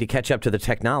ethics need to catch up to the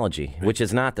technology, which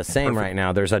is not the same right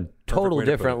now. There's a total way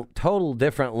to put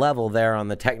different level there on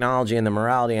the technology and the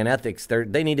morality and ethics.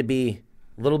 They need to be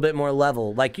a little bit more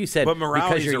level, like you said. But morality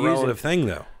because is a you're relative thing,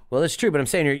 though. Well, it's true, but I'm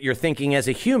saying you're thinking as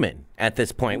a human at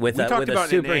this point with We talked a about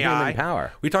superhuman an AI.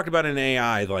 power. We talked about an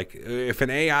AI. Like if an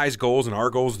AI's goals and our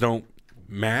goals don't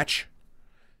match,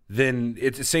 then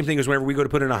it's the same thing as whenever we go to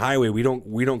put in a highway. We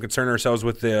don't concern ourselves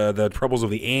with the troubles of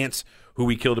the ants who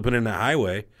we kill to put in a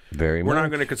highway. Very We're not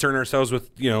much. going to concern ourselves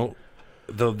with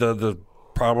the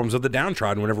problems of the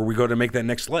downtrodden whenever we go to make that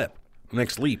next leap.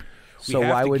 We So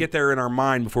have why to would- get there in our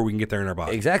mind before we can get there in our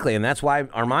body. Exactly, and that's why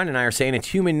Armand and I are saying it's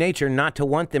human nature not to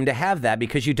want them to have that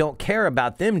because you don't care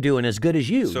about them doing as good as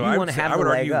you. So You I want would, to have I the would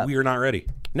leg argue up. we are not ready.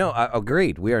 No,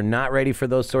 agreed. We are not ready for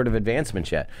those sort of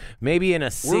advancements yet. Maybe in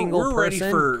a single We're ready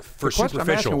person. for The question I'm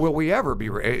superficial. asking, will we ever be?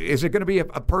 Is it going to be a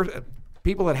person?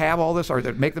 People that have all this, or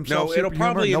that make themselves No, it'll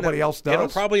superhuman, probably nobody else does. It'll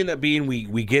probably end up being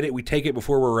we get it, we take it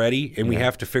before we're ready, and we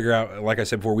have to figure out. Like I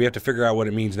said before, we have to figure out what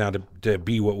it means now to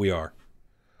be what we are.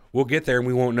 We'll get there, and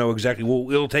we won't know exactly.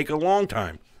 It'll take a long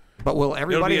time. But will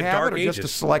everybody a have dark it, or just a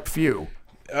ages. select few?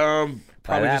 By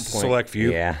Probably that just a point, select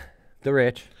few. Yeah, the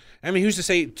rich. I mean, who's to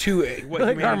say two? What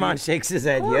Like humanity- Armand shakes his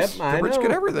head. Yep, I The rich know.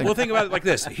 get everything. Well, think about it like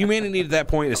this: humanity at that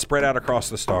point is spread out across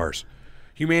the stars.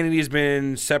 Humanity has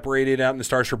been separated out in the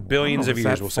stars for billions of It's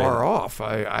years. that We'll say. far off.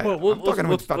 I'm talking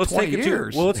let's about 20 take it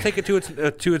years. let's take it to its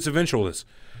eventualness.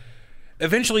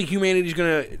 Eventually, humanity is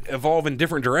going to evolve in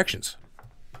different directions.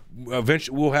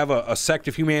 Eventually, we'll have a sect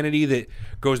of humanity that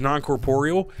goes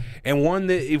non-corporeal, and one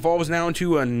that evolves now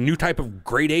into a new type of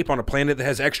great ape on a planet that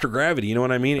has extra gravity. You know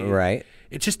what I mean? Right.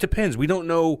 It just depends. We don't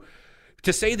know.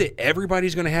 to say that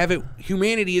everybody's going to have it,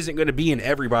 humanity isn't going to be in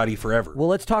everybody forever. Well,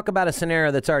 let's talk about a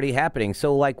scenario that's already happening.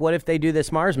 So, like, what if they do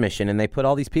this Mars mission and they put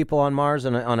all these people on Mars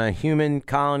on a human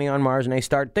colony on Mars,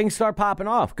 and things start popping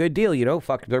off? Good deal,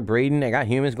 fuck, they're breeding. They got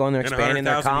humans going, they're expanding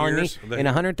their colony in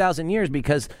 100,000 years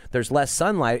because there's less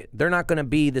sunlight. They're not going to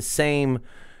be the same.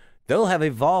 They'll have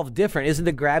evolved different. Isn't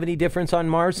the gravity difference on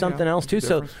Mars something else too?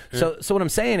 So what I'm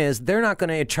saying is they're not going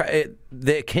to try.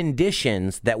 The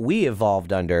conditions that we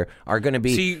evolved under are going to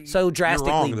be so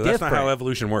drastically wrong, different. That's not how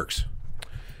evolution works.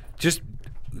 Just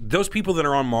those people that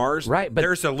are on Mars, right? But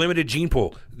there's a limited gene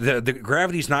pool. The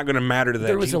gravity's not going to matter to that.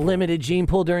 There was a limited gene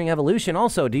pool during evolution.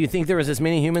 Also, do you think there was as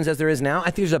many humans as there is now? I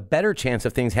think there's a better chance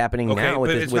of things happening now.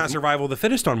 But it's not survival of the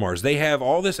fittest on Mars. They have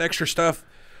all this extra stuff.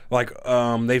 Like,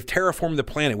 they've terraformed the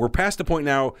planet. We're past the point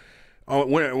now.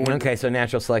 Okay, so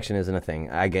natural selection isn't a thing.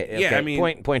 I get. Okay, yeah, I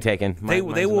mean, point taken. They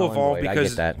will evolve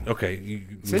because I get that. Okay,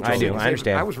 I do. I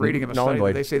understand. I was reading of a study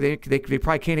that they say they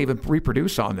probably can't even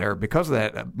reproduce on there because of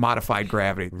that modified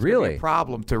gravity. It's really, gonna be a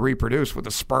problem to reproduce with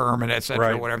the sperm and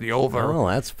etc. Whatever the ova. Oh,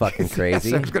 that's fucking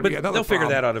crazy. But they'll figure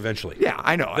that out eventually. Yeah,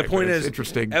 I know. The point is,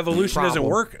 interesting. Evolution doesn't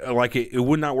work like it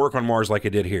would not work on Mars like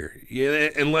it did here,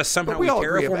 unless somehow we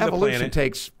terraform the planet. Evolution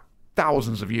takes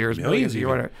thousands of years, millions of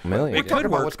years. We're talking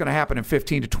about what's going to happen in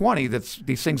 15 to 20. That's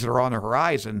these things that are on the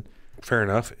horizon. Fair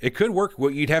enough. It could work.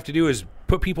 What you'd have to do is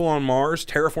put people on Mars,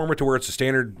 terraform it to where it's a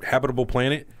standard habitable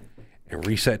planet, and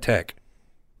reset tech.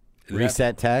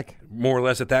 Reset tech? More or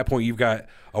less at that point, you've got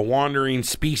a wandering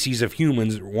species of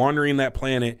humans wandering that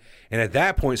planet, and at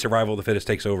that point, survival of the fittest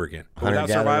takes over again. Without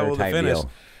survival of the fittest,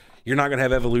 you're not going to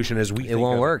have evolution as we think. It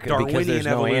won't work Darwinian because there's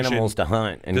no animals to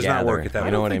hunt and does gather. Not work at that.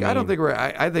 You know what I mean? I don't think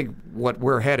I think what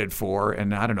we're headed for,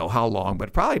 and I don't know how long,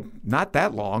 but probably not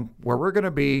that long, where you're going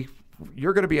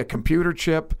to be a computer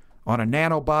chip on a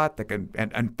nanobot that can,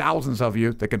 and thousands of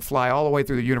you that can fly all the way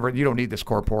through the universe. You don't need this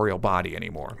corporeal body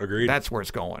anymore. Agreed. That's where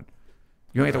it's going.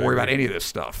 You don't have to worry about any of this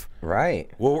stuff. Right.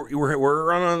 Well,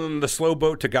 we're on the slow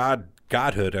boat to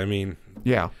godhood. I mean,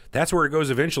 yeah, that's where it goes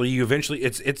eventually.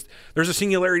 It's there's a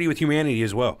singularity with humanity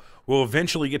as well. We'll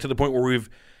eventually get to the point where we've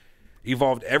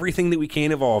evolved everything that we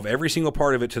can evolve, every single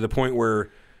part of it, to the point where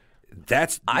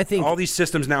I think all these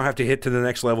systems now have to hit to the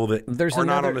next level that are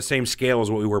not on the same scale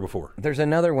as what we were before. There's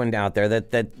another one out there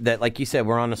that like you said,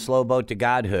 we're on a slow boat to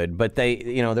godhood, but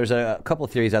there's a couple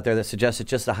of theories out there that suggest it's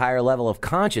just a higher level of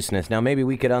consciousness. Now maybe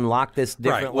we could unlock this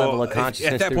different level of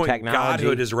consciousness at that through point, technology.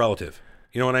 Godhood is relative.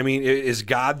 You know what I mean? Is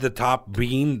God the top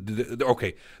being?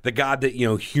 The God that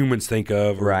humans think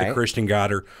of, or the Christian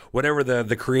God, or whatever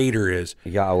the creator is.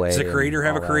 Yahweh. Does the creator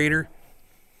have a creator?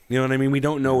 You know what I mean? We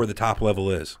don't know where the top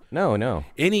level is. No.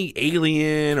 Any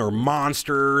alien or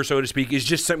monster, so to speak, is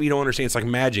just something you don't understand. It's like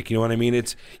magic. You know what I mean?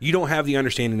 You don't have the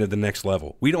understanding of the next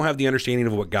level. We don't have the understanding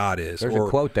of what God is. There's a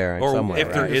quote there somewhere.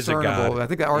 If there is a God. I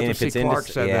think that Arthur C. Clarke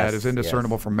said that is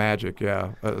indiscernible from magic.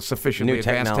 Yeah, sufficiently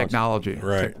advanced technology.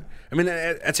 Right. I mean,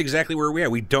 that's exactly where we are.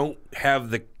 We don't have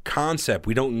the concept.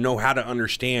 We don't know how to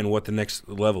understand what the next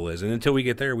level is, and until we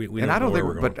get there, we don't know where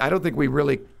we're going. But I don't think we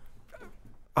really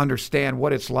understand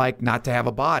what it's like not to have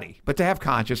a body, but to have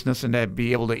consciousness and to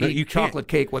be able to eat chocolate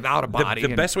cake without a body.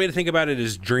 The best way to think about it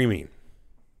is dreaming.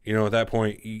 At that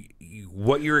point,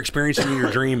 what you're experiencing in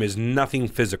your dream is nothing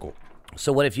physical.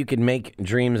 So what if you could make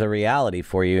dreams a reality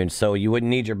for you, and so you wouldn't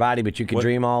need your body, but you could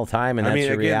dream all the time, and that's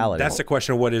your reality? That's the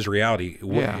question of what is reality,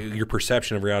 your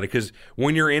perception of reality. Because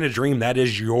when you're in a dream, that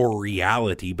is your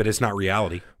reality, but it's not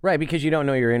reality. Right, because you don't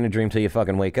know you're in a dream till you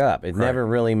fucking wake up. It never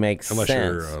really makes sense. Unless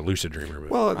you're a lucid dreamer.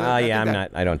 Well,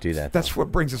 I don't do that. That's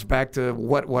what brings us back to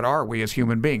what are we as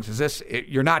human beings?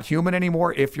 You're not human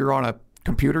anymore if you're on a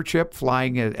computer chip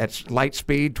flying at light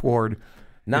speed toward...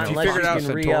 Not unless you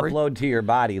can re-upload to your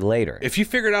body later. If you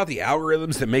figured out the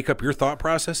algorithms that make up your thought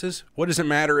processes, what does it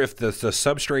matter if the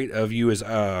substrate of you is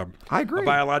a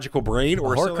biological brain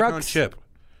or a silicon chip?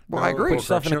 Well, I agree. Put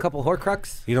yourself in a couple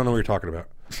Horcrux. You don't know what you're talking about.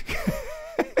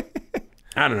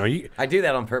 I don't know. I do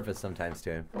that on purpose sometimes,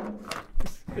 too.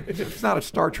 It's not a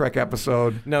Star Trek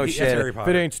episode. No shit. If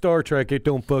it ain't Star Trek, it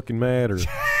don't fucking matter.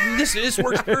 This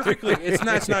works perfectly.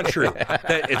 It's not true.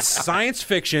 It's science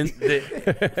fiction.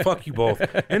 Fuck you both.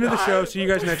 End of the show. See you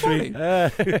guys next week.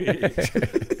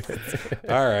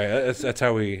 All right. That's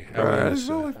how we.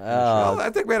 I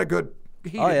think we had a good.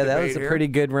 That was a pretty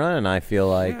good run, I feel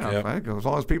like. Yeah, as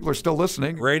long as people are still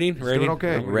listening. Rating? Doing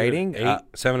okay. Rating? 8,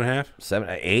 7.5?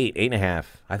 8.5.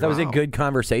 I thought it was a good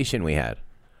conversation we had.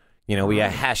 We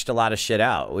hashed a lot of shit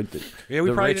out. We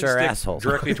probably didn't stick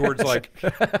directly towards like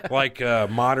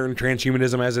modern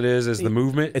transhumanism as it is, as the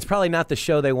movement. It's probably not the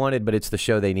show they wanted, but it's the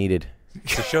show they needed.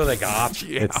 It's the show they got.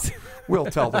 We'll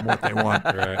tell them what they want.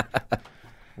 Right.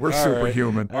 We're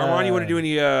superhuman. Armand, you want to do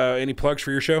any plugs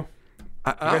for your show?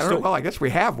 Well, I guess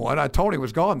we have one. Tony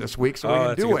was gone this week, so we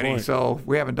didn't do any. Point. So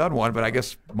we haven't done one, but I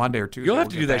guess Monday or Tuesday. You'll have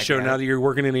to do that show now that you're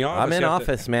working in the office. I'm in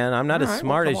office, man. I'm not as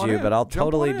smart as you, but I'll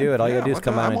totally do it. All you gotta do is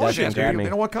come by my desk and grab me. You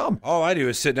know what? Come. All I do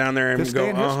is sit down there and This go, day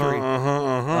in history.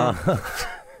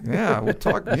 Yeah, we'll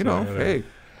talk. Hey.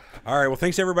 All right. Well,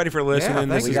 thanks everybody for listening.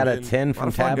 Yeah, We got a 10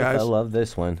 from Tabitha. I love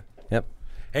this one. Yep.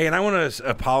 Hey, and I want to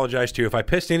apologize too if I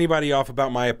pissed anybody off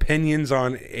about my opinions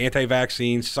on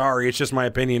anti-vaccine. Sorry, it's just my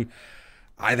opinion.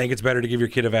 I think it's better to give your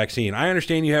kid a vaccine. I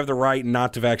understand you have the right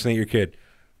not to vaccinate your kid.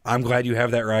 I'm glad you have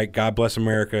that right. God bless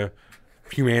America.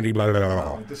 Humanity, blah, blah,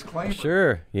 blah. Disclaimer.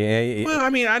 Sure. Yeah. Well, I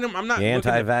mean, I'm not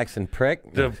anti-vaccine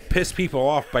prick to piss people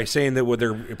off by saying that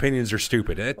their opinions are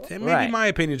stupid. Maybe my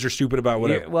opinions are stupid about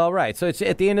whatever. Well, right. So it's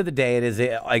at the end of the day, it is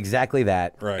exactly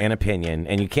that, an opinion,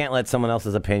 and you can't let someone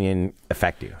else's opinion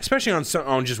affect you, especially on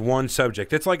just one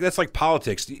subject. That's like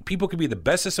politics. People could be the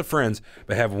bestest of friends,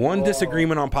 but have one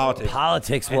disagreement on politics.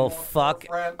 Politics will fuck.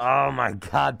 Oh my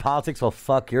God, politics will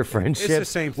fuck your friendship. It's the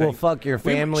same thing. Will fuck your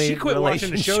family. She quit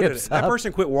watching the show today. That person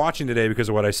quit watching today because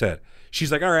of what I said.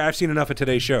 She's like, all right, I've seen enough of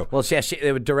today's show. Well,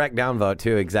 it would direct downvote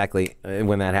too, exactly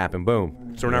when that happened.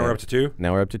 Boom. So now we're up to 2?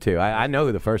 Now we're up to 2. I know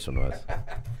who the first one was.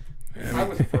 I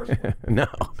was the first one. No.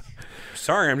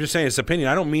 Sorry, I'm just saying it's opinion.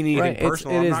 I don't mean anything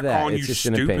personal. I'm not calling you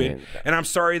stupid. And I'm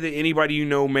sorry that anybody you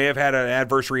know may have had an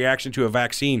adverse reaction to a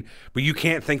vaccine, but you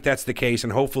can't think that's the case,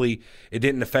 and hopefully it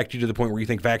didn't affect you to the point where you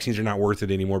think vaccines are not worth it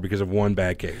anymore because of one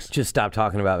bad case. Just stop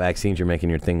talking about vaccines. You're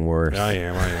making your thing worse. I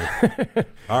am.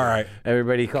 All right.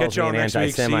 Everybody calls Catch y'all me an next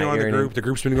week. See you on the group. The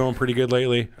group's been going pretty good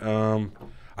lately. I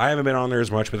haven't been on there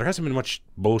as much, but there hasn't been much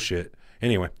bullshit.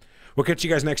 Anyway. We'll catch you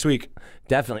guys next week.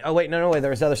 Definitely. Oh, wait. No. There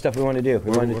was other stuff we wanted to do.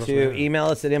 We wanted to email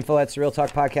us at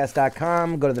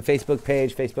info@surrealtalkpodcast.com. Go to the Facebook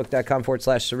page,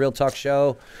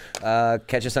 facebook.com/surrealtalkshow.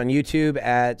 Catch us on YouTube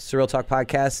at Surreal Talk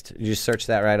Podcast. You just search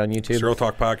that right on YouTube. Surreal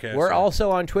Talk Podcast. We're also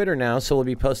on Twitter now, so we'll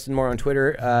be posting more on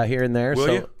Twitter here and there.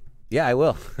 Will you? Yeah, I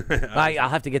will. I'll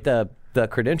have to get the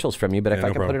credentials from you, but if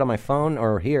I can put it on my phone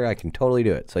or here, I can totally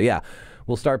do it. So, yeah.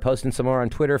 We'll start posting some more on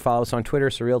Twitter. Follow us on Twitter,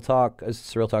 Surreal Talk.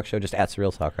 Surreal Talk Show, just at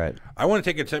Surreal Talk, right? I want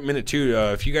to take a minute, too.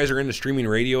 If you guys are into streaming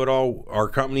radio at all, our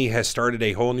company has started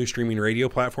a whole new streaming radio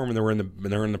platform, and they're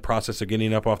in the process of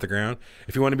getting it up off the ground.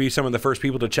 If you want to be some of the first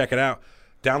people to check it out,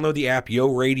 download the app Yo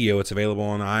Radio. It's available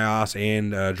on iOS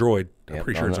and Droid. I'm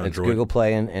pretty sure it's on Droid. Google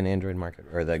Play and Android Market,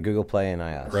 or the Google Play and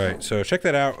iOS. Right, so check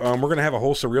that out. We're going to have a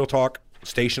whole Surreal Talk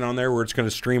station on there where it's going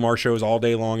to stream our shows all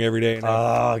day long, every day.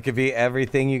 Oh, it could be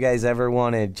everything you guys ever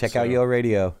wanted. Check out Yo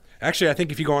Radio. Actually, I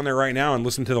think if you go on there right now and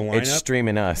listen to the lineup, it's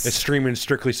streaming us. It's streaming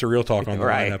strictly Surreal Talk on the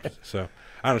lineup. So,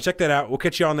 I don't know. Check that out. We'll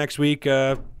catch you all next week.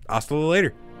 Hasta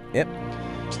later. Yep.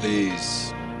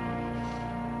 Please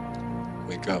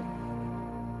wake up.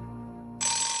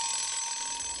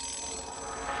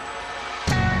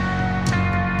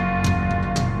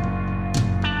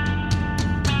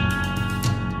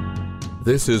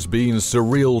 This has been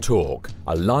Surreal Talk,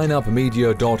 a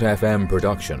lineupmedia.fm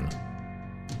production.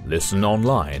 Listen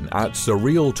online at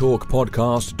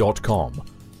surrealtalkpodcast.com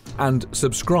and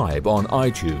subscribe on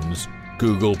iTunes,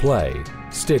 Google Play,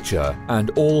 Stitcher, and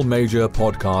all major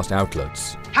podcast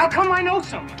outlets. How come I know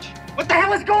so much? What the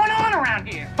hell is going on around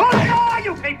here? Who the hell are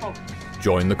you people?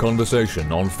 Join the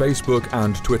conversation on Facebook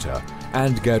and Twitter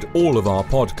and get all of our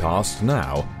podcasts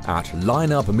now at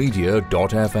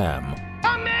lineupmedia.fm.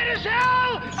 I'm mad as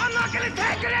hell! I'm not gonna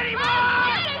take it anymore! I'm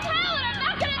mad as hell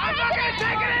and I'm not gonna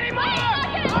take it anymore!